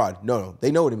 it's not broad. No,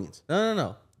 they know what it means.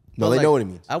 No. No, they know what it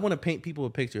means. I want to paint people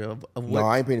a picture of what. No,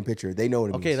 I ain't painting a picture. They know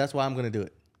what it means. Okay, that's why I'm going to do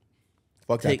it.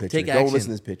 Fuck that picture. Don't listen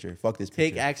to this picture. Fuck this picture.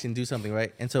 Take action, do something,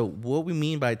 right? And so what we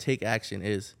mean by take action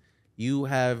is you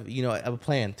have, a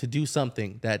plan to do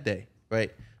something that day,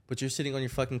 right? But you're sitting on your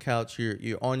fucking couch,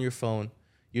 you're on your phone,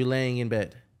 you're laying in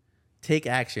bed. Take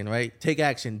action, right? Take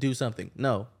action, do something.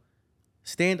 No.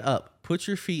 Stand up, put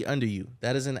your feet under you.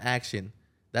 That is an action.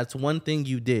 That's one thing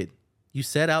you did. You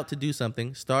set out to do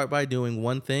something, start by doing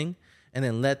one thing, and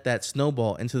then let that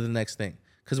snowball into the next thing.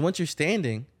 Because once you're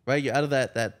standing, right, you're out of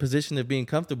that position of being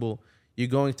comfortable, you're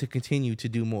going to continue to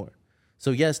do more.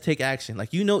 So yes, take action.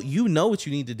 Like you know what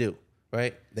you need to do,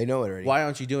 right? They know it already. Why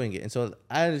aren't you doing it? And so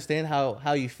I understand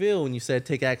how you feel when you said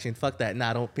take action. Fuck that.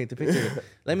 Nah, don't paint the picture.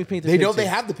 Let me paint the picture. They know they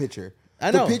have the picture.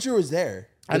 I know. The picture is there.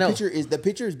 I know. The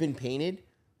picture has been painted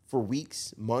for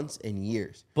weeks, months, and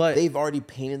years. But they've already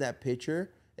painted that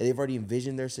picture and they've already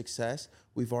envisioned their success.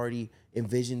 We've already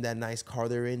envisioned that nice car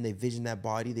they're in. They envision that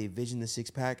body. They envision the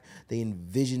 6-pack. They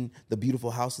envision the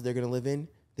beautiful house that they're going to live in.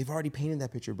 They've already painted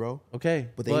that picture, bro. Okay.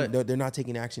 But they're not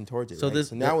taking action towards it. So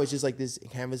right? Now it's just like this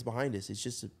canvas behind us. It's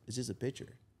just a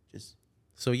picture.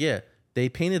 So yeah, they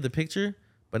painted the picture,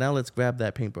 but now let's grab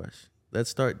that paintbrush. Let's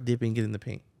start dipping it in the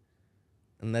paint.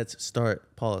 And let's start,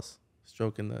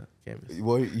 stroking the canvas.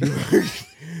 What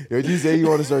you say? You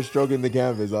want to start stroking the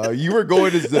canvas? You were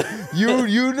going to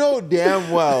you know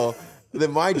damn well that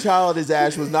my childish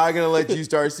ass was not gonna let you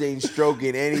start saying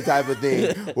stroking any type of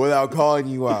thing without calling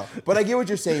you out. But I get what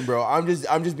you're saying, bro. I'm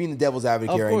just being the devil's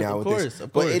advocate right now with this.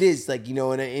 But it is like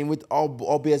and with all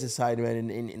BS aside, man,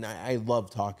 and I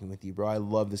love talking with you, bro. I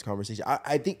love this conversation.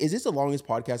 I think is this the longest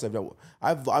podcast I've done?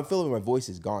 I'm feeling my voice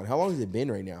is gone. How long has it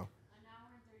been right now?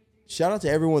 Shout out to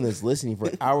everyone that's listening for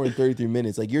an hour and 33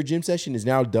 minutes. Like, your gym session is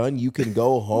now done. You can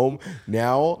go home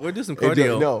now. We'll do some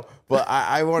cardio. No, but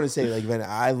I want to say, like, man,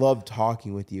 I love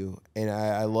talking with you, and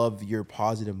I love your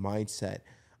positive mindset.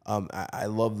 I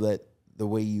love that the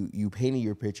way you painted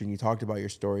your picture and you talked about your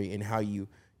story and how you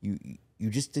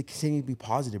just continue to be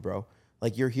positive, bro.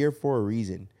 Like, you're here for a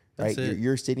reason. Right,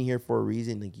 you're sitting here for a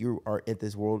reason. Like, you are at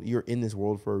this world. You're in this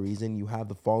world for a reason. You have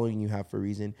the following you have for a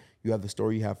reason. You have the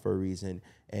story you have for a reason,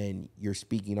 and you're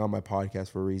speaking on my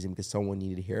podcast for a reason because someone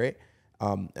needed to hear it.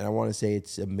 And I want to say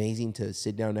it's amazing to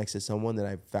sit down next to someone that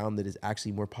I've found that is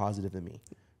actually more positive than me.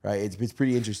 Right, it's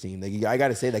pretty interesting. Like, I got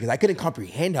to say that because I couldn't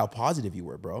comprehend how positive you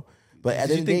were, bro. But at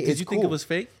the end of the day, did you think it was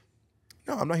fake?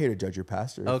 No, I'm not here to judge your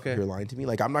pastor. Okay. If you're lying to me.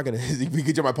 Like, I'm not going to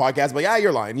be on my podcast, but yeah,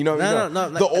 you're lying. You know, no.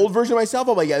 The old version of myself,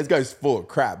 I'm like, yeah, this guy's full of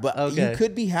crap. But you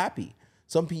could be happy.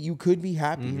 You could be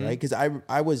happy, right? Because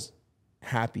I was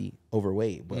happy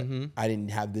overweight, but I didn't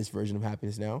have this version of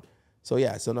happiness now. So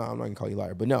yeah, no, I'm not going to call you a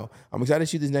liar. But no, I'm excited to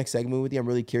shoot this next segment with you. I'm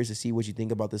really curious to see what you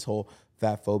think about this whole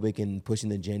fat phobic and pushing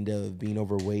the agenda of being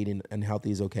overweight and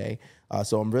unhealthy is okay.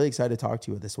 So I'm really excited to talk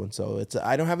to you with this one. So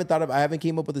I haven't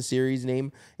came up with a series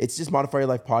name. It's just Modify Your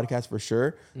Life Podcast for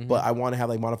sure. But I want to have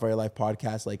like Modify Your Life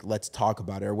Podcast, like let's talk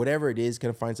about it or whatever it is.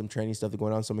 Gonna find some training stuff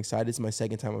going on. So I'm excited. It's my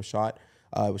second time I've shot.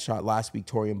 I was shot last week,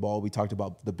 Tori and Ball. We talked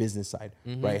about the business side,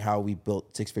 right? How we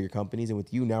built 6-figure companies. And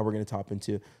with you now, we're going to top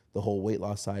into the whole weight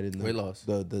loss side and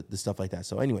the stuff like that.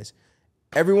 So anyways,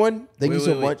 everyone, thank you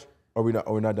so much. Are we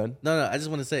not done? No. I just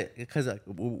want to say it because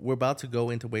we're about to go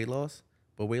into weight loss,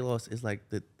 but weight loss is like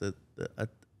the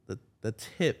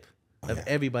tip of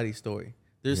everybody's story.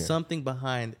 There's something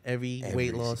behind every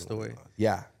weight loss story.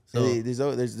 Yeah. So there's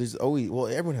always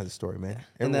everyone has a story, man.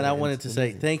 And then I wanted to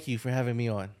say thank you for having me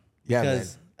on.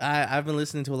 Because I've been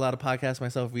listening to a lot of podcasts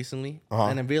myself recently,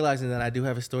 and I'm realizing that I do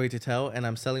have a story to tell, and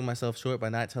I'm selling myself short by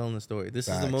not telling the story. This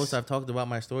is the most I've talked about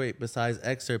my story besides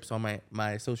excerpts on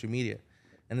my social media.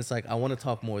 And it's like, I want to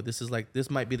talk more. This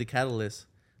might be the catalyst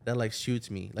that like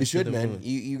shoots me. Like, you should, man.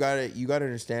 You gotta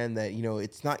understand that, you know,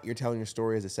 it's not you're telling your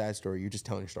story as a sad story. You're just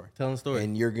telling your story. Telling a story.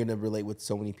 And you're gonna relate with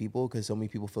so many people because so many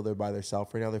people feel they're by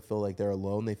themselves right now. They feel like they're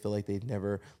alone. They feel like they've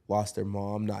never lost their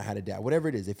mom, not had a dad, whatever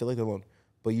it is. They feel like they're alone.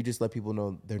 But you just let people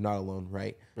know they're not alone,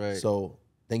 right? Right. So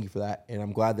thank you for that. And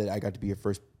I'm glad that I got to be your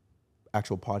first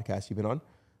actual podcast you've been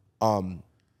on.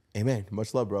 Hey, man,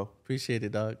 much love, bro. Appreciate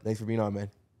it, dog. Thanks for being on, man.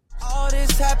 All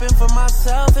this happened for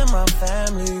myself and my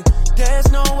family.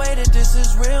 There's no way that this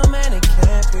is real, man, it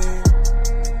can't be.